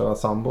faktiskt min kära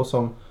sambo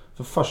som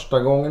för första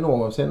gången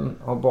någonsin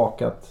har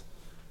bakat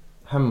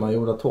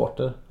hemmagjorda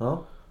tårtor. Ja.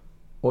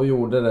 Och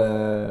gjorde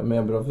det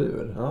med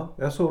bravur. Ja,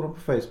 jag såg dem på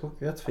Facebook.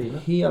 Jättefina.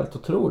 Helt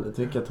otroligt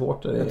vilka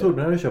tårtor det är. Jag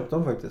trodde när du köpt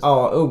dem faktiskt.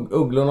 Ja,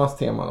 ugglornas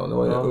tema då. Det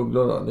var ju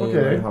ugglor då. Det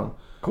är ju han.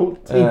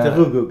 Coolt. Inte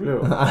ruggugglor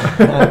då.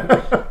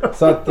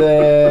 Så att,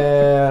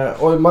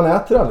 och man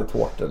äter aldrig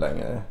tårtor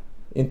längre.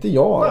 Inte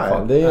jag i alla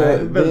fall. Det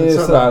är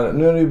sådär,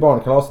 nu är det ju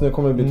barnkalas, nu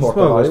kommer det bli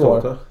tårta varje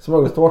år.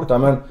 Smörgåstårta,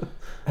 men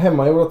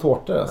hemmagjorda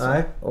tårtor alltså.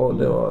 Nej. Och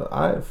det var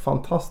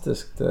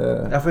fantastiskt.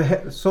 Ja,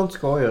 för sånt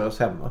ska göras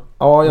hemma.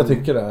 Ja, jag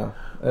tycker det.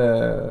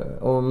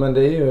 Men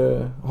det är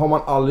ju, har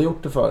man aldrig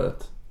gjort det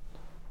förut.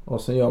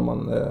 Och så gör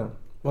man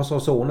Vad sa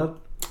sonen?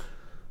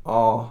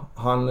 Ja,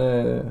 han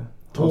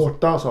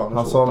tårta sa han.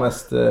 Han sa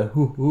mest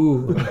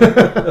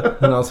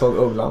när han såg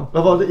ugglan.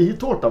 Vad var det i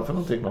tårtan för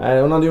någonting då?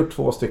 Nej, hon hade gjort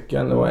 2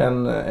 stycken. Det var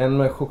en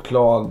med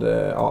choklad,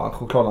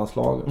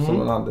 chokladanslag som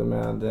hon hade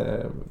med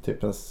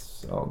typ en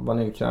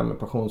vaniljkräm med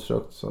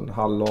passionsfrukt, så en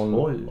hallon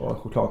och en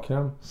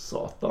chokladkräm.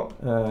 Satan.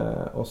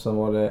 Och sen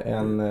var det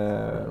en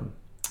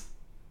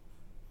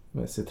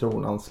med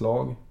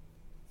citronanslag.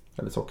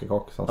 Eller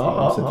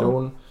sockerkaksanslag,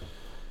 citron.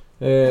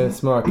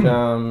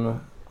 Smörkräm,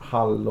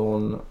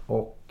 hallon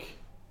och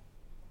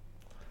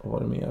vad var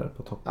det mer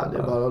på toppen? Ja, det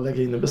är bara att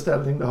lägga in en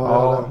beställning. Det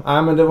har jag.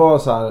 Nej, men det var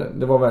så här,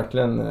 det var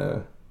verkligen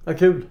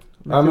kul.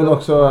 Ja, men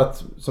också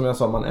att, som jag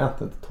sa, man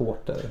äter inte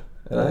tårtor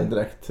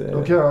direkt.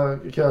 Då kan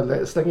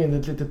jag slänga in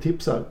ett litet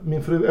tips här.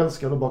 Min fru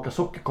älskar att baka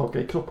sockerkaka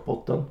i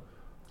krockpotten.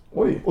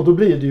 Oj. Och då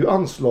blir det ju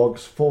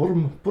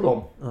anslagsform på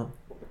dem. Ja.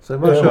 Så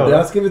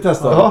det ska vi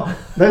testa. Ja,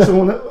 nej, så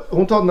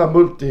hon tar den här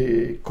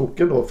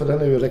multikoken då, för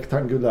den är ju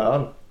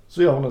rektangulär.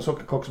 Så gör hon en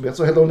sockerkaksbet,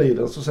 så häller hon i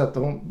den, så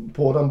sätter hon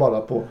på den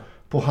bara på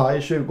high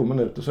 20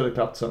 minuter, så är det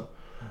klart sen.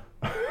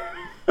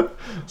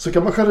 Så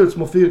kan man skära ut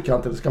små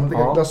fyrkanter, så kan man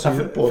lägga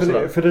glasyr på.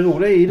 För det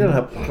roliga i den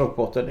här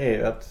krockpotten är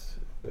ju att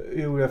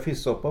gjorde jag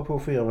fisksoppa på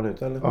 4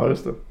 minuter eller? Ja,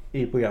 just det.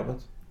 I programmet.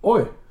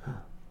 Oj.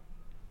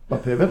 Man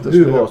behöver inte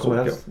hur bra som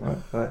helst.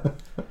 Nej.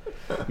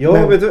 Ja,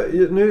 men, vet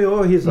du, nu är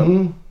jag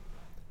hissad.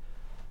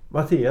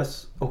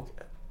 Mattias och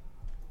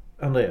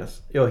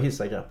Andreas, jag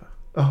hissar grappa.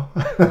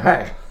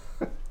 Nej.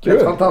 Kul.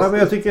 Ja, men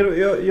jag tycker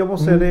jag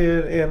måste säga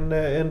det är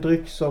en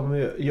dryck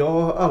som jag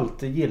har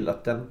alltid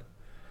gillat den.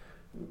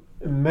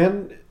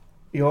 Men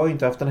jag har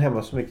inte haft den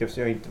hemma så mycket,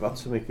 eftersom jag inte varit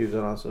så mycket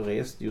utomlands och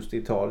rest just i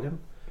Italien.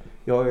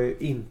 Jag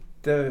har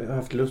inte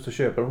haft lust att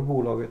köpa den på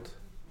bolaget.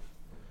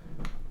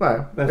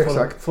 Nej, men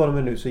exakt. Från och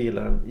med nu så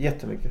gillar den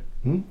jättemycket.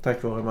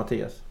 Tack vare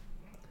Mattias.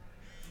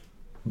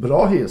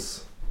 Bra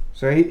hiss.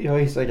 Så jag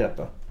hissar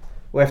grappa.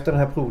 Och efter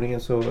den här provningen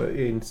så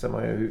inser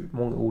man ju hur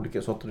många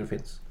olika sorter det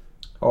finns.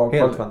 Ja,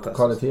 helt fantastiskt.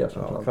 Kvalitet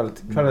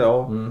framförallt.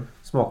 Kvalitet,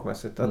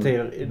 smakmässigt. Att det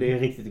är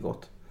riktigt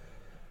gott.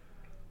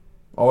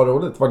 Ja,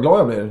 roligt. Vad glad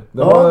jag blir.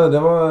 Det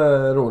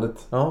var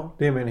roligt. Ja,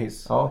 det är min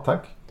hiss. Ja,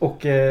 tack.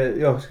 Och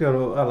jag ska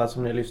då, alla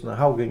som ni lyssnar,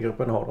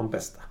 Haugengruppen har de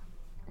bästa.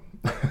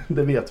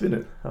 Det vet vi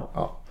nu.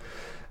 Ja.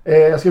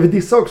 Ska vi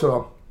dissa också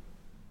då?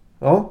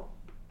 Ja.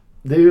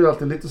 Det är ju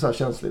alltid lite så här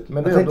känsligt.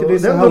 Men det är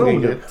ändå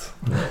roligt.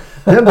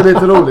 Det är ändå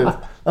lite roligt.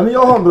 Ja, men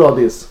jag har en bra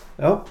diss.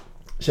 Ja.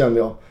 Känner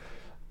jag.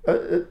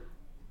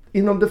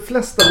 Inom de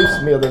flesta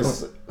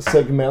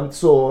livsmedelssegment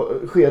så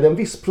sker det en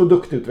viss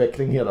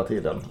produktutveckling hela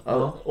tiden.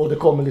 Ja. Och det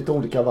kommer lite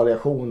olika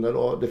variationer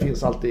och det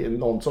finns alltid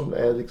någon som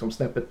är liksom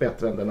snäppet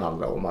bättre än den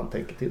andra om man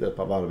tänker till ett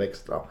par varv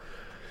extra.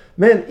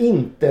 Men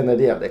inte när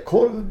det gäller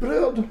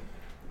korvbröd.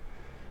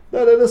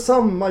 Där är det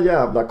samma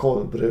jävla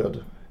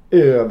korvbröd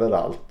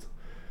överallt.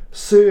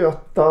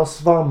 Söta,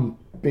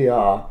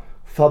 svampiga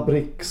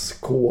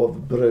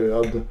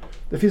fabrikskorvbröd.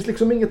 Det finns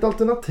liksom inget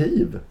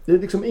alternativ. Det är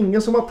liksom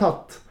ingen som har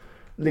tagit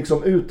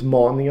liksom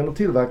utmaningen att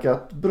tillverka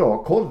ett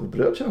bra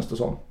korvbröd, känns det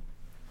som.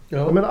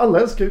 Ja. Men alla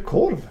älskar ju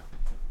korv.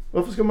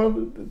 Varför ska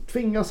man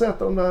tvingas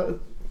äta de där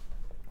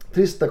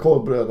trista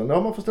korvbröden?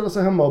 Ja, man får ställa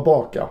sig hemma och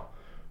baka.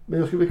 Men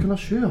jag skulle kunna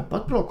köpa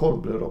ett bra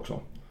korvbröd också.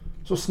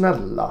 Så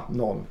snälla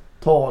någon,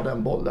 ta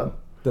den bollen.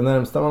 Det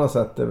närmsta man har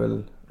sett är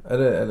väl,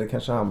 eller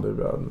kanske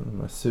hamburgerbröd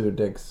med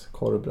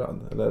surdegskorvbröd.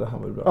 Eller är det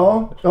hamburgerbröd?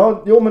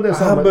 Ja, jo men det är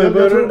samma.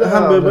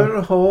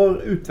 Hamburgerbröd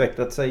har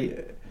utvecklat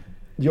sig.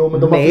 Jo,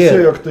 men de har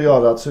försökt att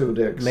göra ett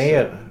surdegs.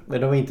 Mer,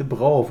 men de är inte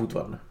bra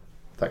fortfarande.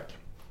 Tack.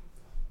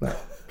 Nej,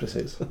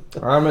 precis.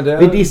 Ja, men det...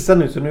 Vi dissar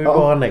nu så nu är det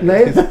bara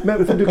negativt. Nej,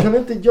 men för du kan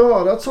inte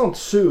göra ett sånt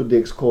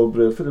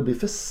surdegskorvbröd för det blir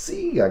för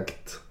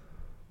segt.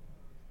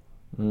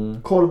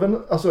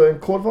 Korven, alltså en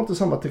korv har inte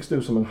samma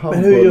textur som en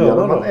hamburgare. Men hur gör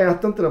man då? Man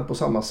äter inte den på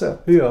samma sätt.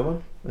 Hur gör man?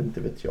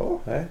 Inte vet jag.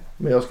 Nej.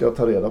 Men jag ska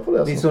ta reda på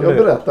det. Så ska jag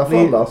berätta för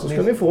alla så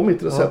ska ni få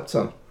mitt recept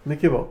sen.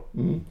 Mycket bra.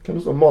 Kan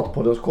det stå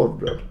Matpoddens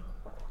korvbröd?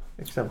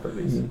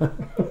 Exempelvis.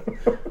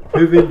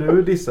 Hur vill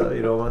du dissa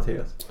idag,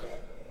 Mattias?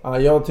 Ja,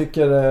 jag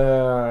tycker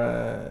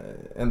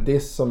en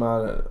diss som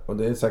är, och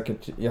det är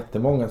säkert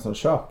jättemånga som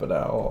köper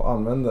det och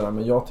använder det,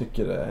 men jag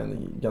tycker det är en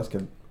ganska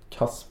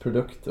kass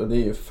produkt och det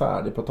är ju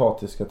färdig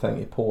potatisgratäng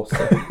i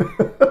påse.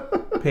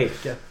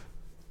 Peka.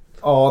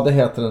 Ja, det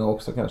heter den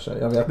också kanske.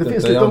 Jag vet det inte.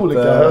 Finns lite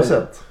olika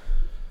recept.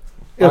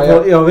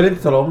 Jag vill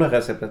inte tala om det här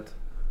receptet.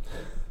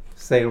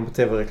 Säger de på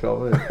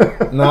tv-reklam.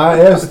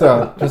 Nej, just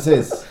det.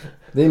 Precis.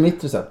 Det är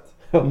mitt recept.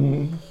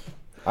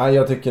 Ja,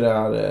 jag tycker det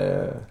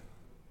är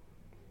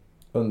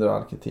under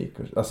all kritik.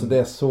 Alltså det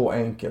är så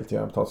enkelt att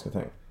göra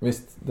potatisgratäng.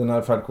 Visst, den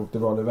här färdigkokt är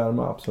bra i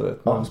värme, absolut.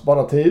 Ja,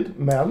 spara tid,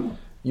 men...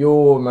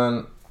 Jo,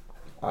 men...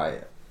 Nej,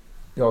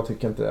 jag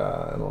tycker inte det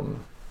är någon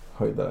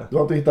höjdare. Du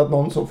har inte hittat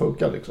någon som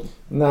funkar liksom?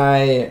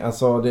 Nej,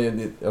 alltså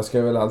jag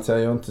ska väl alltid säga,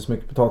 jag gör inte så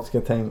mycket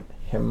potatisgratäng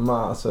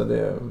hemma. Alltså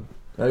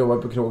jag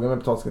jobbade på krogen med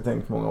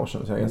potatisgratäng för många år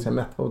sedan, så jag är ganska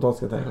mätt på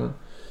potatisgratäng.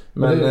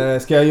 Men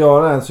ska jag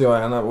göra den så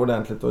gör jag den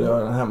ordentligt och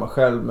gör den hemma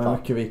själv med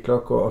mycket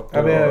vitlök och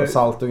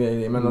salt och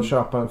grejer. Men att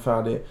köpa en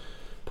färdig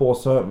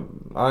påse,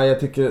 jag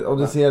tycker, och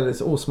det ser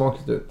så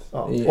osmakligt ut.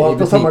 Ja. Och allt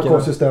har samma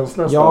konsistens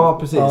nästan. Ja,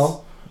 precis.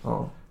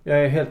 Ja.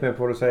 Jag är helt med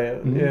på vad du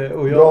säger.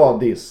 Och bra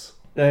diss.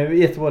 Nej,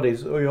 jättebra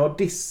diss. Och jag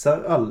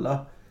dissar alla.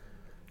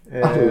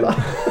 Alla?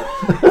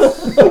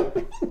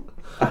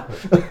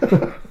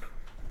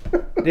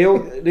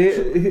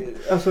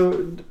 Alltså,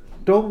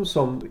 de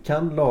som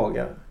kan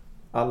laga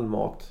all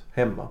mat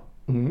hemma,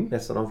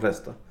 nästan de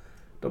flesta,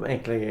 de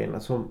enkla grejerna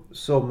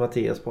som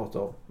Mattias pratar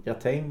om,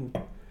 gratäng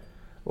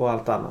och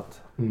allt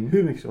annat,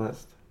 hur mycket som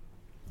helst.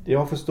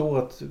 Jag förstår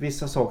att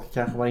vissa saker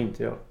kanske man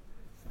inte gör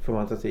för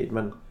man tar tid,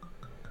 men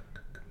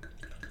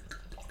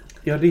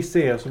jag dissar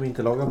er som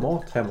inte lagar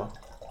mat hemma.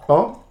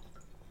 Ja,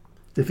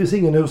 det finns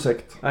ingen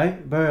ursäkt. Nej,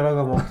 börja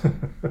laga mat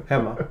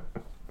hemma.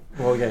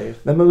 Bra grejer.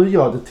 Men du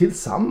gör det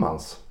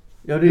tillsammans.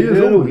 Ja, det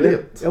är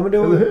roligt. Ja, men det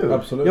var, eller hur?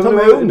 Absolut. Ja,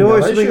 men det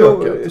var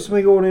ju som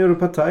igår när jag gjorde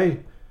pad thai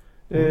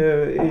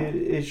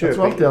i Köping. Jag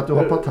tror alltid att du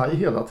har pad thai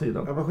hela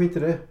tiden. Ja, men skit i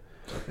det.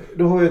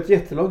 Då har jag ett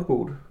jättelångt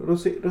bord. Och då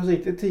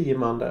sitter 10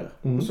 man där.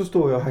 Och så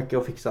står jag och hackar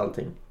och fixar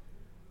allting.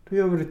 Då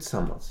gör vi det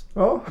tillsammans.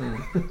 Ja.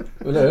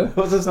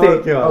 Och så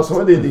steker jag allt.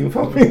 Så är det i din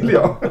familj,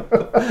 ja.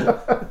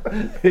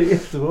 Det är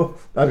jättebra.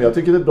 Nej, men jag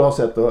tycker det är ett bra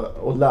sätt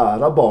att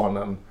lära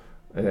barnen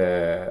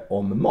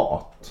om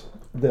mat.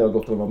 Det har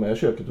gått att vara med i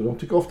köket och de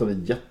tycker ofta det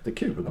är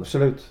jättekul.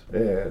 Absolut.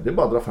 Det är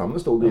bara att dra fram en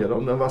stor del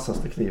om den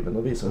vassaste kniven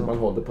och visa hur man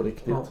håller på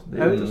riktigt. Ja.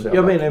 Det är inte så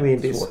jag menar min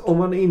diss. Om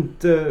man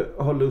inte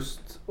har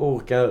lust och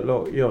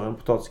orkar göra en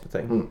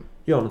potatisgratäng,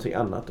 gör någonting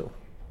annat då.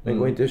 Men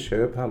gå inte och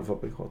köp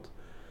halvfabrikat.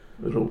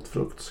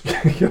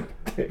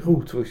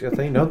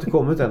 Rotfruktsgratäng, det har inte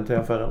kommit än till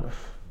affären.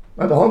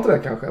 Nej, det har inte det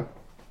kanske.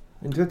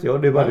 Inte vet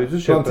jag, det är bara du som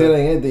köper. Plantera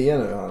inga idéer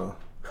nu här då.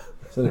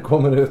 Så det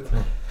kommer ut.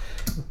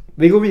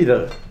 Vi går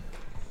vidare.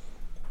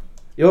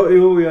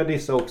 Jag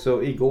dissade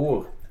också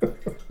igår.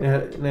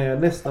 När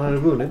jag nästan hade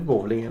vunnit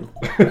bowlingen.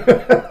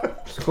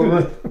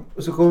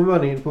 Så kommer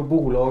man in på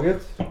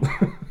bolaget.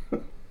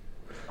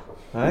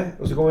 Nej.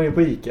 Och så kommer man in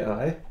på Ica.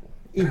 Nej.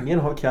 Ingen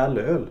har kall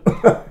öl.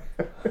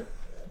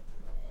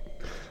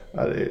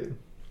 Ja, det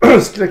är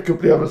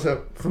skräckupplevelse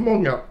för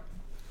många.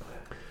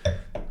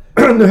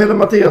 Nu häller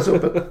Mattias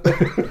upp ett.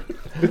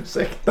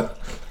 Ursäkta.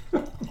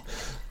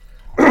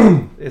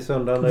 Det är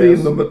söndag. Vin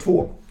nummer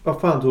 2.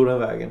 Vad fan tog den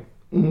vägen?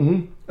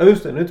 Ja,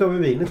 just det, nu tar vi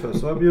vinet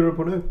först. Vad bjuder du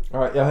på nu?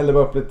 Ja, jag häller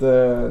bara upp lite,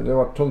 det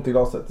var tomt i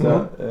glaset.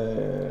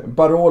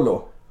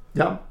 Barolo.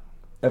 Ja.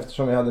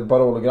 Eftersom vi hade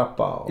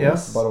Barolo-grappa och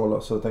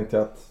Barolo så tänkte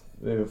jag att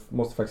vi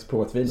måste faktiskt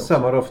prova ett vin också.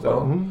 Samma doft.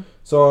 Ja.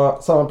 Så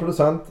samma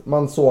producent,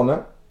 Manzone.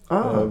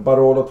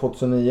 Barolo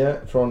 2009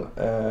 från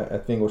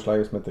ett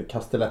vingårdsläger som heter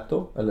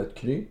Castelletto, eller ett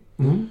Cry.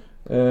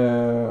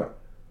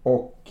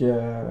 Och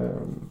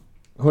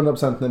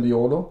 100%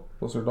 Nebbiolo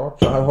såklart.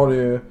 Så här har du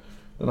ju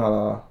den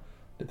här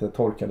lite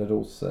torkade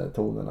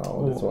rostonerna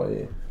och det så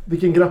i.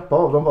 Vilken grappa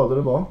av dem var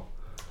det var?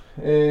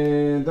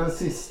 Den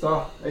sista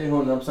är ju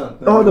 100%.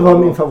 Ja, det var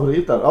min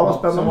favorit där. Ja, vad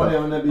spännande. Så har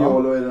jag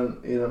Nebbiolo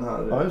i den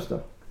här. Ja, just det.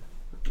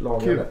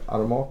 Lagrade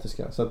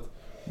aromatiska. Så att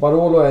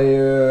Barolo är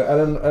ju,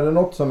 är det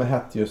något som är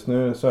hett just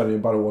nu så är det ju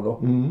Barolo.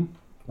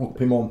 Och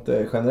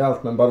Piemonte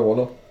generellt, men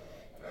Barolo.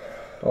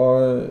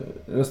 Ja,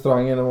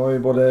 restaurangen var ju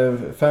både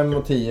 5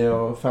 och 10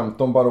 och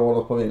 15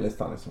 Barolo på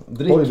vinlistan. Liksom.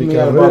 Drick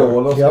mer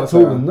Barolo. Vilka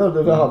toner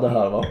det vi hade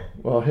här, va?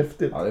 Vad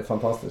häftigt. Ja, det är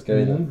fantastiska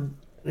viner.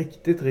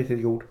 Riktigt,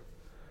 riktigt god.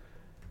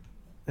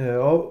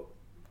 Ja,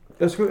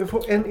 jag ska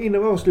få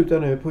innan vi avslutar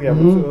nu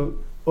programmet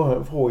så har jag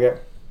en fråga.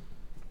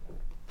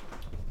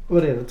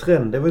 Vad är det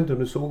trend? Jag vet inte om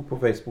du såg på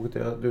Facebook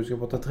att du ska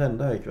prata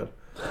trender här ikväll.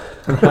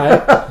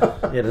 Nej.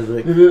 Är det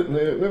direkt?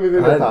 Nu vill vi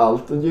veta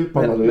allt. En djup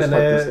analys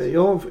faktiskt.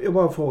 Jag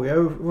bara frågar.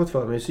 Jag har varit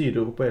för mig i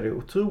Sydeuropa är det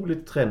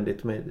otroligt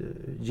trendigt med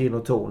gin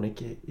och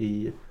tonic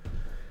i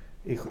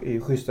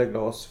schyssta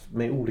glas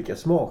med olika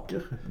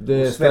smaker.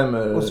 Det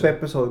stämmer. Och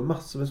Sveppes har ju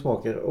massor med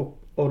smaker. Och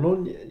av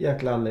någon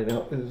jäkla anledning...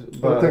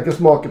 Jag tänker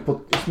smaker på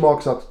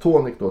smaksatt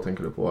tonic då,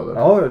 tänker du på? Eller?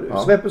 Ja,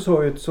 Sveppes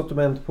har ju ett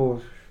sortiment på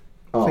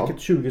säkert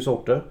 20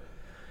 sorter.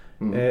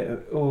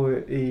 Och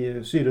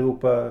i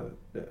Sydeuropa,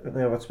 när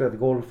jag har varit spelat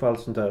golf och allt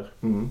sånt där,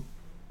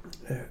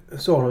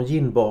 så har de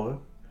ginbarer.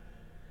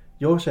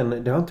 Jag känner,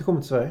 det har inte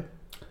kommit till Sverige.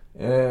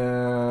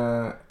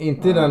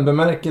 Inte i den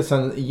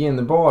bemärkelsen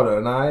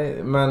ginbarer,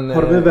 nej. Men,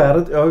 har de i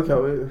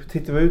världen,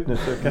 tittar vi ut nu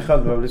så kanske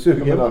aldrig blir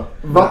sugen.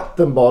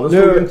 Vattenbarer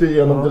slog inte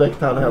igenom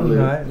direkt här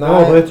heller. Nej,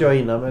 avbröt jag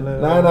innan.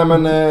 Eller? Nej,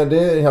 men det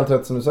är helt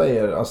rätt som du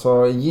säger.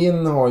 Alltså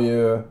gin har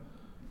ju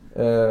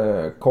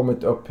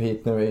kommit upp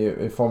hit nu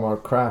i form av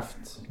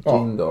craft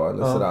gin då,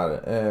 eller sådär.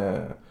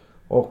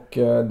 Och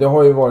det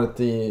har ju varit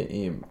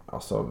i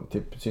alltså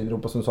typ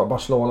Sydeuropa som du sa,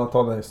 Barcelona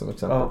tar det som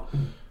exempel.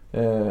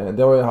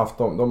 Det har ju haft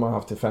de har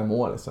haft i 5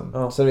 år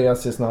liksom.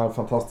 Serveras i såna här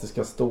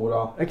fantastiska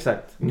stora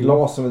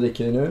glas som vi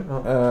dricker i nu.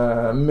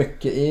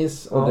 Mycket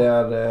is och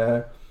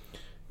där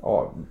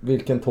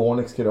vilken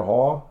tonic ska du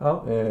ha?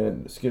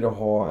 Ska du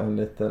ha en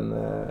liten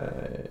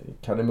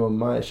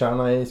kardemumma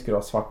kärna i? Ska du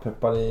ha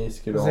svartpeppar i?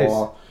 Ska du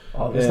ha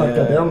vi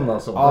snackar den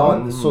alltså.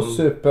 Så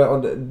super.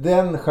 Och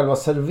den själva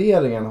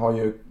serveringen har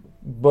ju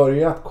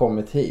börjat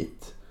kommit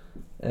hit.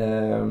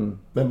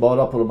 Men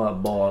bara på de här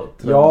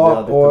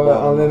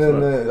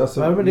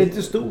men det är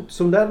inte stort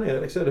som där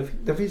nere liksom.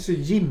 Det finns ju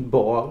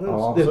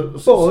ginbarer.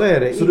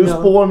 Så du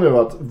spår nu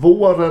att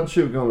våren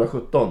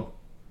 2017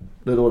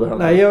 det är då det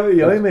händer. Nej,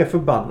 jag är mer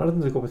förbannad att det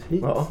inte kommit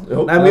hit.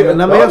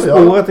 Men jag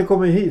spår att det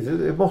kommer hit.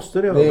 Det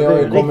måste det.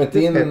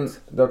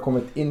 Det har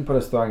kommit in på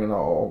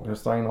restaurangerna och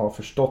restaurangerna har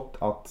förstått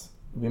att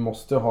vi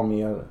måste ha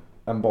mer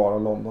än bara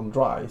London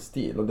Dry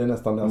stil och det är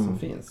nästan den som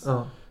finns.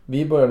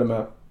 Vi började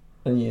med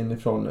en gin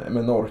från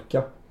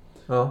Menorca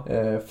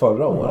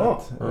förra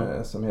året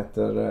som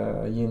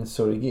heter Gin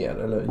Surriger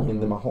eller Gin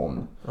de Mahon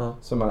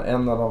som är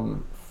en av de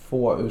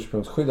få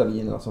ursprungsskyddade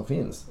ginerna som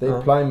finns. Det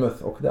är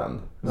Plymouth och den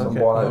som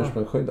bara är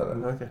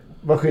ursprungsskyddade.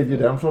 Vad skiljer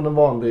den från en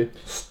vanlig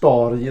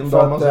star gin?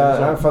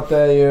 För att det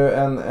är ju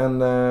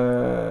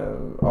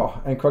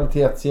en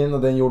kvalitetsgin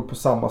och den är gjord på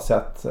samma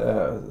sätt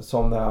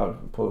som det är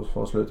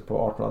på slutet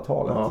på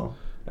 1800-talet.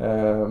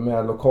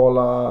 Med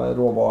lokala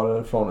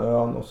råvaror från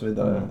ön och så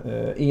vidare.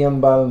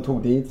 Enbären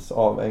tog dit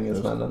av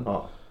engelsmännen.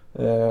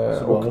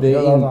 Och det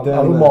är inte en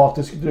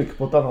aromatisk dryck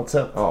på ett annat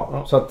sätt.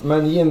 Så att,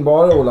 men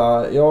ginbarer,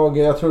 Ola,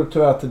 jag tror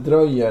tyvärr att det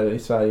dröjer i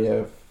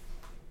Sverige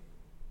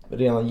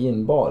rena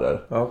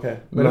ginbarer.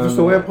 Men det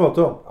förstår jag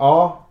pratar om.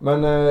 Ja,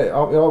 men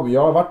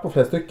jag har varit på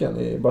flera stycken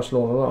i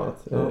Barcelona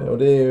och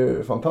det är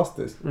ju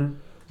fantastiskt.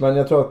 Men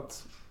jag tror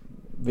att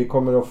vi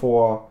kommer att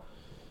få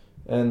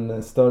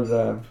en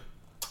större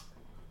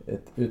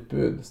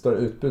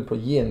utbud på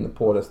gin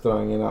på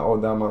restaurangerna och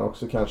där man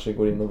också kanske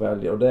går in och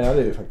väljer, och det är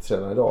det ju faktiskt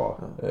redan idag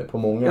på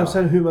många. Och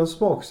sen hur man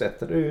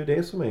smaksätter, det är ju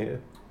det som är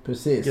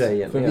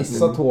grejen. För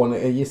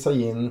vissa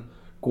gin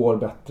går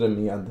bättre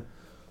med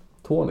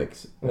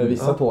tonics.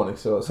 Vissa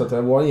tonics så att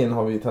vår gin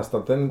har vi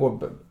testat, den går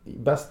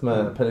bäst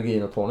med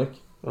Pellegrino tonic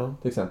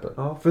till exempel.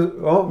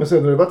 Men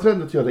sen är det bara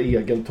trendigt att göra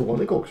egen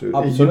tonic också.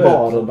 Absolut.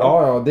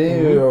 Det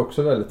är ju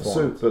också väldigt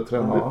vanligt.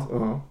 Supertrendigt.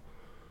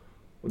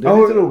 Och det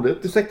är lite roligt.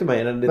 Ursäkta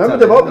mig. Nej, men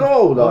det var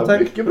bra, Ola.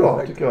 Mycket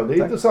bra tycker jag. Det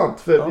är intressant.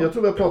 För jag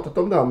tror vi har pratat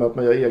om det här med att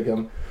man gör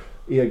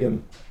egen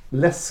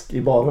läsk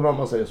i baren om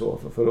man säger så.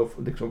 För att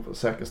liksom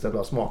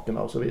säkerställa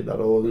smakerna och så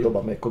vidare. Och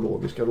jobba med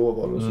ekologiska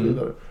råvaror och så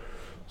vidare.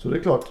 Så det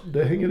är klart,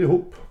 det hänger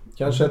ihop.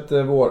 Kanske ett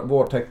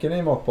vårtecken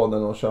i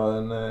Matpodden och köra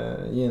en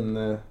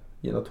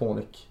gin och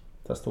tonic.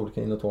 Testa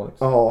olika gin och tonics.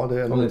 Ja,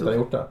 det är om ni inte har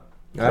gjort det.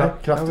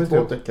 Kraftigt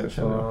vårtecken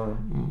känner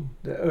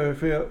jag.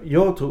 För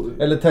jag tror...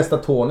 Eller testa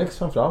tonics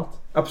framförallt.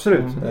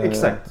 Absolut,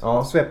 exakt.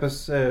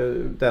 Sveppes,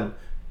 den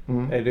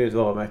är det ett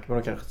varumärke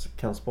man kanske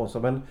kan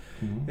sponsra. Men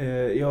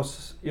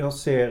jag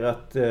ser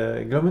att,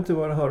 glöm inte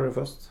vad du hörde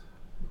först.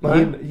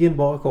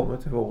 Ginbar kommer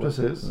till våren.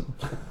 Precis.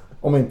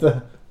 Om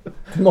inte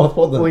till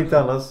Matpodden. Och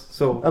inte annars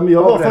så. Ja, men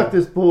jag var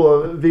faktiskt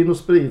på Vin &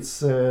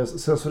 Sprits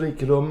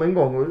sensorikrum en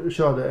gång och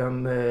körde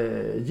en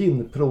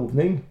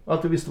ginprovning.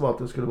 Allt jag visste var att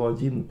det skulle vara en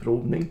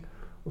ginprovning.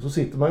 Och så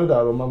sitter man ju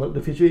där och man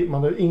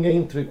har inga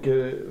intryck,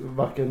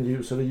 varken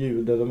ljus eller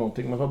ljud eller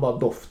någonting. Man har bara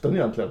doften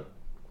egentligen.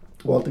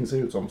 Och allting ser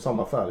ut som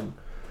samma färg.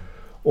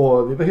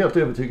 Och vi var helt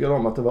övertygade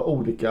om att det var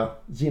olika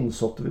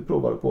ginsorter vi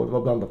provade på. Det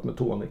var blandat med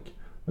tonic.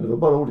 Men det var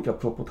bara olika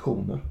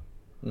proportioner.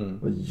 Det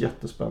var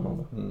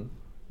jättespännande.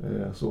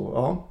 Så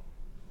ja.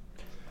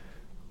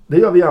 Det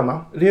gör vi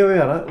gärna. Det gör vi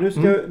gärna.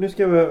 Nu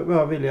ska jag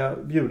bara vilja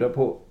bjuda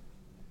på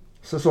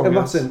en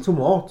varsin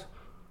tomat.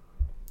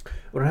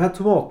 Och den här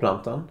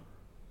tomatplantan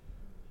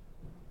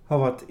har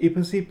varit i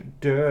princip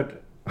död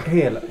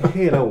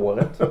hela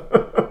året.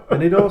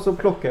 Men idag så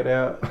plockade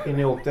jag innan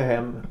jag åkte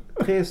hem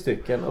 3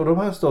 stycken. Och de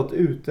har stått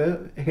ute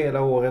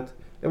hela året.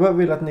 Jag bara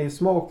vill att ni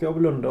smakar och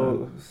blundar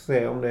och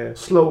ser om det är...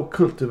 Slow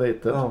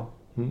cultivated. Ja.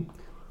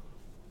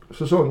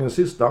 Säsongens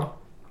sista.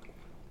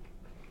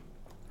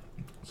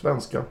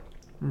 Svenska.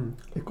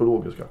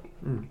 Ekologiska.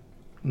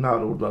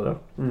 Närodlade.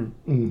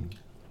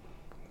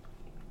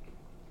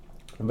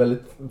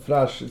 Väldigt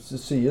fräsch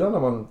syra när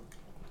man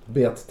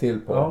bet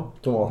till på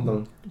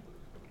tomaten.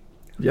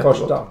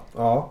 Första.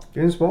 Ja. Det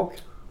är en smak.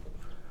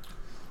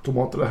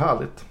 Tomater är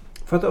härligt.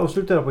 För att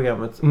avsluta det här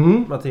programmet,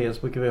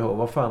 Mattias, brukar vi ha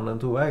vad fan den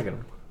tog vägen.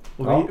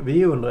 Och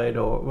vi undrar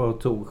idag vad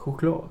tog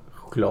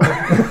choklad?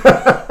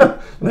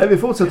 Nej, vi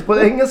fortsätter på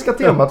det engelska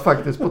temat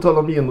faktiskt, på tal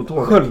om gin och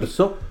tonic.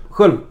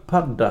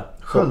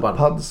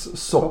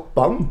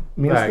 Sköldpaddssoppan.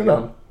 Minns ni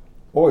den?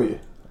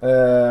 Oj.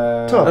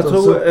 Jag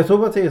tror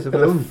Mattias är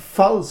för ung.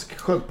 Falsk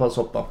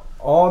sköldpaddssoppa.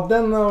 Ja,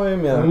 den har vi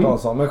mer hört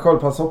talas om. Men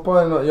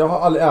sköldpaddssoppa, jag har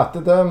aldrig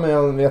ätit det, men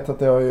jag vet att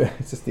det har ju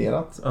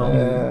existerat.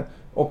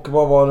 Och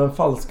vad var den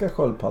falska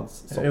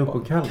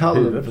sköldpaddssoppan?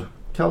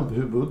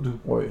 Kalvhuvud.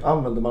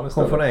 Använde man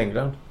istället. Kom från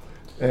England.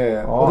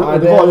 Det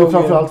var ju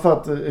framförallt för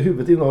att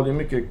huvudet innehåller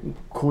mycket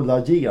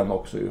kollagen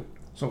också ju,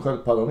 som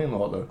sköldpaddan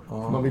innehåller.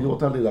 Man vill åt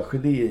den lilla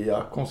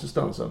geléiga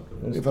konsistensen.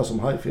 Ungefär som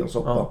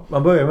hajfensoppa. Ja,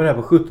 man började med det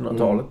här på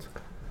 1700-talet.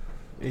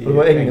 Det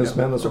var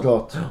engelsmännen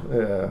såklart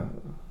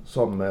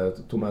som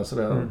tog med sig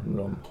det när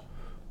de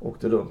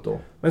åkte runt då.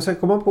 Men sen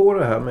kom man på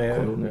det här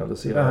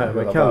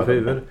med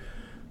kalvhuvud.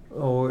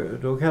 Och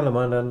då kallar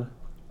man den...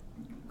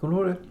 Kommer du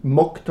ihåg det?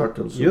 Mock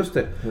turtle soup. Just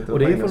det. Och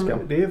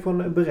det är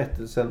från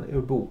berättelsen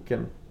ur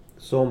boken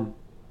som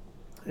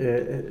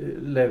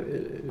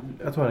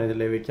jag tror han heter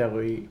Levi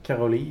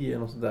Caroli eller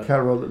något sånt där.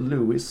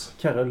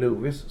 Carol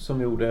Lewis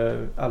som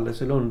gjorde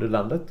Alice i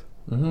Lunderlandet.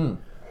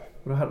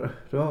 Och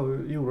då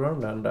gjorde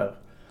de den där.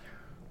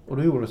 Och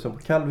då gjorde det som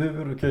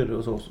kalvhuvud och kryddor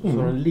och sås.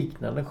 Så en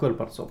liknande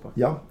sköldpaddssoppa.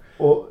 Ja,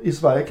 och i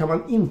Sverige kan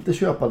man inte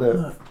köpa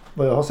det,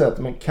 vad jag har sett.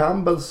 Men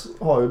Campbells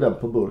har ju den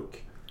på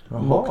burk.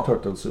 Mock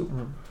turtle soup.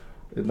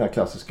 Den där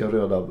klassiska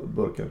röda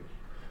burken.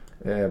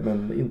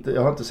 Men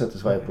jag har inte sett i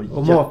Sverige på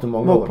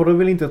jättemånga år. Matpodden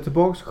vill inte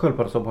tillbaka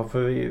sköldpaddssoppa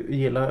för vi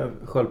gillar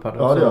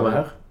sköldpaddor som de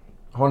är.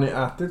 Har ni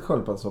ätit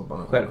sköldpaddssoppa?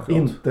 Självklart.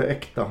 Inte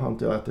äkta har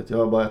inte jag ätit. Jag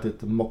har bara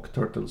ätit mock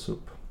turtle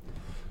soup.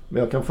 Men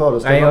jag kan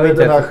föreställa mig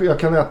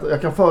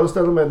jag kan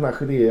föreställa mig den här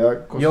geléiga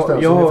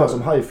konsistensen ungefär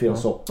som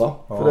hajfensoppa.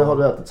 För det har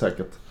du ätit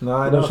säkert.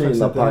 Nej, det har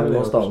Kina paj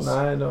någonstans.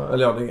 Nej,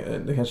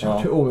 det kanske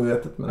är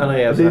ovetet. Men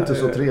Andreas, det är inte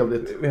så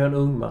trevligt. Vi har en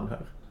ung man här.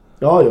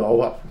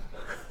 Ja.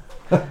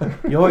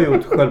 Jag har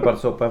gjort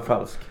sköldpaddssoppa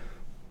falsk.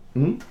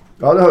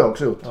 Ja, det har jag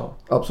också gjort. Ja.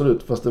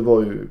 Absolut, fast det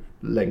var ju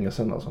länge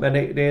sedan alltså. Men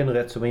det är en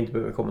rätt som inte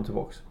behöver komma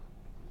tillbaka.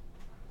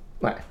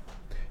 Nej.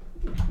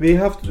 Vi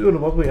har haft ett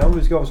underbart program,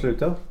 vi ska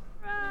avsluta.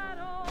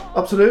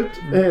 Absolut.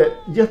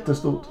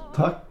 Jättestort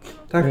tack.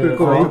 Tack för att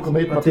du kom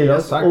hit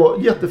Mattias. Tack.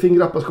 Och jättefin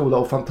grappaskola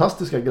och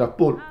fantastiska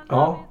grappor.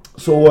 Ja.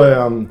 Så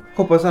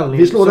hoppas alla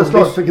vi slår ett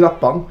slag för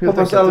grappan.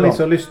 Hoppas alla ni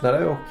som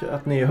lyssnade och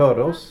att ni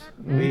hörde oss.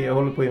 Vi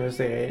håller på att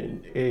investera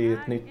i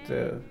ett nytt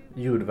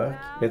ljudverk.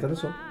 Heter det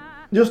så?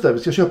 Just det, vi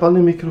ska köpa en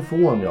ny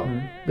mikrofon.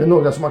 Det är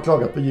några som har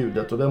klagat på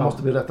ljudet och det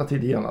måste vi rätta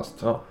till genast.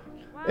 Ja.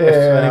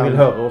 Eftersom ni vill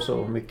höra oss så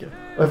mycket.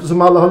 Och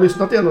eftersom alla har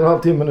lyssnat 1,5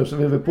 timme nu så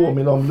vill vi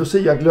påminna om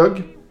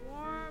Lucia-glögg.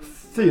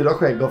 4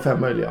 skägg av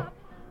 5 möjliga.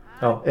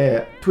 Ja.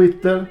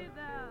 Twitter,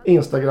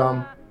 Instagram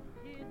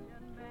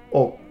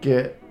och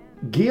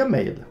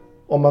Gmail.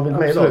 Om man vill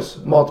mejla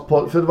oss.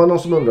 Matpodd, för det var någon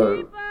som undrade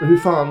hur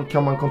fan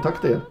kan man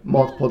kontakta er?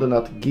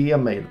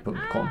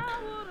 Matpodden@gmail.com.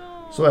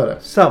 Så är det.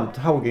 Samt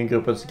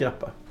Haugengruppens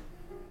grappa.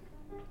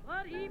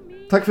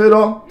 Tack för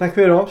idag. Tack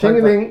för idag.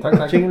 Tjingeling.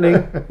 Tack. Tjingeling.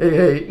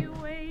 Hej.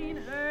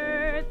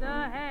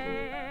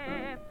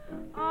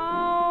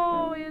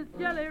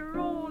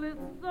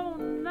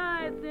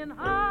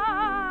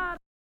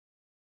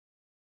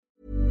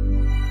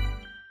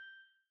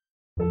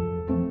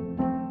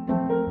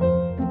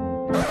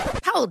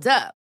 Hold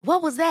up.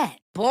 What was that?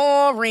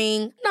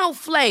 Boring. No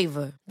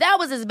flavor. That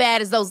was as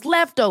bad as those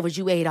leftovers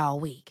you ate all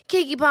week.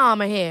 Keke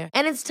Palmer here,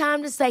 and it's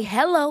time to say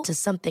hello to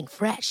something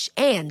fresh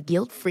and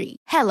guilt-free.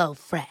 Hello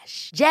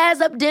Fresh.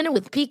 Jazz up dinner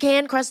with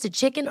pecan-crusted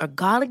chicken or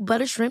garlic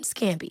butter shrimp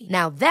scampi.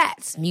 Now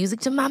that's music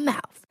to my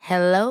mouth.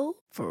 Hello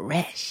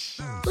Fresh.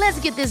 Let's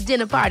get this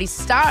dinner party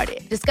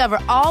started. Discover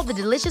all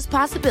the delicious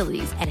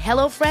possibilities at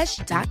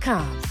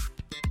HelloFresh.com.